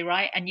which they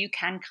write, and you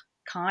can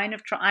kind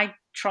of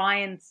try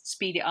and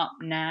speed it up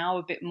now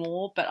a bit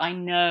more, but I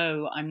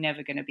know I'm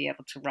never going to be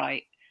able to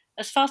write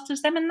as fast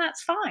as them, and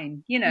that's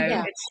fine.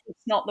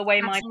 It's not the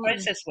way my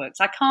process works.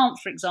 I can't,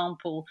 for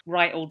example,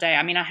 write all day.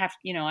 I mean, I have,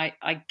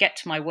 I get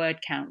to my word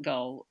count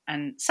goal,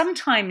 and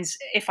sometimes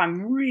if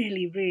I'm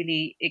really,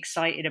 really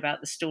excited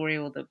about the story,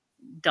 or the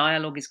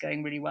dialogue is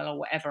going really well or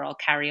whatever, I'll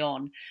carry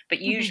on.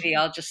 But usually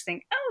I'll just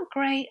think, oh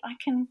great, I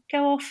can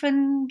go off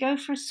and go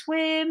for a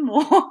swim,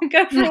 or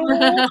go for a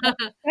walk, or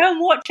go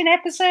and watch an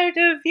episode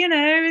of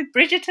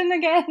Bridgerton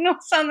again or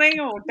something,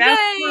 or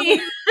Yay!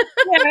 and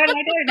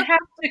I don't have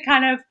to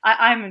kind of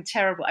I'm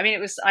terrible. I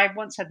mean, I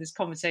once had this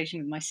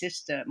conversation with my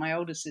sister, my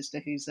older sister,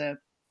 who's a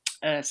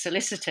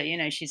solicitor.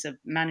 She's a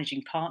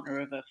managing partner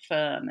of a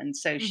firm, and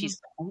so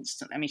she's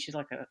constant. I mean, she's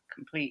like a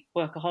complete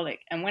workaholic.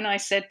 And when I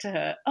said to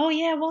her, "Oh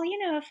yeah, well,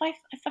 if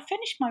I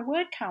finish my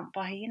word count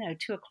by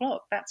 2:00,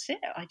 that's it.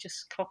 I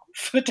just clock off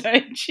for the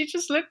day." And she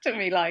just looked at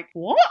me like,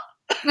 "What?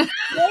 Why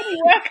do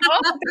you work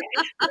hard?"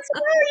 I said,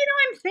 "Well,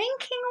 I'm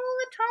thinking all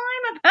the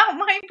time about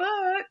my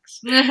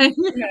books."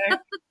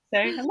 So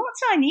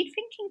lots I need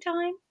thinking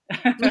time.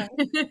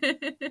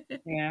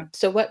 Yeah.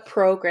 So what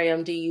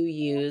program do you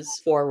use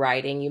for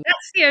writing?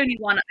 That's the only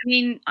one. I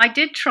mean, I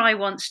did try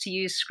once to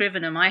use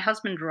Scrivener. My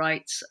husband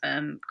writes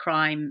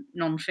crime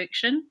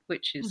nonfiction,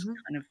 which is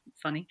kind of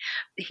funny.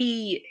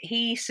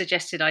 He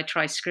suggested I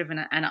try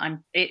Scrivener, and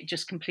it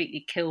just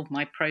completely killed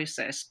my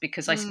process,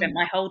 because I spent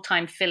my whole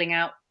time filling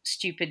out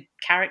stupid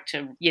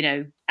character,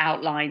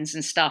 outlines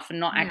and stuff, and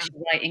not actually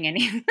writing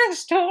any of the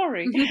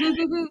story.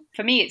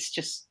 For me, it's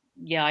just,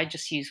 I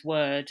just use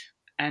Word,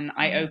 and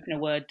I open a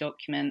Word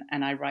document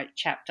and I write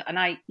chapter.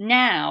 And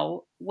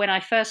now, when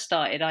I first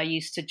started, I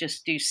used to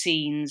just do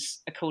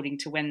scenes according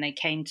to when they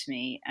came to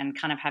me, and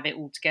kind of have it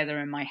all together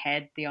in my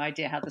head, the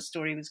idea how the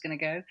story was going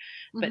to go.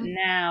 But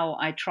now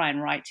I try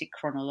and write it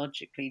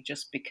chronologically,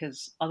 just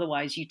because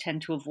otherwise you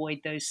tend to avoid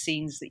those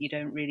scenes that you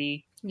don't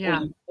really,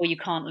 or you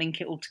can't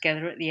link it all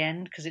together at the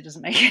end because it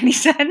doesn't make any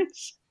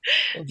sense.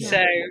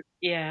 So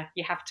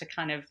you have to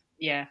kind of,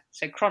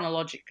 so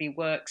chronologically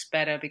works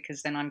better,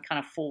 because then I'm kind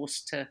of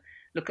forced to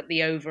look at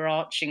the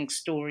overarching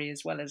story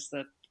as well as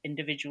the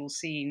individual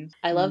scenes.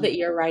 I love that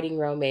you're writing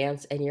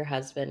romance and your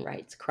husband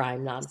writes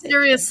crime nonfiction.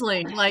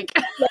 Seriously, like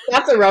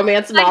that's a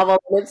romance novel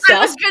in itself.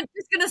 I was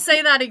just going to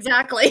say that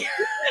exactly.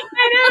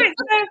 I know,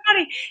 it's so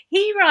funny.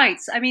 He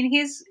writes. I mean,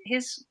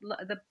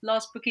 the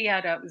last book he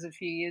had out was a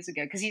few years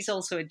ago, because he's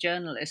also a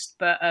journalist.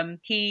 But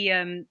he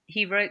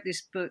wrote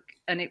this book,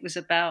 and it was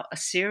about a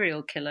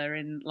serial killer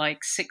in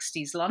like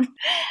 60s London.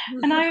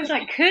 And I was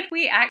like, could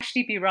we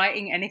actually be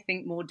writing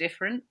anything more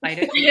different? I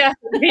don't know.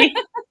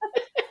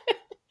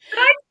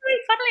 But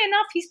funnily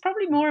enough, he's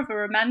probably more of a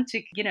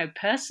romantic,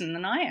 person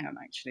than I am,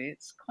 actually.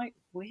 It's quite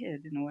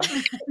weird in a way.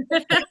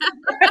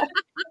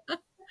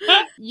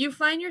 You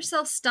find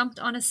yourself stumped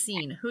on a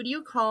scene. Who do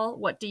you call?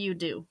 What do you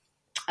do?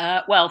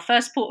 Well,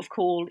 first port of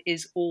call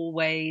is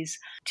always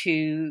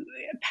to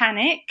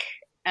panic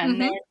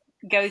and then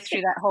go through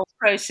that whole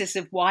process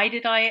of why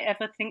did I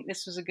ever think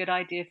this was a good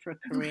idea for a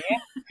career?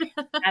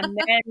 And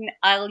then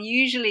I'll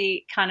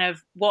usually kind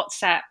of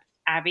WhatsApp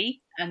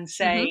Abby and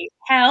say,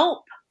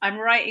 help, I'm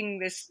writing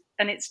this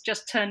and it's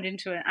just turned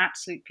into an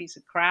absolute piece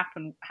of crap.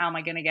 And how am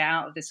I going to get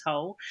out of this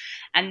hole?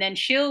 And then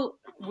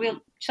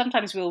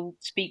sometimes we'll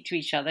speak to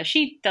each other.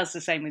 She does the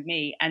same with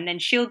me. And then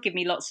she'll give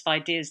me lots of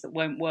ideas that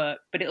won't work,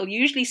 but it'll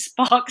usually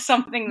spark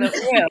something that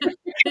will.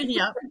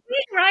 Yeah.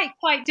 We write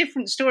quite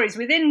different stories.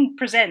 Within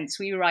Presents,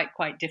 we write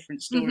quite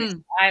different stories.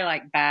 I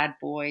like bad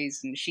boys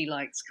and she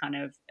likes kind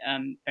of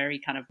very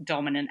kind of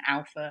dominant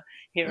alpha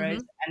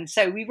heroes. And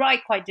so we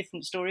write quite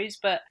different stories,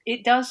 but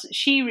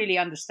she really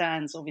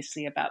understands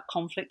obviously about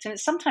conflict. And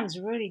it's sometimes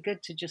really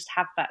good to just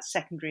have that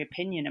secondary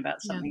opinion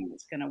about something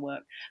that's going to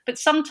work. But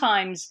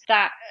sometimes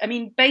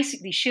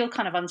basically she'll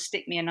kind of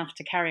unstick me enough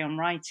to carry on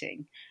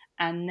writing.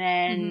 And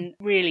then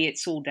really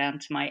it's all down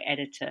to my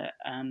editor,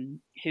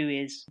 who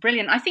is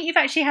brilliant. I think you've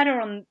actually had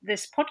her on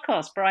this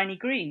podcast, Bryony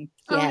Green.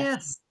 Oh,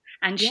 yes.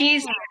 And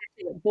she's the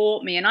editor that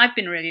bought me. And I've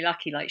been really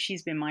lucky. Like,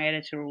 she's been my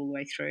editor all the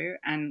way through.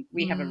 And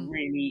we have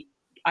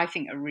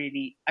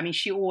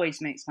she always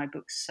makes my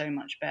books so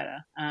much better.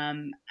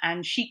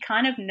 And she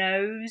kind of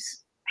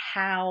knows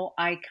how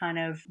I kind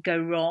of go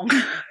wrong.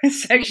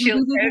 So she'll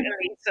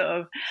totally sort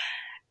of,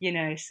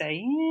 say,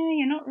 yeah,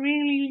 you're not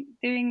really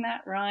doing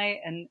that right.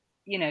 And,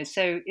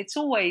 so it's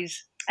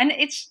always, and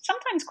it's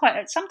sometimes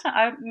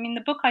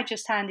the book I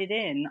just handed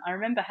in, I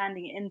remember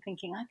handing it in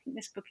thinking, I think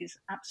this book is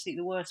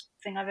absolutely the worst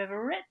thing I've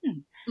ever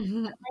written.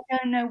 I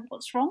don't know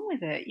what's wrong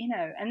with it,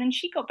 And then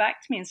she got back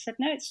to me and said,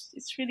 no,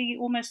 it's really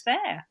almost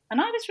there. And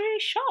I was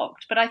really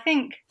shocked. But I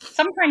think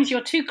sometimes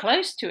you're too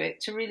close to it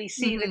to really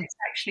see that it's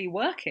actually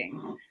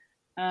working.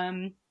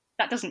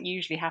 That doesn't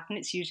usually happen.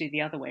 It's usually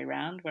the other way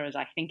around, whereas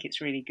I think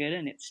it's really good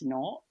and it's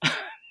not.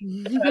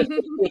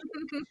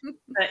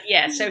 But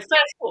yeah, so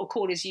first port of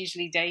call is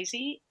usually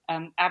Daisy,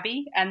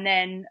 Abby, and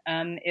then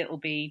it'll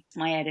be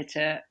my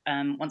editor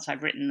once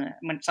I've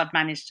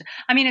managed to.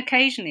 I mean,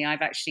 occasionally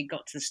I've actually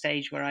got to the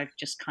stage where I've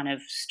just kind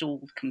of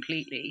stalled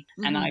completely,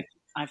 and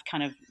I've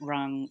kind of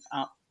rung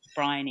up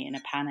Bryony in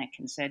a panic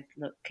and said,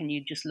 look, can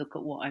you just look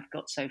at what I've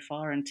got so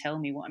far and tell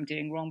me what I'm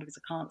doing wrong, because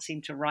I can't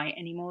seem to write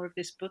any more of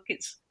this book.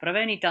 But I've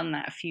only done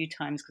that a few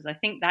times because I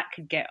think that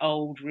could get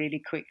old really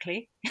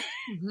quickly.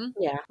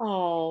 Yeah.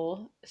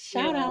 Oh,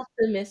 shout out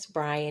to Miss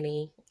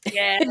Bryony.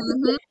 Yeah.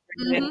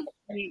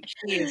 She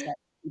is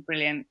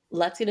brilliant.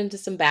 Let's get into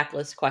some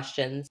backlist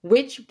questions.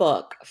 Which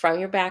book from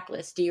your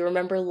backlist do you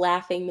remember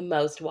laughing the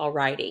most while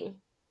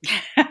writing?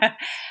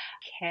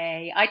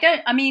 Okay.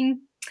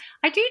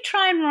 I do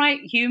try and write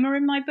humor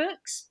in my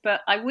books,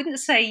 but I wouldn't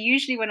say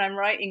usually when I'm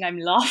writing I'm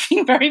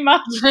laughing very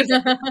much.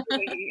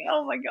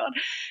 Oh my God.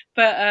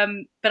 But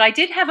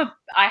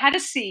I had a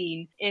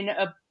scene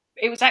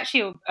it was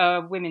actually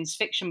a women's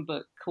fiction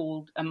book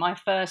called, my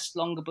first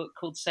longer book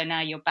called So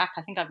Now You're Back.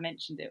 I think I've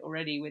mentioned it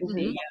already with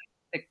the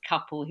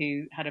couple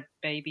who had a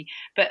baby.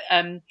 But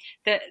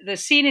the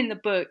scene in the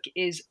book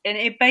is, and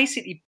it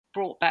basically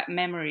brought back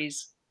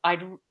memories. I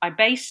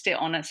based it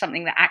on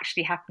something that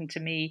actually happened to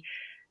me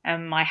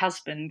and my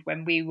husband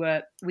when we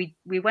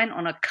went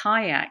on a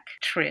kayak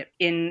trip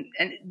and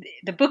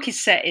the book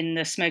is set in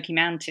the Smoky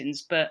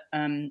Mountains, but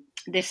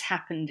this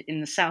happened in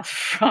the south of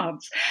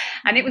France,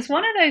 and it was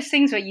one of those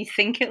things where you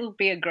think it'll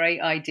be a great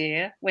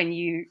idea when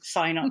you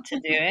sign up to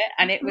do it.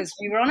 And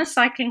we were on a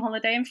cycling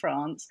holiday in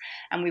France,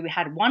 and we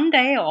had one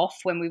day off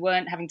when we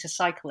weren't having to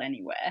cycle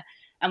anywhere.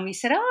 And we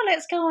said, oh,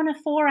 let's go on a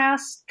 4-hour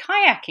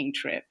kayaking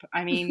trip.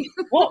 I mean,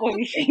 what were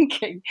we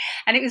thinking?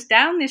 And it was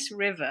down this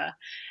river.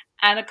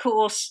 And of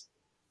course,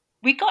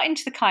 we got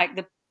into the kayak.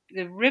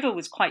 The river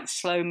was quite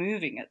slow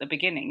moving at the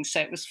beginning, so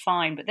it was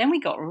fine. But then we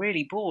got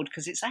really bored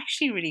because it's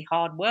actually really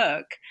hard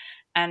work.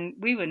 And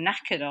we were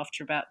knackered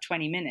after about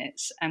 20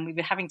 minutes, and we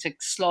were having to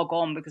slog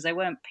on because they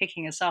weren't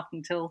picking us up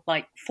until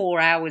like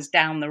 4 hours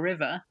down the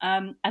river.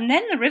 And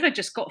then the river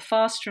just got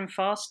faster and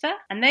faster.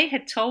 And they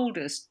had told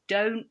us,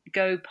 don't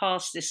go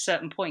past this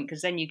certain point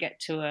because then you get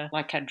to a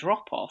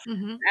drop off.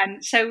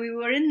 And so we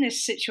were in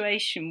this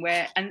situation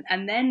where,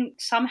 and then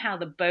somehow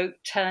the boat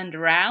turned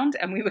around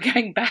and we were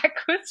going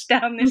backwards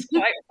down this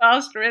quite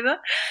fast river.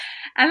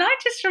 And I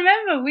just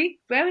remember we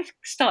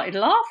started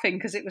laughing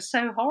because it was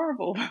so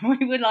horrible.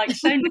 We were like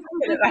so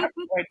naked at that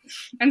point.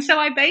 And so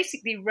I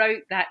basically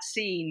wrote that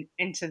scene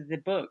into the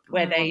book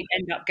where they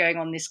end up going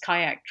on this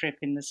kayak trip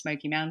in the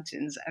Smoky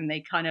Mountains, and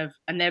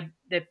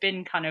they've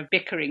been kind of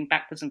bickering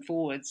backwards and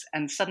forwards,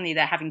 and suddenly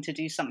they're having to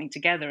do something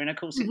together. And of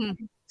course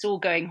it's all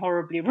going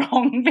horribly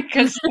wrong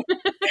because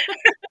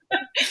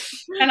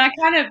and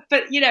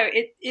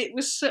it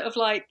was sort of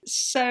like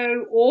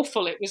so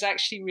awful. It was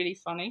actually really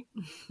funny.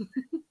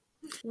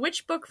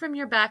 Which book from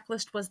your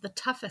backlist was the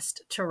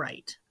toughest to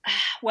write?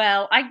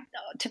 Well,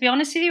 to be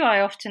honest with you,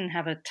 I often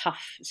have a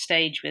tough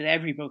stage with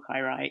every book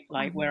I write,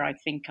 like where I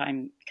think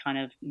I'm kind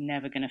of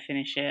never going to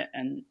finish it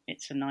and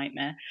it's a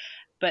nightmare.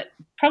 But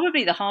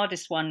probably the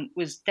hardest one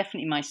was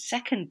definitely my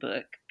second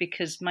book,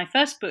 because my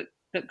first book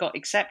that got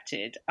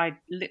accepted, I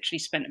literally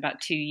spent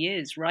about 2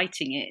 years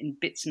writing it in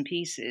bits and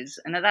pieces.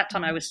 And at that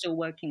time, I was still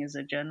working as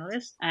a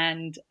journalist.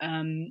 And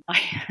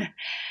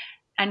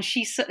and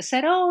she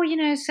said, "Oh,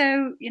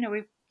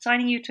 we're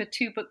signing you to a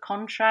 2-book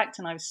contract."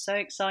 And I was so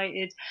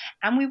excited.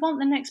 "And we want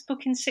the next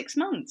book in 6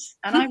 months."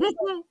 And I was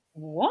like,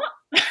 "What?"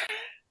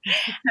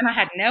 And I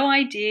had no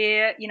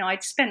idea.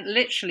 I'd spent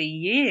literally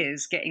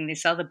years getting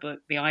this other book,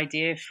 the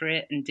idea for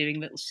it, and doing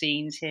little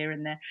scenes here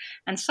and there.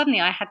 And suddenly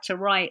I had to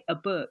write a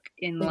book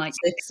in like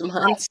 6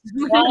 months.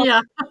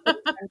 Yeah.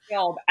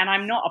 job, and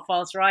I'm not a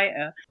fast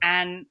writer.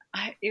 And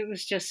it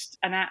was just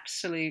an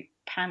absolute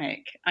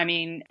panic. I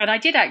mean, and I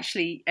did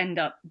actually end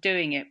up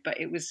doing it, but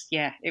it was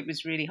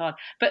really hard.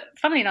 But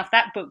funnily enough,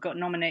 that book got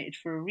nominated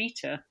for a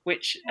Rita,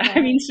 which, I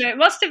mean, so it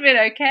must have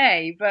been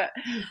okay. But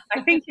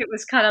I think it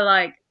was kind of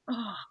like,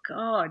 oh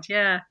God,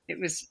 it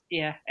was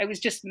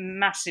just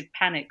massive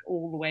panic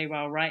all the way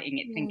while writing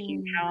it,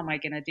 thinking, how am I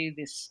going to do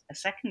this a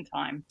second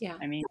time? Yeah.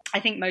 I mean, I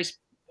think most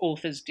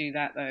authors do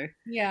that though.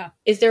 Yeah.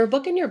 Is there a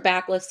book in your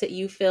backlist that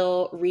you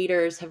feel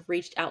readers have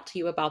reached out to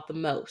you about the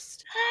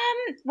most?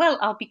 Well,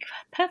 I'll be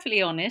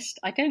perfectly honest.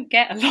 I don't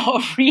get a lot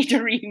of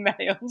reader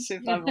emails,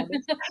 if I'm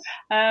honest.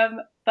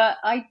 But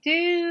I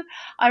do.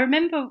 I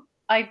remember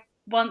I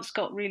once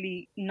got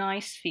really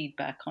nice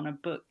feedback on a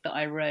book that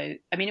I wrote.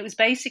 I mean, it was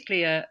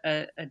basically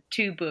a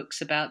 2 books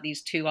about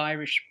these 2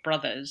 Irish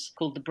brothers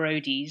called the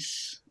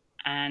Brodies.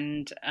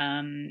 And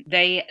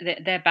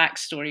their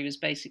backstory was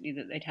basically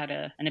that they'd had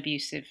an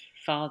abusive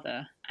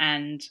father.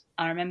 And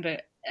I remember,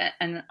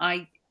 and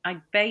I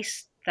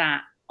based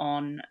that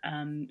on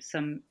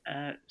some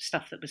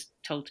stuff that was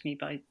told to me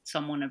by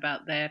someone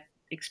about their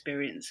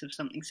experience of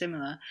something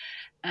similar.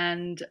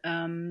 And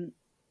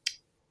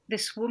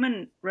this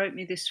woman wrote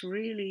me this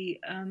really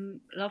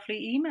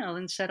lovely email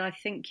and said, "I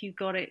think you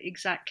got it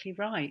exactly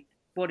right,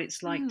 what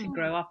it's like to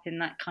grow up in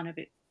that kind of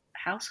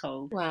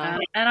household." Wow.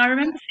 And I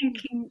remember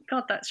thinking,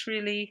 God, that's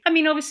really, I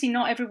mean, obviously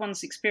not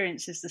everyone's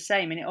experience is the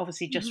same, and it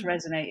obviously just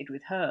resonated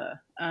with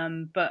her.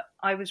 But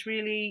I was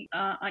really,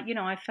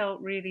 I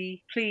felt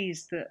really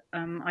pleased that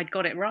I'd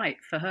got it right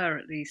for her,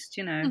 at least,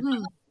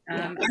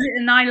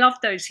 and I love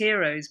those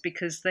heroes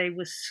because they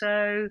were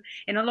so,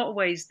 in a lot of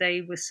ways,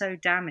 they were so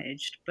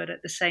damaged, but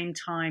at the same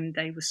time,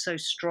 they were so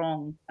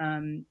strong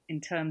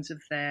in terms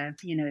of their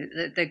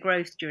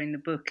growth during the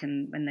book.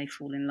 And when they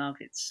fall in love,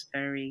 it's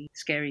very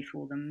scary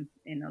for them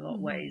in a lot of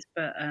ways.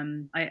 But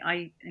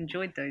I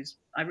enjoyed those.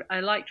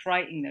 I liked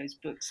writing those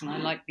books, and I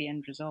liked the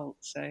end result.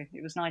 So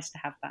it was nice to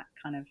have that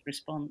kind of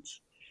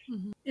response.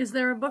 Is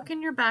there a book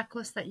in your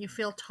backlist that you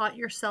feel taught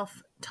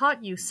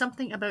you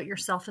something about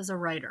yourself as a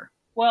writer?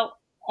 Well,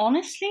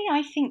 honestly,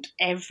 I think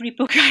every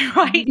book I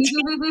write is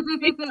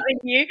something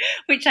new,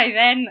 which I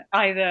then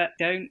either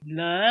don't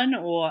learn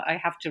or I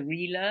have to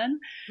relearn.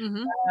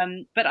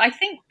 But I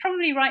think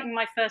probably writing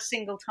my first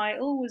single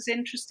title was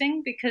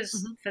interesting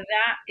because for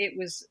that it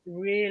was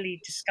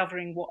really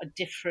discovering what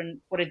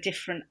a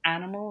different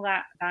animal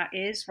that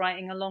is,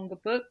 writing a longer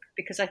book.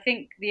 Because I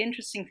think the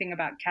interesting thing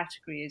about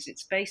category is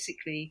it's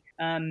basically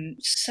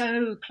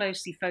so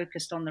closely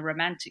focused on the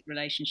romantic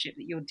relationship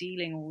that you're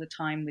dealing all the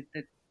time with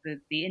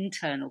the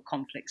internal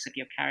conflicts of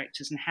your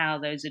characters and how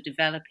those are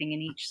developing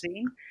in each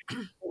scene.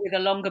 With a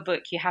longer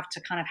book, you have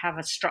to kind of have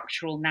a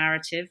structural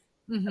narrative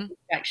that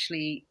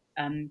actually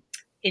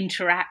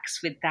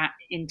interacts with that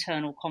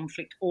internal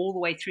conflict all the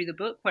way through the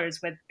book. Whereas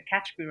with a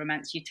category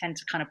romance, you tend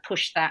to kind of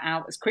push that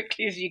out as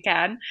quickly as you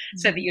can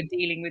so that you're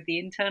dealing with the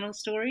internal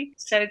story.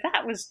 So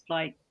that was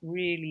like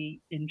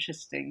really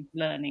interesting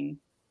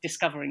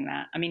discovering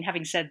that. I mean,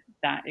 having said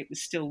that, it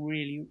was still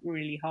really,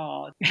 really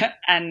hard.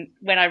 And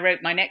when I wrote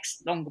my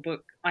next longer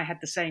book, I had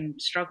the same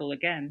struggle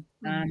again.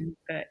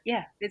 But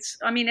yeah,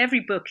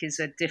 every book is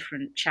a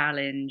different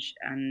challenge,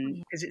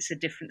 and because it's a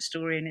different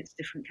story and it's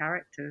different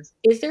characters.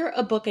 Is there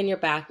a book in your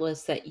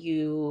backlist that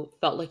you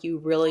felt like you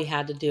really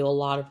had to do a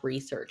lot of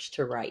research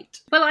to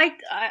write? Well, I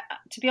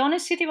to be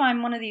honest with you,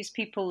 I'm one of these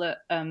people that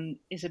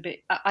is a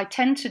bit. I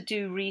tend to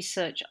do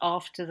research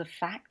after the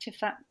fact, if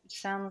that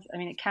sounds. I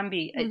mean, it can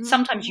be.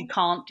 Sometimes you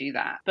can't do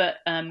that, but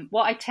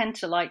what I tend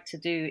to like to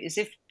do is,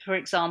 if, for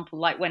example,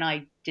 like when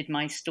I did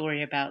my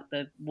story about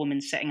the woman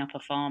setting up a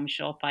farm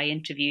shop, I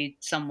interviewed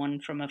someone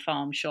from a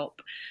farm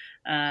shop,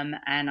 and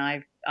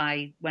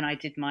when I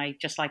did my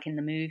Just Like in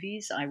the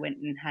Movies, I went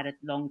and had a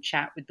long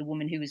chat with the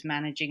woman who was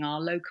managing our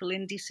local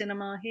indie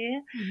cinema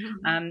here.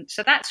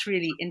 So that's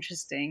really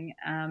interesting.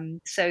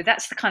 So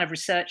that's the kind of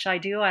research I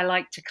do. I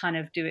like to kind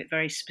of do it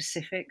very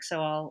specific.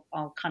 So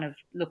I'll kind of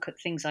look at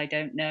things I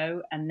don't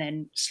know and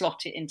then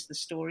slot it into the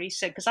story.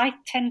 So because I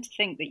tend to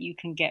think that you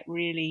can get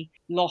really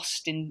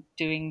lost in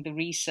doing the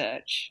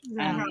research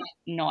and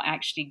not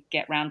actually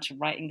get round to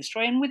writing the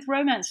story. And with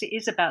romance, it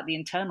is about the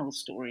internal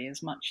story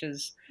as much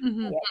as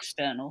the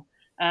external.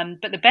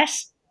 But the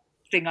best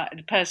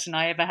the person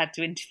I ever had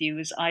to interview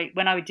was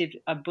when I did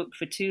a book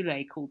for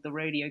Tule called The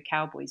Rodeo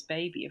Cowboy's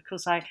Baby. Of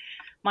course,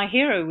 my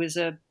hero was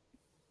a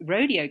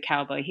rodeo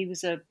cowboy. He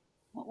was a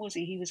what was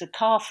he? He was a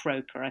calf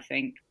roper, I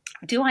think.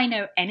 Do I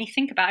know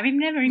anything about? I've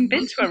never even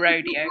been to a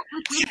rodeo,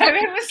 so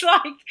it was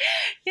like,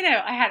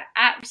 I had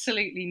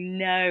absolutely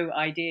no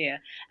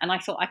idea. And I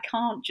thought, I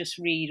can't just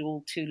read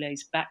all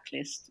Toulé's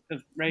backlist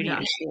of rodeo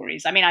Yeah.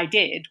 stories. I mean, I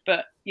did,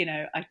 but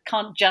I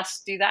can't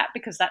just do that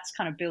because that's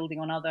kind of building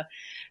on other.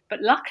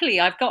 But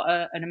luckily, I've got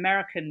an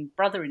American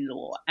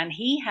brother-in-law, and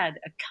he had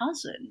a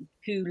cousin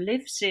who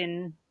lives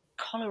in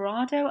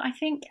Colorado, I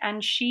think,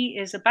 and she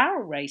is a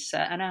barrel racer,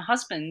 and her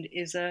husband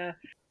is a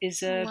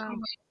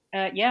Oh,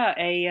 wow.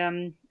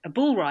 a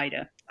bull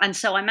rider. And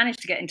so I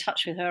managed to get in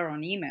touch with her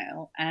on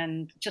email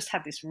and just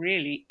have this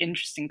really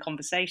interesting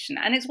conversation.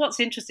 And it's what's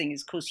interesting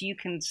is, of course, you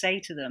can say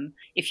to them,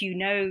 if you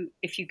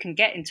can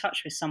get in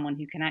touch with someone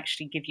who can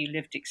actually give you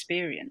lived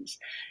experience,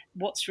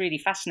 what's really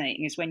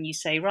fascinating is when you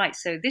say, right,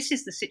 so this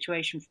is the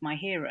situation for my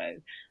hero.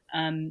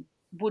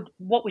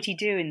 What would he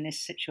do in this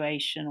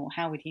situation, or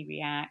how would he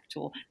react,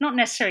 or not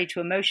necessarily to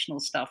emotional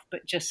stuff,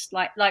 but just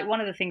like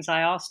one of the things I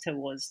asked her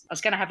was, I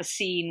was going to have a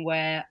scene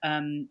where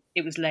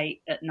it was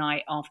late at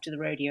night after the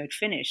rodeo had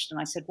finished,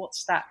 and I said,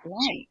 what's that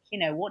like?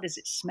 What does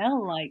it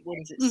smell like? What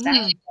does it sound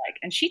like?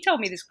 And she told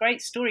me this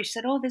great story. She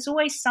said, oh, there's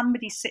always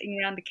somebody sitting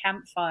around a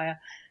campfire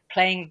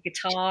playing a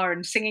guitar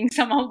and singing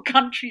some old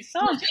country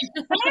song. And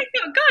I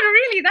thought, God,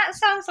 really, that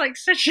sounds like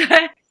such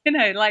a,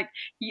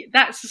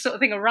 that's the sort of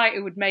thing a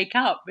writer would make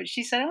up. But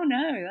she said, oh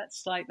no,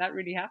 that's like, that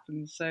really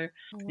happens. So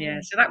yeah,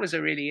 so that was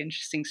a really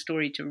interesting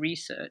story to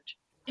research.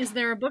 Is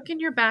there a book in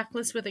your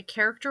backlist with a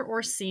character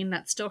or scene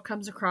that still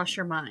comes across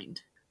your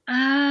mind?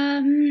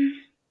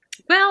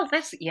 Well,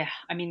 there's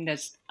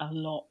a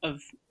lot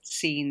of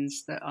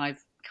scenes that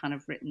I've kind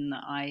of written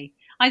that I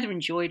either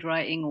enjoyed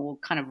writing or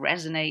kind of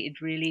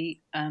resonated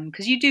really,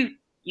 because you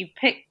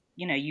pick,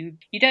 you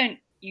don't,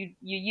 you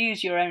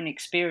use your own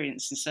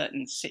experience in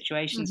certain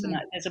situations. And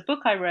there's a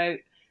book I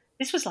wrote,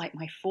 this was like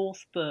my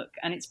fourth book,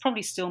 and it's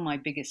probably still my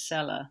biggest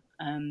seller,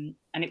 and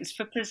it was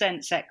for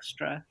Presents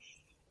Extra,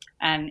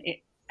 and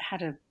it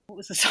had what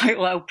was the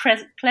title? Oh,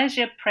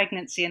 Pleasure,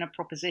 Pregnancy, and a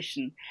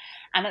Proposition.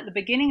 And at the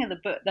beginning of the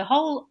book, the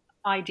whole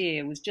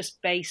idea was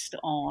just based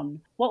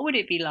on, what would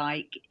it be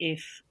like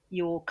if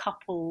your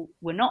couple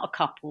were not a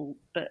couple,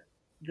 but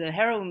the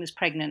heroine was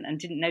pregnant and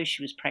didn't know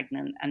she was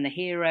pregnant, and the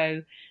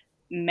hero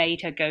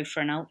made her go for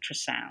an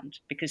ultrasound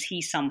because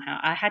he somehow,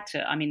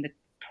 the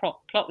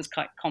plot was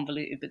quite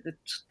convoluted, but the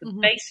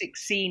basic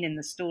scene in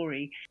the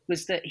story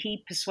was that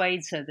he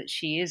persuades her that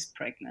she is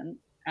pregnant,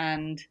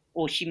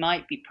 or she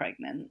might be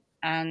pregnant,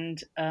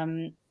 and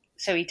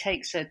so he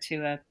takes her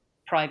to a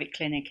private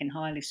clinic in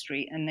Harley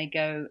Street, and they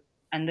go,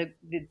 and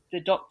the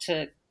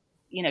doctor,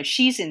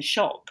 she's in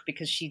shock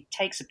because she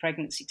takes a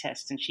pregnancy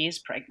test and she is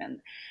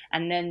pregnant,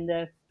 and then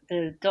the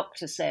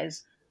doctor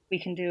says, we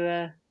can do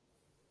a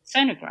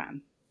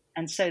sonogram.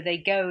 And so they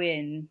go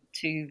in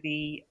to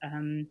the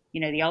the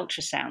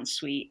ultrasound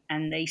suite,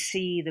 and they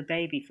see the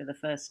baby for the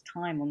first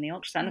time on the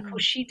ultrasound. Of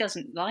course, she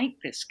doesn't like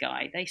this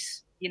guy.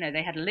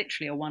 They had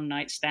literally a one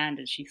night stand,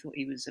 and she thought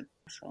he was a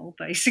asshole,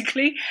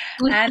 basically.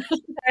 And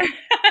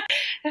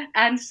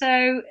and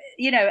so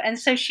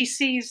she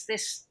sees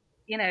this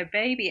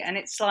baby, and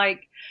it's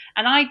like,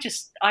 and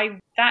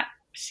that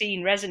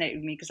scene resonated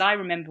with me because I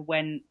remember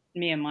when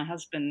me and my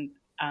husband,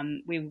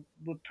 we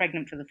were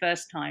pregnant for the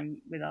first time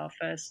with our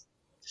first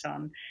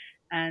son,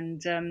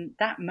 and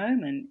that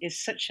moment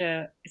is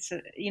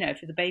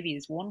if the baby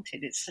is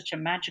wanted, it's such a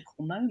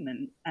magical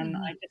moment. And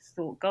I just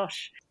thought,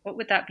 gosh, what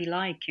would that be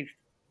like if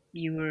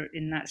you were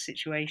in that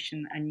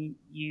situation and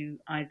you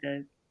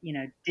either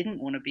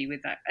didn't want to be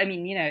with that? I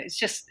mean, it's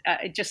just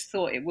I just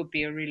thought it would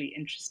be a really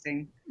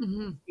interesting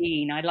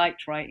scene. I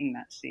liked writing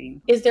that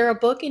scene. Is there a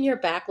book in your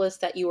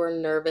backlist that you were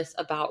nervous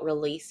about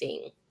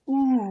releasing?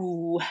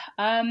 Ooh,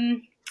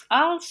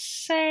 I'll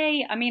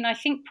say, I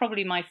think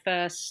probably my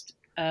first,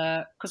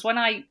 because when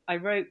I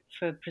wrote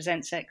for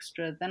Presents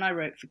Extra, then I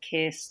wrote for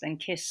Kiss, then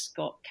Kiss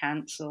got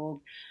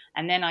cancelled,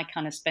 and then I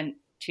kind of spent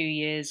 2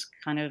 years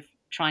kind of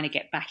trying to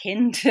get back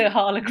into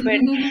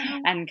Harlequin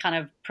and kind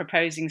of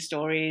proposing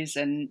stories,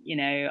 and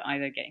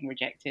either getting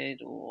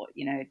rejected or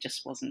it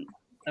just wasn't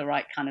the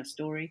right kind of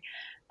story.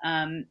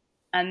 And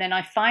then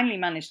I finally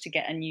managed to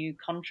get a new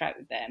contract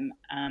with them,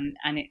 and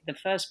the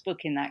first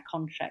book in that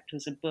contract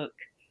was a book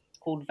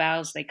called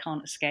Vows They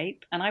Can't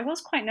Escape, and I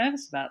was quite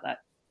nervous about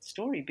that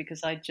story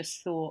because I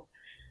just thought,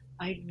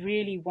 I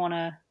really want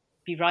to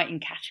be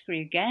writing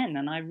category again,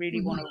 and I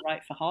really want to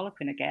write for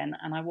Harlequin again,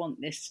 and I want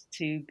this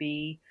to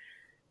be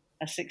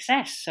a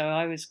success. So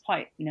I was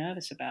quite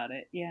nervous about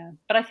it, yeah.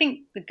 But I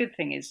think the good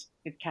thing is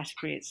with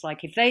category, it's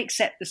like if they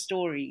accept the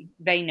story,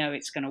 they know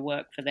it's going to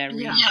work for their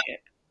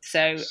readership.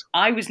 So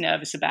I was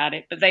nervous about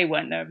it, but they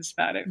weren't nervous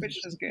about it, which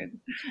was good.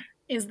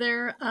 Is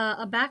there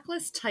a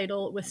backlist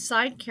title with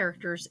side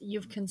characters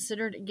you've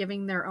considered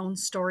giving their own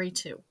story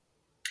to?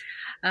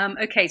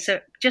 Okay,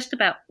 so just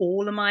about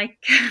all of my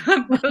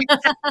books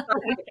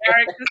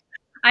characters.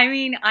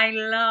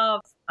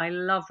 I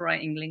love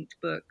writing linked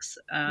books.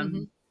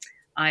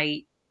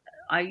 I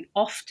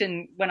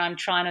often, when I'm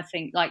trying to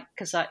think, like,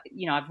 because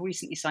I've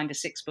recently signed a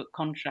 6-book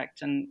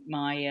contract, and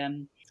my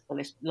well,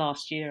 this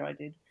last year I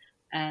did,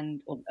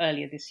 or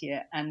earlier this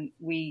year, and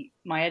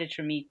my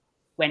editor and me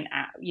went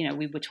out,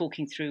 we were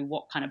talking through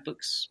what kind of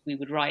books we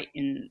would write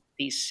in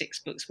these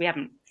 6 books. We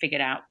haven't figured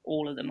out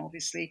all of them,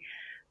 obviously,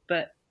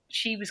 but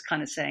she was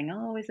kind of saying,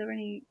 "Oh, is there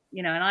any,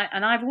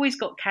 and I've always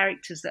got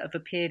characters that have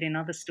appeared in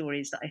other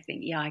stories that I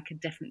think, yeah, I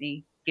could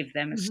definitely give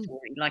them a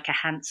story, like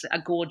a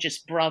gorgeous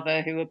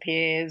brother who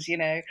appears,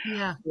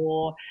 Yeah.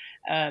 or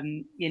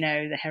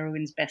the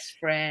heroine's best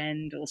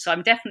friend. Or so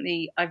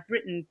I've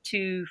written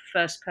 2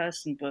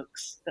 first-person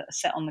books that are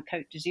set on the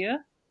Côte d'Azur,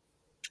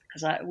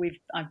 because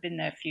I've been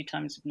there a few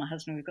times with my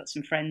husband. We've got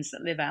some friends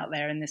that live out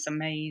there in this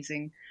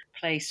amazing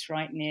place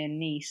right near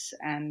Nice,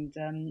 and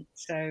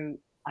so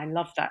I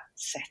love that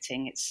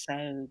setting. It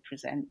so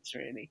presents,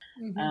 really.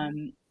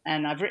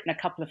 And I've written a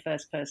couple of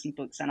first-person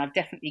books, and I've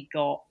definitely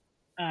got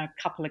a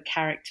couple of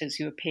characters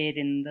who appeared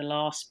in the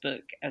last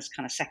book as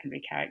kind of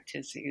secondary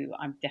characters who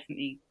I'm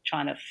definitely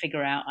trying to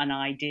figure out an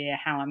idea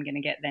how I'm going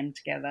to get them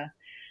together.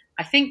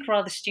 I think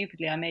rather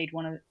stupidly I made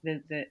one of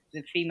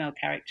the female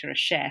character a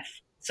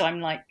chef. So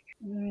I'm like,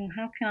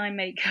 how can I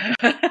make her?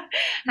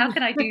 How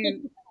can I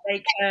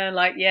make her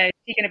like, is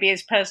she going to be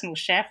his personal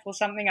chef or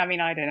something? I mean,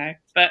 I don't know.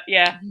 But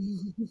yeah.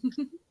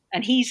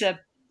 And he's a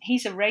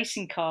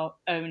racing car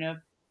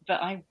owner,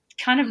 but I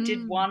kind of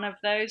did one of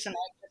those, and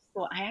I just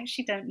thought, I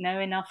actually don't know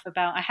enough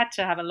about. I had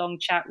to have a long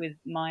chat with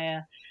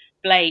Maya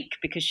Blake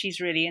because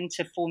she's really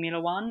into Formula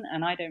One,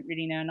 and I don't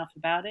really know enough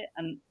about it.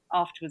 And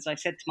afterwards, I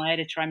said to my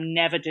editor, I'm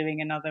never doing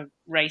another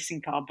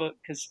racing car book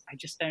because I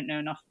just don't know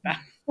enough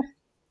about it.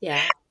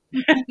 Yeah.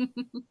 So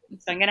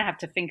I'm going to have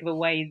to think of a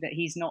way that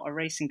he's not a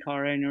racing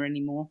car owner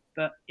anymore.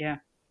 But yeah.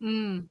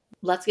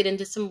 Let's get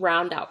into some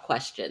round out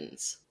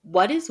questions.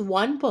 What is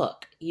one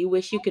book you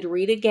wish you could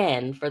read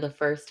again for the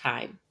first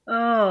time?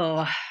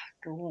 Oh,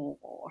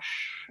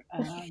 gosh.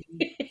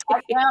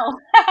 Well,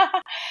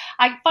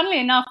 funnily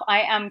enough,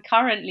 I am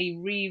currently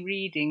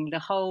rereading the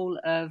whole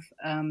of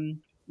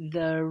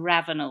the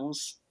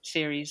Ravenels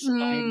series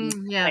by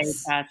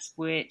yes. Clay,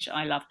 which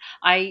I love.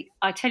 I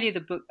tell you, the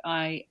book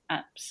I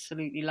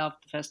absolutely loved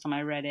the first time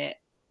I read it,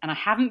 and I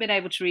haven't been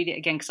able to read it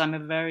again because I'm a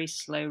very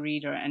slow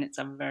reader and it's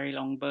a very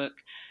long book.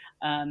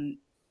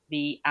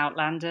 The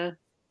Outlander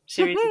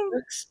series of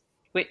books,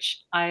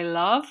 which I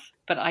love,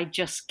 but I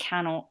just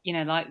cannot,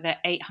 like they're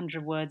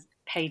 800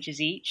 pages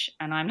each,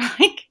 and I'm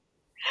like,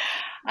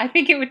 I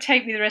think it would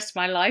take me the rest of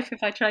my life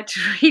if I tried to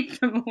read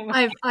them all.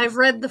 I've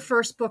read the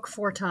first book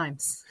 4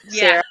 times.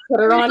 Sarah, put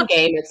her on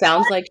game. It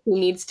sounds like she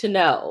needs to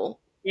know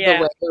the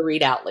way to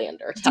read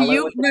Outlander.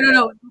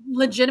 No.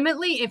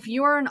 Legitimately, if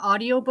you are an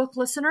audiobook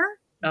listener,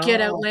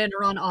 get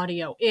Outlander on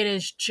audio. It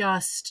is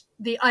just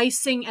the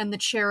icing and the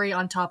cherry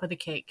on top of the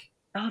cake.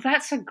 Oh,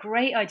 that's a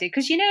great idea.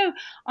 Because,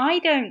 I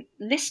don't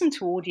listen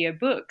to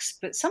audiobooks,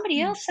 but somebody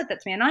else said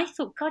that to me. And I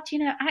thought, God,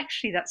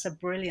 actually, that's a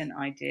brilliant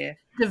idea.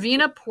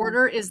 Davina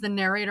Porter is the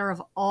narrator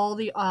of all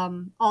the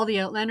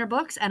Outlander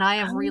books. And I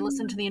have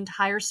re-listened to the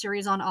entire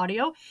series on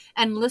audio.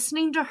 And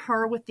listening to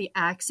her with the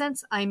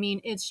accents, I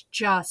mean, it's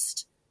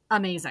just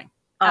amazing.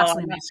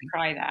 Absolutely I must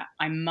try that.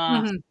 I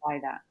must try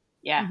that.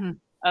 Yeah.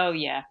 Oh,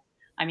 yeah.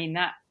 I mean,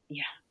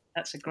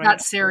 that's a great idea.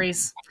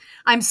 Series.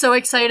 I'm so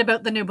excited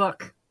about the new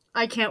book.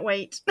 I can't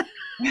wait.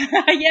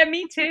 Yeah,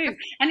 me too.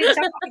 And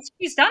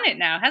she's done it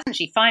now, hasn't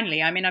she?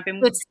 Finally. I mean, I've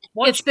been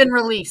It's been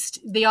released.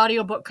 The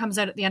audiobook comes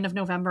out at the end of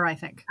November, I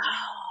think.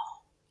 Oh.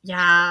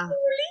 Yeah.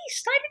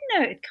 Released? I didn't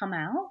know it had come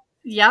out.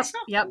 Yep.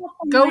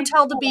 Go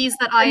Tell the Bees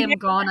That I Am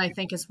Gone, I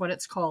think is what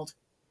it's called.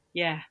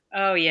 Yeah.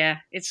 Oh, yeah.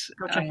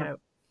 Go check it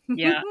out.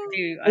 Yeah, I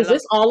do. Is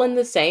this all in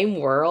the same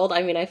world?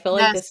 I mean, I feel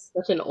like this is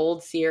such an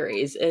old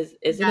series. Is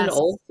it an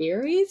old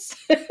series?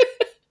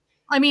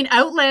 I mean,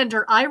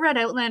 Outlander, I read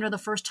Outlander the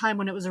first time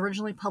when it was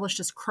originally published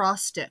as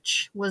Cross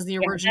Stitch, was the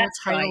original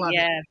title of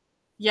it.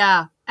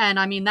 Yeah. And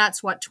I mean,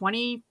 that's what,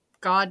 20,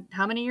 God,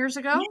 how many years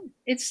ago? Yeah.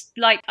 It's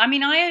like, I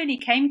mean, I only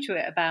came to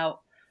it about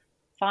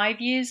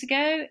 5 years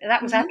ago.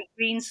 That was Abby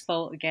Green's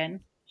fault again.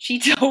 She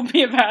told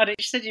me about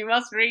it. She said, you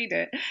must read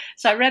it.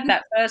 So I read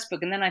that first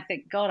book, and then I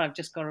think, God, I've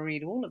just got to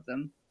read all of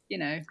them,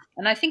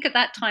 And I think at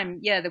that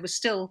time, there was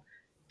still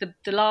the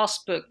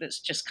last book that's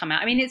just come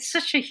out. I mean, it's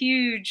such a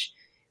huge...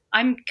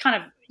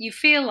 you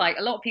feel like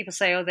a lot of people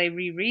say, they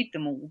reread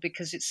them all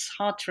because it's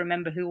hard to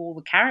remember who all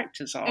the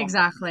characters are.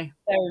 Exactly.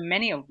 There are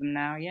many of them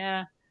now,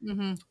 yeah.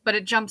 But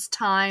it jumps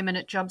time and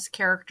it jumps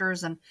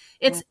characters, and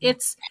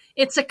it's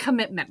a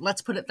commitment.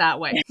 Let's put it that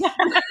way.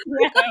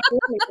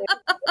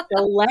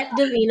 So let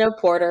Davina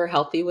Porter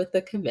help you with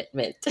the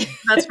commitment.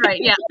 That's right.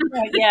 Yeah.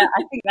 Yeah,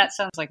 I think that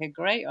sounds like a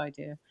great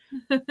idea.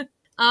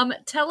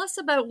 Tell us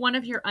about one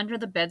of your under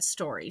the bed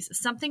stories,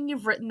 something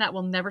you've written that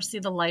will never see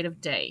the light of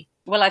day.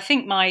 Well, I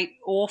think my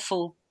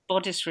awful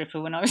bodice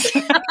ripper when I was...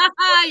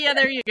 Yeah,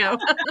 there you go.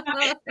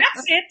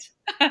 That's it.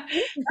 I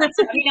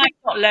mean,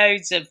 I've got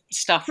loads of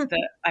stuff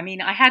that... I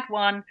mean, I had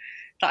one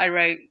that I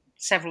wrote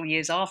several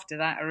years after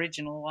that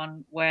original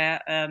one where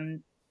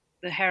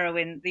the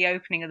heroine, the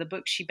opening of the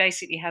book, she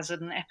basically has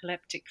an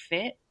epileptic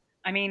fit.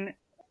 I mean,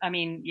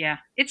 yeah,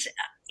 it's...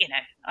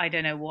 I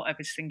don't know what I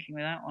was thinking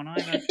with that one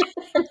either.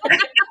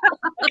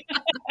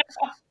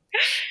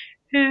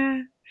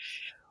 Yeah.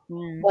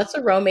 Mm. What's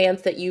a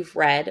romance that you've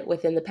read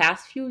within the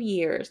past few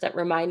years that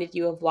reminded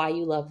you of why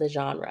you love the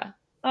genre?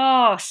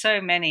 Oh, so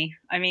many.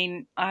 I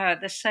mean,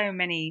 there's so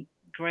many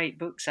great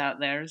books out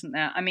there, isn't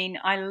there? I mean,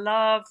 I'm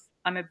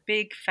a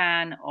big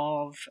fan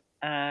of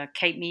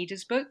Kate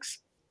Meader's books,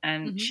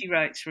 and Hmm. she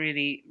writes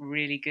really,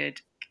 really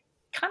good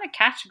kind of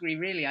category,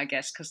 really, I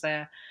guess, because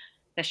they're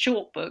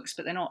short books,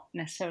 but they're not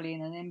necessarily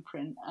in an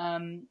imprint.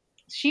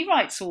 She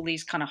writes all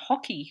these kind of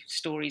hockey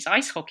stories,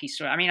 ice hockey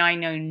stories. I mean, I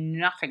know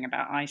nothing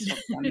about ice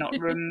hockey. I'm not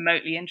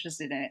remotely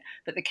interested in it,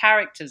 but the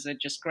characters are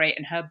just great,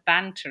 and her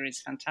banter is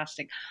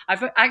fantastic.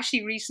 I've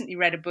actually recently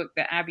read a book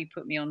that Abby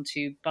put me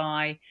onto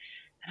by,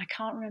 and I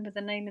can't remember the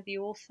name of the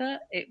author.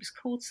 It was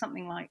called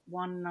something like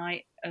One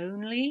Night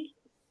Only,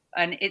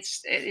 and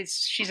it's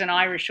she's an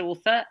Irish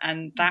author,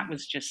 and that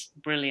was just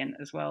brilliant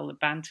as well. The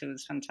banter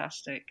was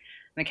fantastic,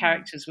 and the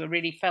characters were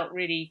really felt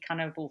really kind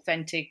of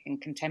authentic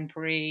and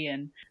contemporary,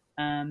 and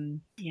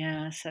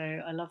yeah, so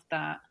I loved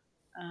that.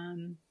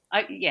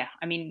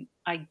 I mean,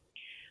 I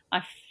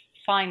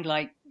find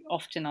like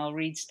often I'll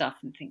read stuff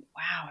and think,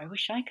 wow, I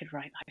wish I could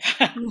write like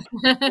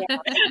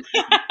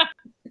that.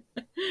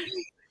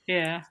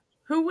 Yeah.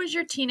 Who was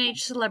your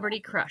teenage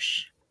celebrity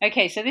crush?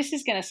 Okay, so this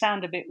is going to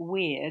sound a bit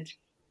weird,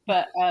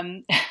 but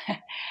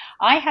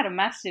I had a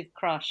massive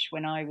crush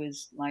when I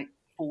was like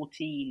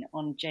 14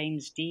 on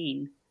James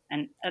Dean,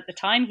 and at the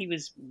time he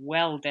was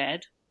well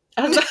dead.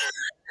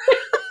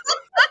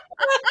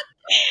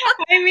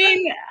 I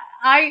mean,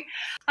 I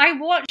I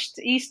watched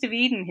East of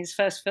Eden, his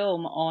first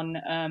film,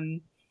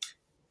 on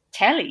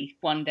telly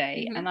one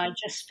day, Mhm. and I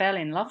just fell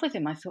in love with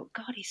him. I thought,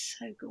 God, he's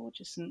so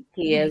gorgeous and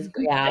He is,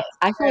 yeah.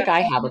 I feel like I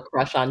have a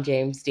crush on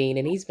James Dean,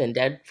 and he's been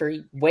dead for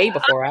way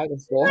before I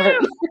was born.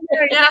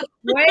 Yeah.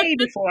 way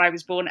before I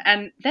was born.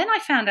 And then I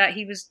found out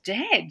he was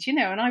dead,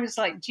 and I was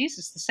like,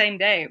 Jesus, the same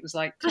day. It was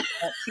like, talk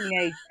about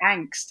teenage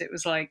angst. It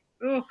was like,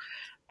 oh,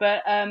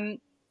 but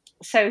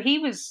so he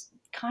was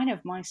kind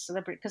of my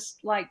celebrity because,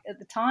 like, at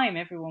the time,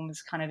 everyone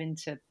was kind of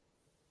into,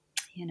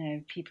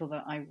 people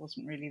that I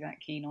wasn't really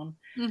that keen on.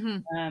 Hmm.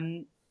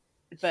 Um,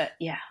 but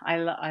yeah, I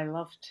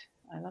loved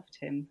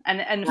him, and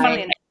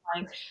funnily Right.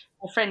 enough,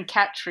 my friend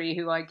Katri,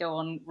 who I go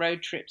on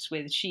road trips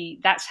with,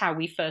 that's how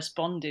we first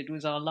bonded,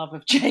 was our love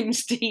of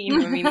James Dean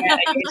when we met.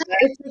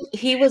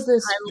 He was I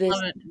this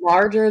love it.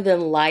 larger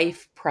than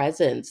life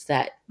presence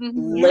that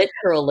Hmm. Yeah,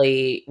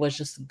 literally was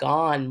just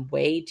gone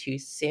way too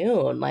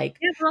soon. Like,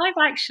 yeah. Well,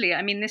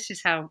 I mean, this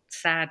is how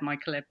sad my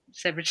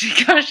celebrity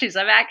crush is.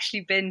 I've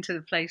actually been to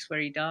the place where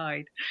he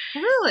died.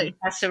 Really?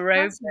 Paso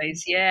Robles,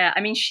 Fascinating. yeah.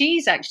 I mean,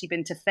 she's actually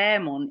been to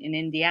Fairmont in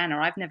Indiana.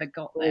 I've never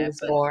got when he there, was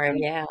but born,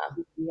 yeah.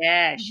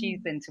 yeah, she's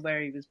Mhm. been to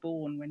where he was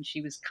born when she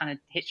was kind of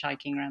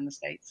hitchhiking around the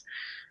States.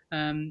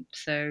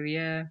 So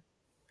yeah,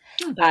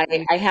 Hmm. but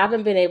I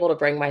haven't been able to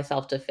bring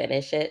myself to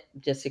finish it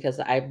just because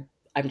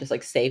I'm just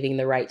like saving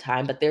the right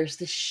time. But there's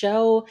this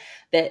show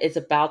that is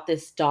about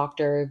this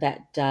doctor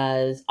that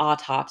does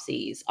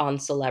autopsies on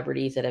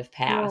celebrities that have oh,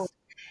 passed.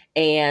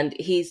 And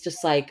he's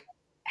just like,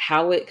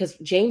 how it, because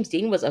James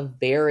Dean was a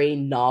very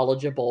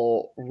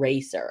knowledgeable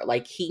racer.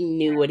 Like, he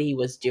knew what he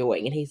was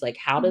doing. And he's like,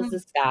 how does Mhm.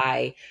 this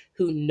guy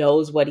who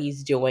knows what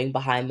he's doing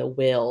behind the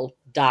wheel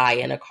die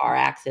in a car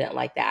accident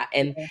like that?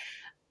 And yeah,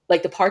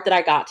 like the part that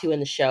I got to in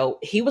the show,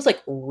 he was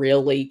like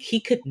really, he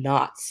could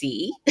not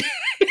see.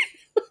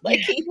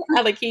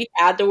 He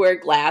had to wear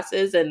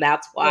glasses, and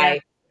that's yeah, why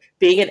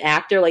being an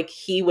actor, like,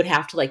 he would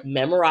have to like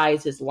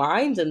memorize his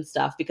lines and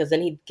stuff, because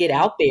then he'd get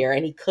yeah, out there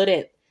and he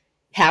couldn't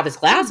have his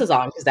Hmm. glasses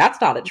on because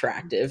that's not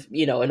attractive,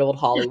 in old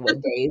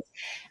Hollywood days.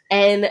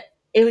 And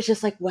it was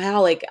just like,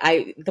 wow, like,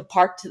 the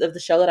part of the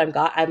show that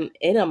I'm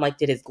in, I'm like,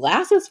 did his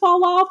glasses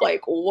fall off?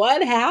 Like,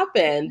 what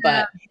happened?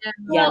 Yeah. But Yeah.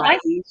 yeah, Well, I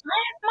he's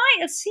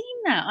might have seen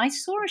that. I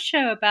saw a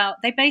show about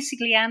they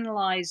basically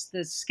analysed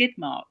the skid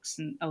marks,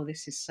 and oh,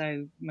 this is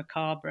so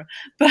macabre,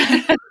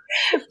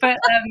 but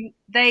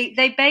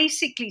they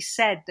basically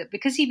said that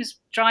because he was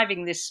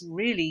driving this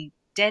really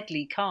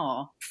deadly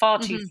car far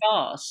too Mhm.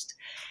 fast,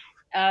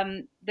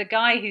 the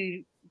guy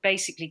who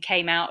basically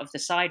came out of the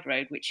side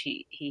road which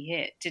he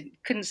hit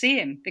couldn't see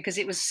him because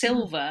it was Mhm.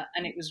 silver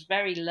and it was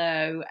very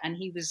low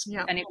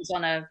Yeah. and it was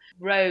on a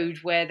road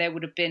where there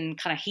would have been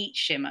kind of heat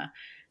shimmer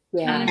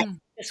and yeah, I Mhm.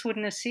 just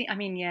wouldn't have seen. I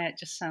mean, yeah, it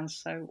just sounds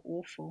so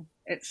awful.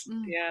 It's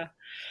Mm. yeah.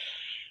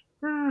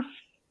 Mm.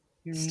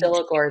 still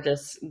a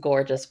gorgeous,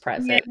 gorgeous Yeah,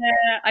 present.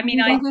 I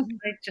mean, I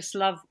just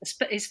love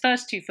his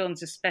first two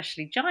films,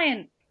 especially.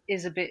 Giant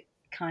is a bit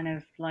kind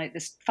of like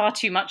there's far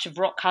too much of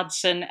Rock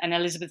Hudson and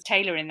Elizabeth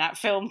Taylor in that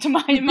film, to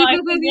my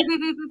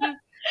opinion.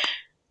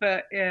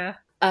 But yeah,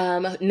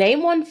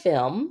 Name one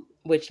film,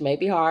 which may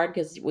be hard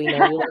because we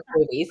know you like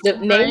movies.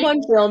 Name Right.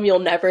 one film you'll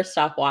never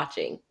stop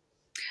watching.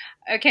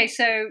 okay,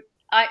 so.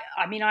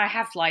 I mean, I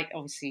have like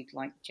obviously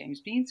like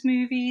James Dean's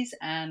movies,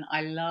 and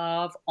I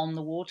love On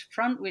the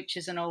Waterfront, which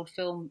is an old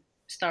film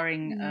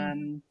starring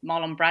Mm.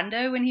 Marlon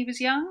Brando when he was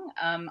young.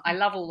 I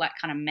love all that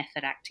kind of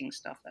method acting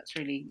stuff. That's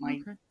really my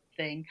Okay.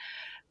 thing.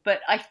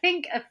 But I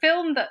think a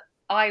film that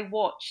I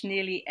watch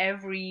nearly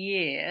every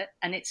year,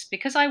 and it's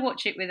because I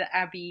watch it with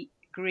Abby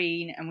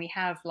green, and we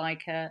have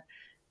like a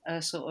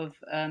sort of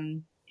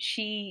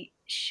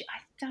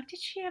did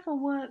she ever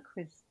work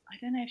with? I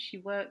don't know if she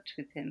worked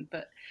with him,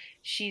 but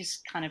she's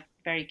kind of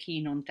very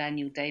keen on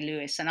Daniel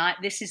Day-Lewis, and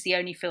this is the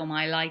only film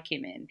I like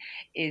him in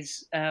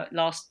is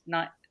Last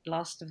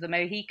of the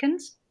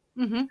Mohicans.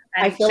 Mm-hmm.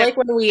 I And feel so like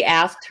when we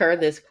asked her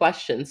this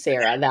question,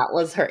 Sarah, that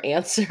was her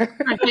answer.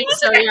 I think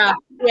so. Yeah.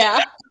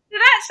 Yeah.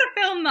 that's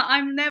a film that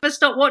I've never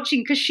stopped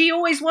watching because she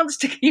always wants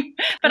to keep.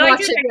 But I Watch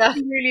do it, yeah.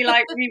 actually really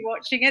like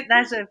rewatching it.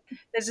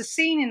 There's a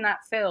scene in that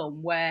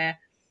film where,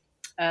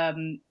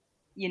 the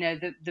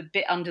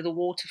bit under the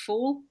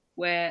waterfall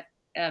where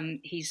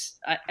he's.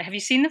 Have you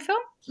seen the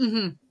film?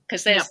 Mm-hmm.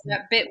 Because there's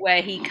that bit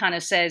where he kind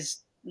of says,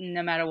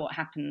 no matter what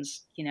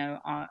happens,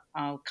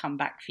 I'll come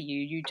back for you.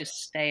 You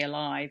just stay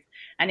alive.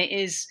 And it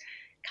is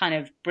kind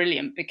of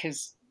brilliant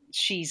because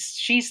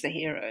she's the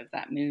hero of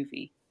that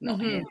movie, not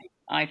Mm-hmm. him,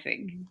 I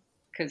think,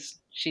 because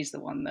she's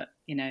the one that,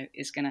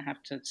 is going to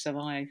have to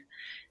survive.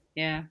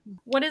 Yeah.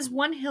 What is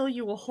one hill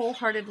you will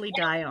wholeheartedly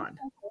die on?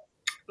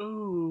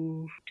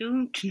 Ooh,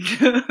 don't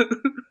know.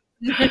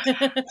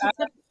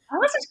 I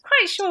wasn't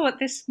quite sure what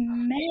this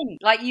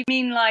meant. Like, you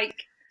mean like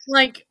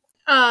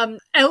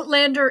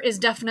Outlander is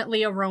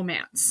definitely a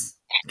romance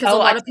because a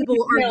lot of people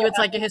argue it's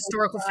like a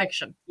historical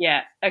fiction.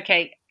 Yeah.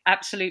 Okay.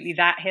 Absolutely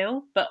that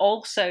hill. But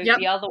also Yep.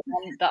 the other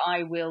one that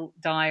I will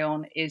die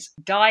on is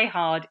Die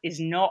Hard is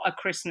not a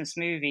Christmas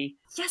movie.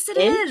 Yes, it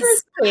is.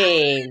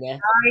 Interesting.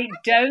 I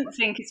don't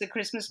think it's a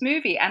Christmas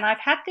movie. And I've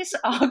had this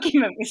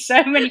argument with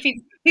so many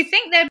people who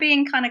think they're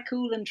being kind of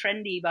cool and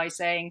trendy by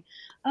saying,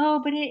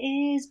 oh, but it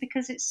is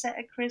because it's set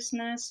at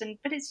Christmas.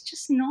 But it's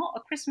just not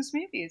a Christmas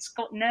movie. It's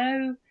got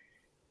no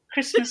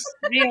Christmas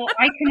real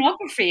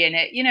iconography in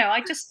it. I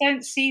just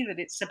don't see that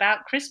it's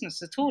about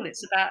Christmas at all.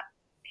 It's about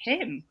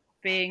him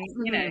being,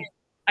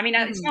 I mean,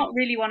 it's not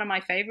really one of my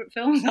favorite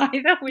films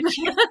either, which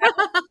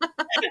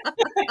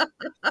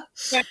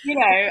but,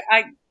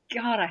 I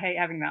hate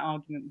having that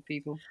argument with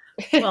people.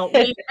 Well,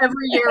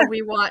 every year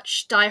we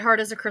watch Die Hard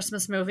as a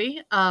Christmas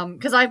movie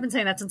because I've been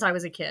saying that since I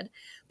was a kid.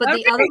 But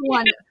the other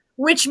one,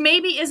 which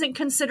maybe isn't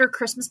considered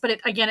Christmas, but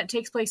it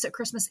takes place at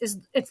Christmas,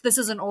 this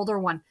is an older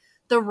one.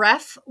 The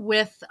Ref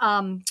with,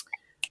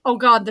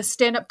 the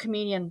stand-up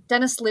comedian,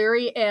 Dennis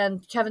Leary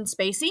and Kevin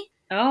Spacey.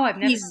 Oh, I've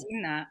never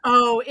seen that.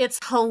 Oh, it's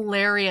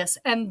hilarious.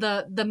 And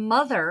the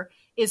mother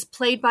is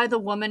played by the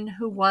woman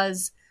who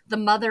was the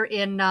mother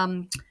in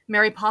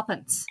Mary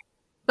Poppins,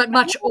 but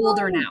much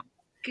older now.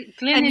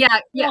 And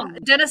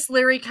Dennis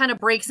Leary kind of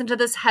breaks into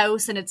this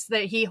house and it's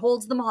that he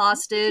holds them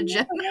hostage.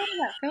 I know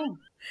that film.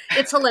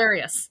 It's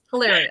hilarious.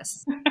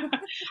 Hilarious.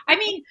 I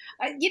mean,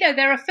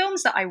 there are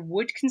films that I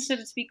would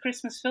consider to be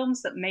Christmas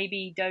films that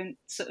maybe don't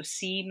sort of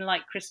seem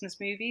like Christmas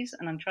movies.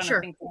 And I'm trying to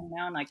think of one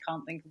now and I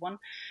can't think of one.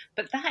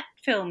 But that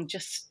film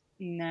just,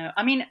 no.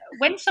 I mean,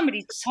 when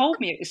somebody told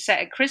me it was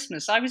set at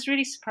Christmas, I was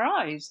really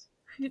surprised.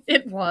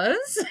 It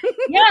was?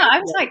 Yeah, I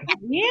was like,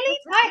 really?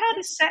 Die Hard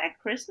is set at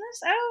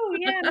Christmas? Oh,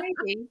 yeah,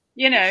 maybe.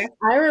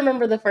 I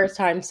remember the first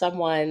time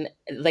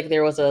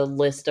there was a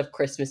list of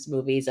Christmas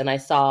movies and I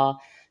saw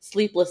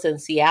Sleepless in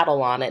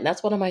Seattle on it, and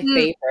that's one of my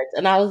favorites.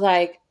 And I was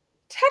like,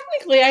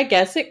 technically, I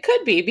guess it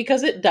could be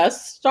because it does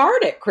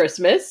start at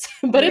Christmas,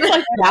 but it's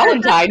like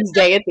Valentine's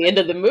Day at the end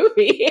of the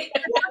movie. I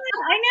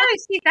know.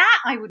 See, that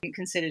I wouldn't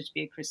consider to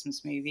be a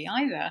Christmas movie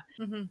either.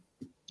 Mm-hmm.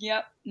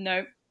 Yep.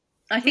 No.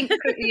 I think,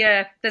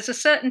 there's a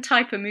certain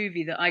type of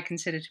movie that I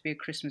consider to be a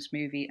Christmas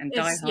movie, and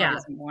Die Hard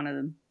isn't one of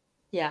them.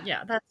 Yeah.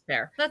 Yeah, that's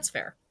fair. That's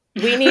fair.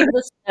 We need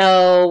the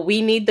snow.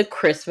 We need the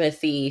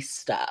Christmassy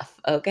stuff,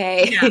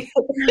 okay?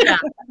 Yeah.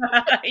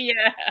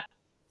 Yeah.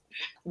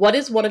 What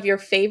is one of your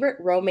favorite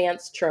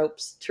romance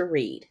tropes to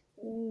read?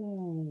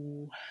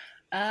 Ooh,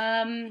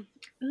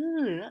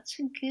 that's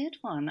a good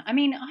one. I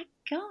mean, I'm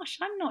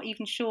not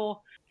even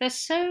sure. There's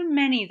so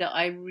many that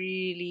I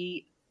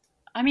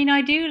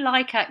do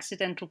like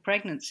Accidental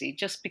Pregnancy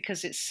just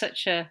because it's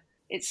such a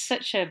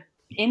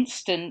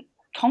instant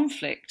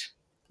conflict.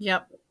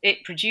 Yep.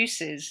 It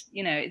produces,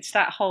 it's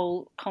that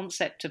whole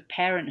concept of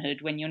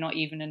parenthood when you're not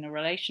even in a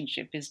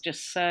relationship is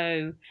just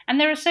so, and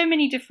there are so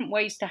many different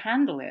ways to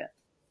handle it.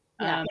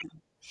 Yeah.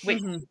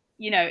 Which,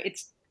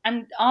 it's,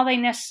 and are they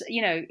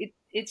necessary,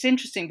 it's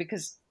interesting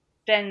because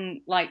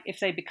then if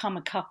they become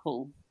a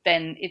couple,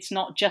 then it's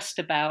not just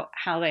about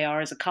how they are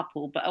as a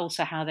couple, but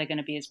also how they're going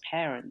to be as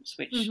parents,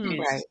 which is,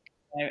 right.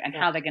 And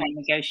how they're going to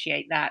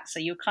negotiate that. So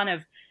you're kind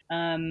of,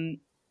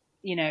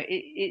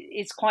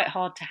 it's quite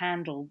hard to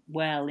handle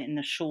well in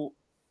a short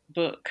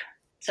book.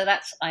 So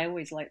I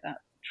always like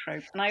that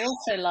trope. And I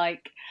also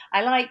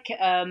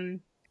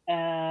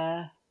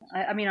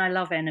I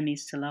love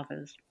Enemies to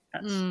Lovers.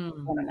 That's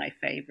one of my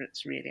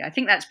favorites, really. I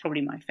think that's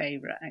probably my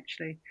favorite,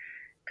 actually,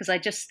 because I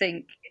just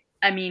think,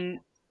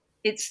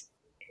 it's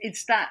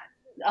that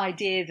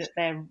idea that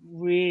they're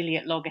really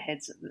at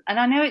loggerheads. And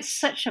I know it's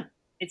such a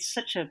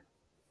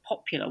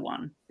popular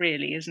one,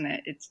 really, isn't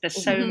it?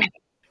 There's so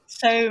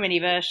many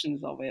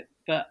versions of it,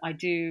 but I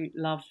do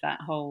love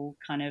that whole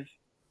kind of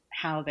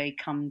how they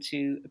come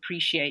to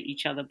appreciate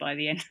each other by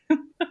the end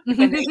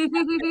when they hate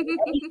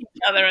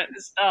each other at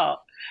the start,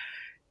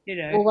 you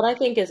know. Well, what I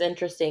think is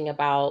interesting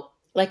about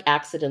like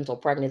accidental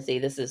pregnancy,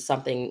 this is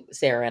something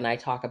Sarah and I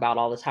talk about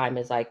all the time,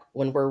 is like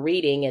when we're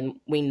reading and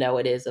we know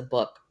it is a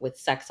book with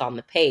sex on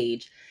the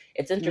page,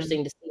 it's Mm.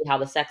 interesting to see how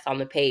the sex on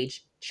the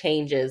page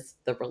changes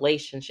the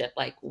relationship.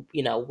 Like,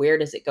 where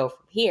does it go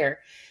from here?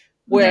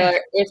 Yeah. Where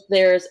if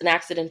there's an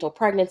accidental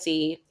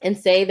pregnancy and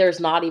say there's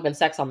not even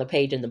sex on the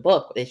page in the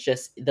book, it's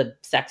just the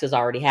sex has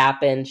already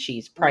happened,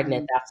 she's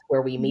pregnant, Mm. that's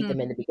where we meet Mhm.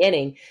 them in the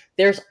beginning.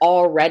 There's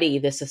already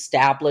this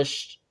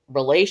established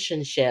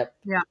relationship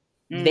Yeah.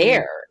 Mm.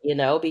 there,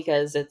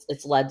 because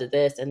it's led to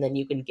this, and then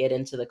you can get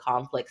into the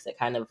conflicts that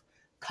kind of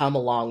come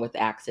along with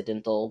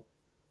the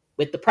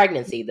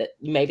pregnancy that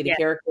maybe Yeah.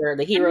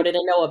 the hero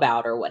didn't know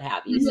about or what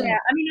have you. So Yeah, Mhm.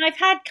 I mean, I've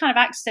had kind of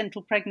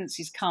accidental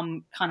pregnancies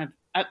come kind of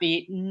at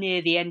the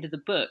near the end of the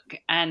book,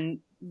 and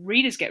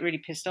readers get really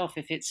pissed off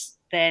if it's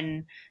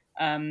then,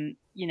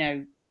 you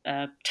know,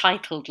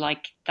 titled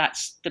like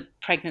that's the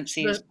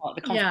pregnancy as part of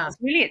the conflict. Yeah. 'Cause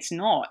really, it's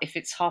not if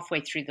it's halfway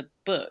through the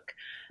book.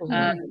 mhm.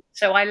 Mhm.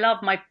 So I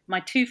love my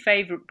two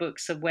favorite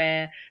books are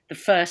where the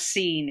first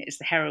scene is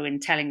the heroine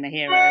telling the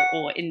hero,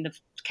 or in the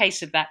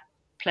case of that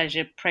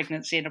pleasure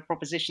pregnancy and a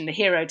proposition, the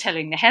hero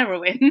telling the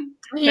heroine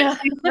that Yeah.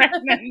 she's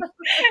pregnant. you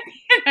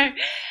know?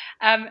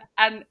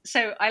 And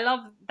so I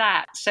love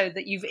that, so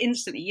that you've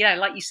instantly,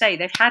 like you say,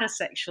 they've had a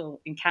sexual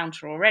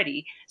encounter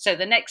already. So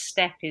the next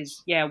step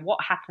is,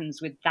 what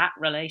happens with that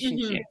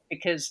relationship? Mhm.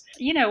 Because,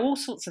 all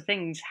sorts of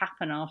things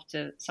happen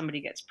after somebody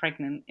gets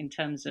pregnant in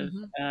terms of,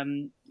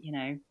 Mhm.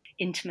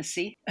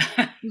 intimacy.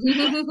 So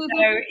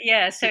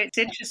it's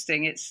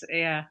interesting. It's,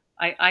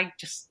 I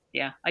just,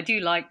 I do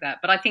like that.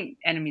 But I think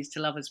enemies to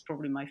lovers is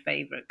probably my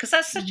favorite, because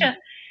that's such Mhm. a,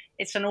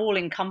 it's an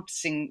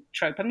all-encompassing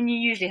trope. I mean, you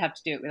usually have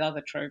to do it with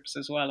other tropes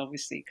as well,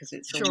 obviously, because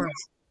it's Sure.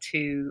 almost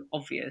too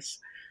obvious.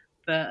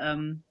 But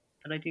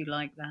I do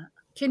like that.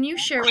 Can you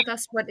share with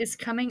us what is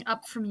coming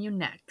up from you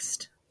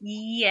next?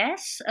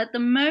 Yes, at the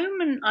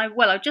moment,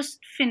 I've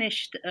just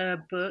finished a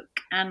book,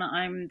 and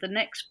the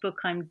next book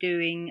I'm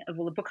doing,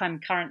 well, the book I'm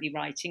currently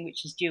writing,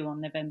 which is due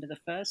on November the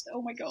 1st.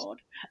 Oh my God.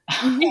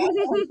 um,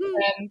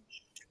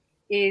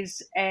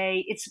 it's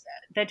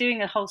they're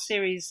doing a whole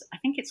series. I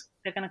think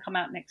they're going to come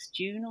out next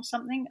June or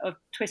something, of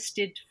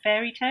twisted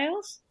fairy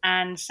tales.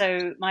 And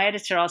so my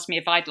editor asked me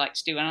if I'd like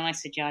to do one, and I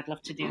said, yeah, I'd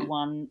love to do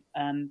one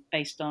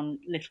based on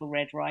Little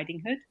Red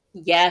Riding Hood.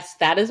 Yes,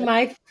 that is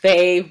my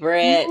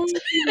favorite. Mm.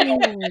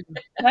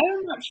 So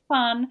much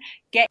fun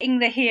getting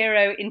the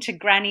hero into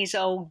Granny's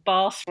old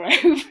bathrobe.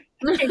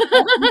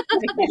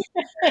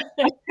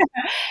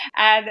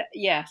 And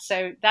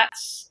so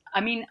that's,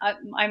 I mean,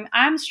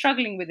 I'm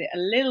struggling with it a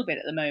little bit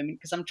at the moment,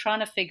 because I'm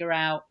trying to figure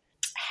out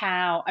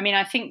how, I mean,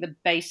 I think the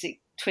basic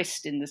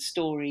twist in the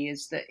story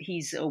is that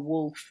he's a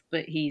wolf,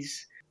 but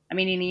and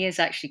he is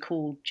actually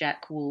called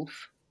Jack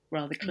Wolf,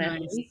 rather Nice.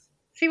 cleverly.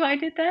 See what I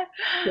did there?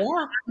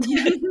 Yeah.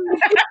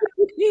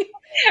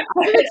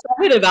 I'm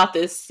excited about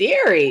this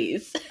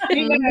series. I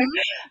know.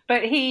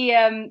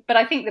 Mhm. But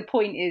I think the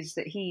point is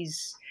that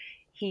he's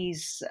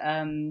he's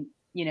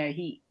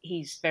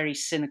very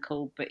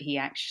cynical, but he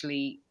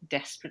actually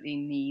desperately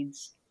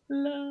needs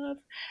love,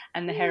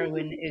 and the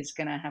heroine is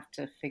going to have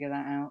to figure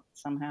that out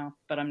somehow,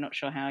 but I'm not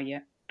sure how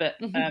yet. But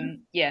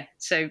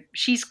so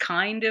she's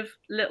kind of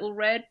Little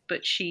Red,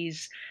 but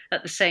she's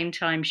at the same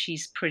time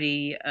she's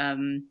pretty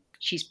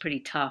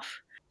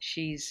tough.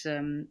 She's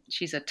a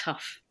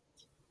tough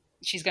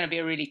she's going to be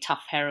a really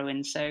tough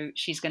heroine, so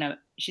she's going to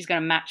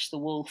match the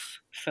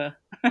wolf for.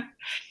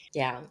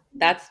 Yeah,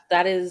 that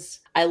is.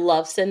 I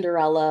love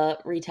Cinderella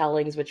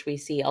retellings, which we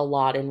see a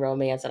lot in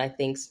romance, and I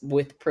think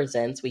with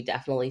presents we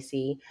definitely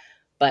see.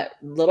 But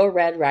Little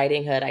Red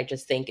Riding Hood, I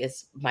just think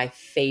is my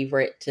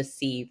favorite to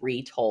see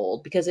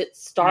retold, because it Yeah.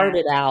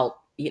 started out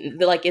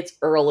like its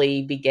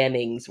early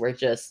beginnings were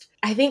just,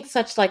 I think,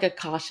 such like a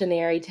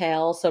cautionary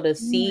tale. So to Mm,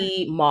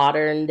 see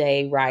modern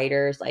day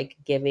writers like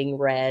giving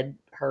Red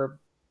her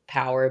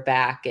power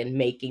back and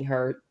making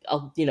her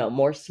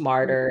more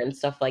smarter and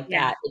stuff like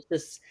yeah. that,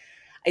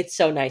 it's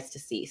so nice to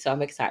see. So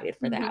I'm excited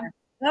for that. Mhm.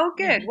 Oh,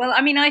 good. Mhm. Well,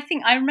 I mean, I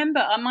think I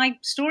remember my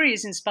story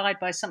is inspired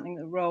by something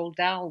that Roald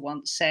Dahl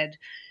once said,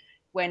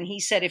 when he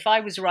said, if I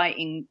was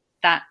writing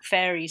that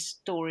fairy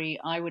story,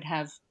 I would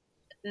have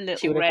She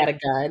Little would have Red.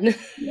 got a gun.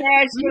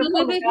 Yeah, she would have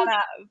pulled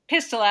a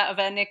pistol out of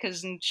her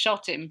knickers and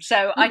shot him.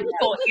 So I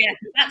thought,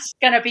 that's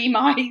going to be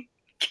my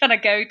kind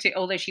of go to,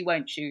 although she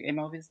won't shoot him,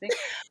 obviously.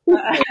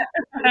 But,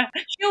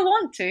 she'll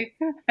want to.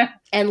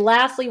 And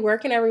lastly, where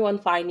can everyone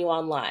find you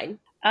online?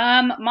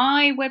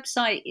 My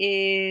website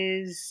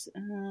is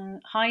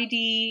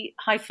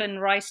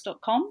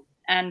heidi-rice.com.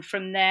 And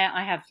from there,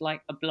 I have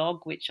like a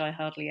blog, which I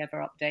hardly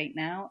ever update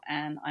now.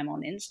 And I'm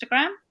on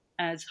Instagram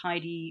as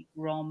Heidi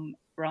Rom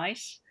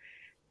Rice,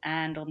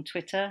 and on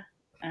Twitter.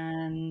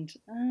 And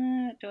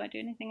do I do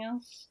anything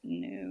else?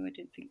 No, I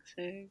don't think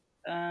so.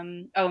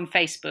 And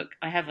Facebook.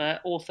 I have an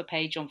author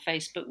page on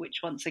Facebook,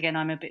 which once again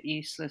I'm a bit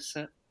useless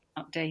at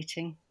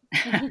updating.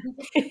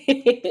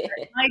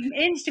 My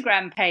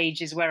Instagram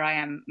page is where I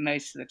am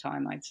most of the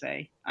time, I'd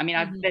say. I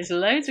mean, there's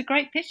loads of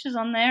great pictures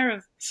on there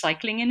of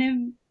cycling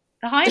in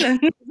the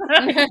Highlands.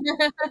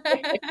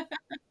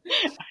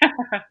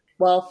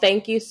 Well,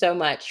 thank you so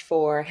much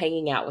for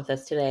hanging out with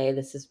us today.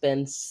 This has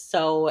been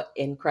so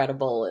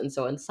incredible and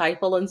so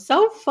insightful and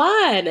so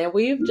fun. And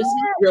we've just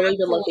really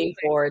been looking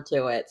forward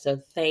to it.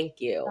 So thank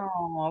you.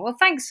 Oh, well,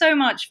 thanks so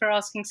much for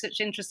asking such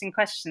interesting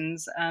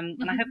questions.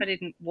 And I hope I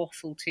didn't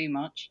waffle too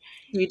much.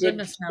 You did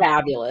Goodness, no.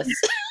 fabulous.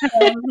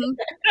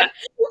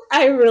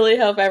 I really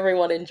hope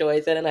everyone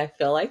enjoys it, and I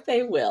feel like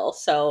they will.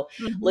 So,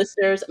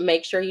 listeners,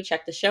 make sure you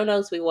check the show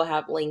notes. We will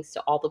have links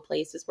to all the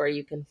places where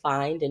you can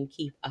find and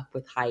keep up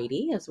with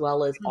Heidi, as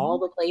well as all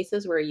the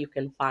places where you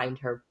can find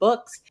her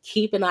books.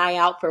 Keep an eye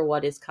out for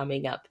what is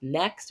coming up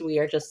next. We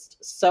are just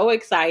so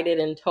excited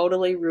and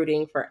totally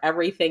rooting for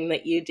everything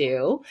that you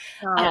do.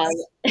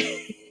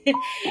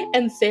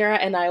 And Sarah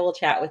and I will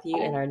chat with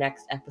you in our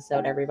next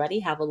episode,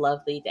 everybody. Have a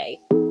lovely day.